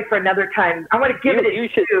that story for another time. I want to give it. You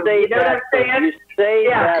should say that. You say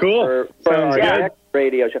that for our next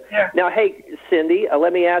radio show. Yeah. Now, hey, Cindy,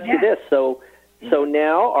 let me ask you this. So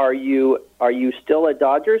now, are you still a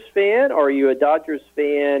Dodgers fan, or are you a Dodgers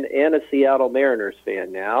fan and a Seattle Mariners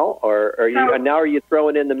fan now, or are you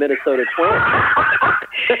throwing in the Minnesota Twins?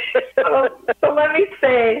 So let me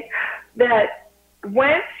say that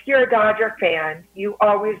once you're a Dodger fan, you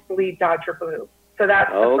always bleed Dodger blue. So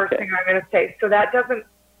that's the first thing I'm going to say. So that doesn't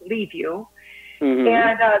leave you.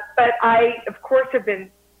 And but I, of course, have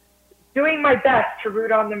been doing my best to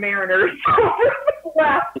root on the Mariners over the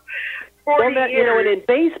last 40 years. And in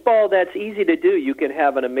baseball, that's easy to do. You can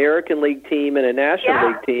have an American League team and a National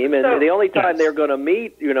League team, and the only time they're going to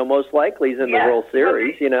meet, most likely is in the World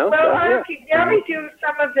Series. Well, we do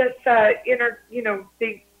some of this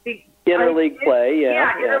big interleague play.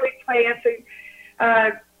 Interleague play. And so,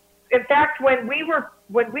 in fact, when we were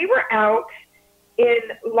out in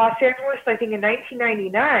Los Angeles, I think in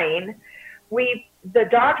 1999, the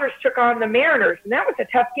Dodgers took on the Mariners, and that was a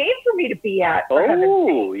tough game for me to be at. But it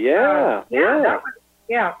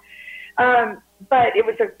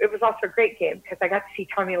was also a great game because I got to see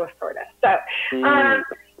Tommy Lasorda. So, and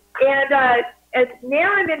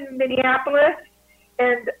now I'm in Minneapolis,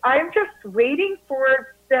 and I'm just waiting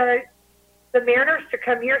for the Mariners to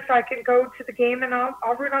come here so I can go to the game, and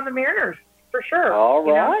I'll root on the Mariners for sure. All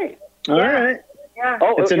right. All right. Yeah.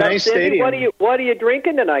 Oh, it's a nice Cindy, stadium. What are you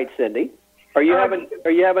drinking tonight, Cindy? Are you having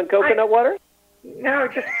coconut water? No,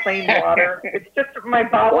 just plain water. It's just my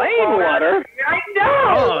bottle. Plain water. I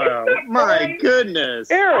know. Oh my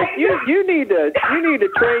goodness, Eric, you need to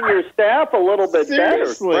train your staff a little bit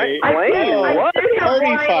Seriously. better. Plain water.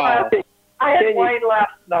 I had wine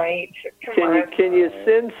last night. Can you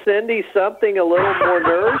send Cindy something a little more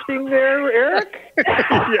nourishing there, Eric?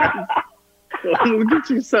 Yeah. We'll get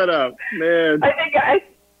you set up, man. I think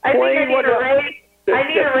I need a raise. I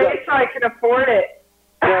need a raise so I can afford it.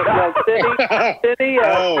 No, Cindy,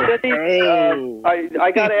 I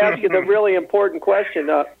got to ask you the really important question.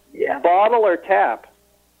 Bottle or tap?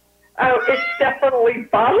 Oh, it's definitely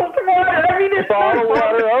bottled water. I mean, it's bottled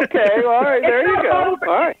water. Okay, all right, there you go. All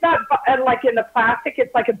right. It's not like in the plastic.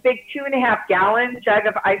 It's like a big 2.5 gallon jug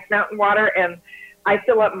of Ice Mountain water, and I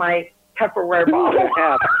fill up my Tupperware bottle.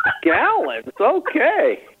 2.5 gallons.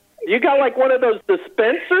 Okay. You got like one of those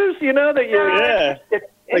dispensers, that you.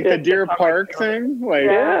 Like the Deer Park thing. Like,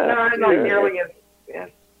 not nearly as.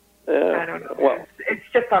 I don't know. Well, it's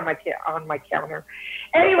just on my counter.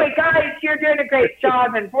 Anyway, guys, you're doing a great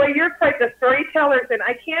job, and boy, you're quite the storytellers, and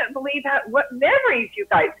I can't believe what memories you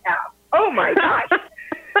guys have. Oh my gosh!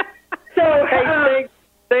 So, hey,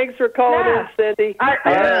 thanks for calling in, Cindy. I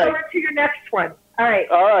look forward to your next one. All right.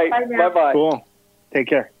 All right. Bye-bye. Cool. Take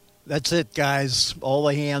care. That's it, guys. All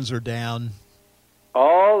the hands are down.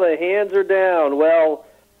 All the hands are down. Well,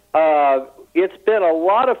 it's been a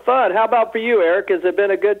lot of fun. How about for you, Eric? Has it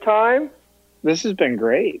been a good time? This has been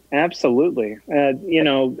great. Absolutely.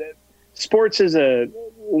 Sports is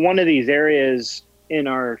one of these areas in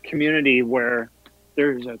our community where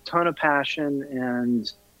there's a ton of passion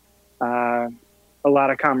and a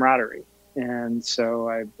lot of camaraderie. And so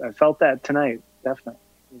I felt that tonight, definitely.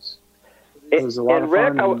 It was a lot of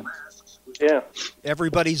fun.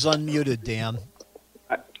 Everybody's unmuted, Dan.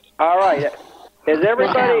 All right. Is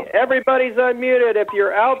everybody's unmuted? If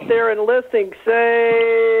you're out there and listening,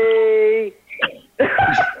 say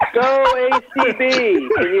go ACB.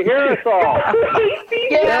 Can you hear us all?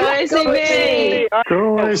 Yeah, ACB.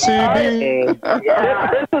 Go ACB.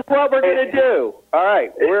 This is what we're going to do. All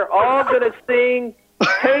right. We're all going to sing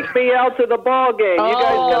Take took me out to the ball game. You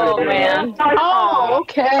guys got to man. Oh,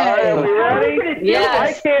 okay. Are we ready?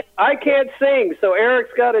 Yes. I can't sing, so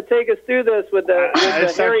Eric's got to take us through this with the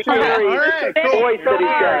Harry Carey voice that he's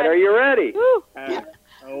got. Are you ready?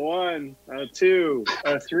 A 1, a 2,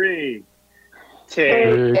 a 3.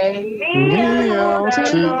 Take me out to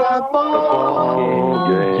the ball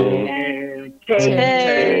game.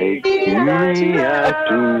 Take me out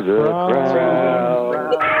to the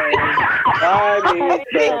crowd. I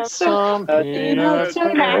need some peanuts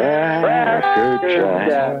and cracker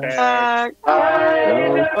jack.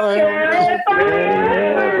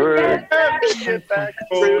 Get back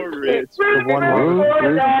for it. The one for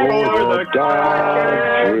the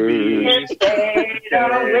Dodgers.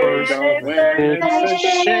 It's a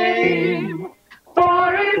shame.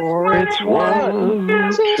 For it's 1,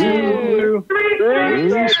 2,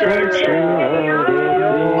 3 strikes out of the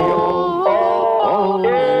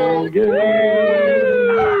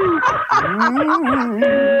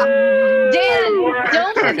Dan,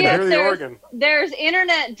 don't I can forget hear the organ. there's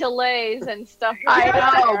internet delays and stuff. I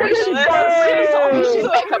know. We should make a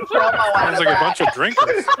promo out Sounds of like a that. bunch of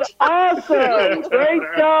drinkers. Awesome! Great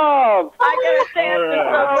job! I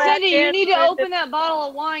gotta say, Cindy, you need to open that bottle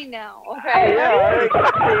of wine now. Okay. Yeah,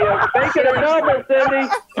 make it a number, Cindy.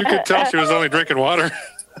 You could tell she was only drinking water.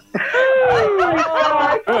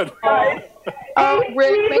 Good. Oh,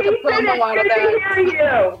 Rick, make a promo out of that.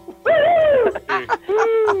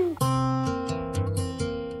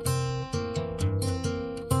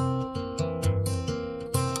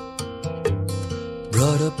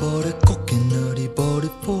 Brother bought a coconut, he bought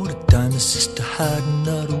it for the dime. His sister had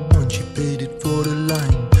another one, she paid it for the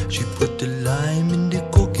lime. She put the lime in the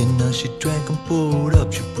coconut, she drank and poured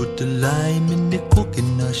up. She put the lime in the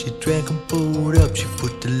coconut, she drank and poured up. She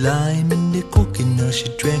put the lime in the coconut, she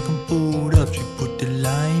drank and poured up. She put the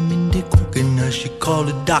lime in the coconut, she called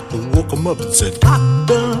the doctor, woke him up and said,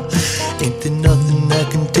 Doctor, ain't there nothing I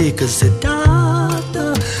can take? I said,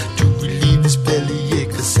 Doctor, to relieve his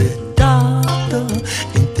bellyache. I said, Doctor,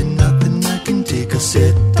 ain't there nothing I can take? I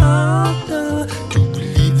said, Doctor, to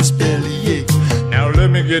relieve his bellyache. Now let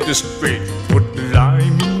me get this straight. Put the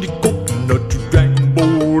lime in the coconut, you drank and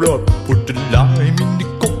poured up. Put the lime in the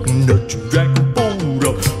coconut, you drank and poured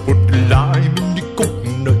up. Put the lime in the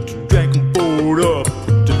coconut, you drank and poured up.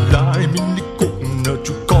 Put the lime in the coconut,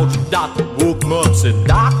 you called the doctor, woke him up, said,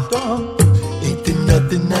 Doctor, ain't there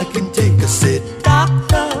nothing I can take? I said,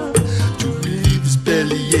 Doctor, to relieve his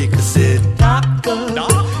bellyache. I said, Doctor,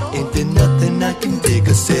 ain't there nothing I can take?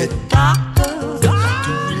 I said, Doctor,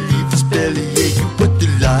 to relieve his bellyache. You put the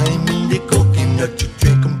lime in the coconut, you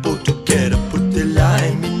drink them both together. Put the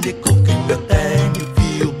lime in the coconut and you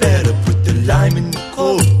feel better. Put the lime in the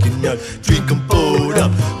coconut, drink them both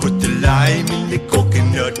up. Put the lime in the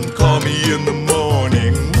coconut and call me in the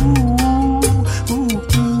morning.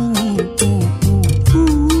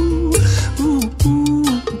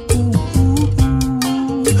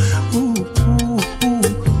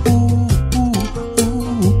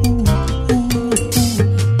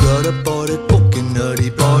 Brother bought a coconut, he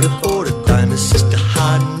bought it for the dime. His sister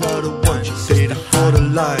had another one, she paid it for the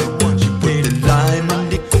lime. She put the lime in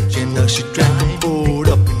the coconut, she drank and poured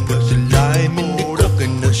up. And put the lime in the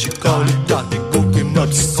coconut, she called it Dr. Coconut.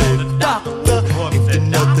 She said, Doctor, ain't there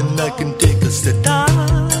nothing I can take? I said,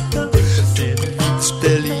 Doctor, to relieve this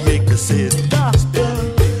bellyache. I said, Doctor,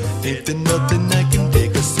 ain't there nothing I can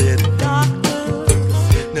take? I said, Doctor,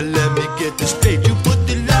 now let me get this straight. You put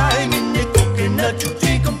the lime in the coconut, you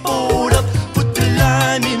drink and poured up. Put the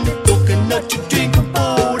lime in the coconut, you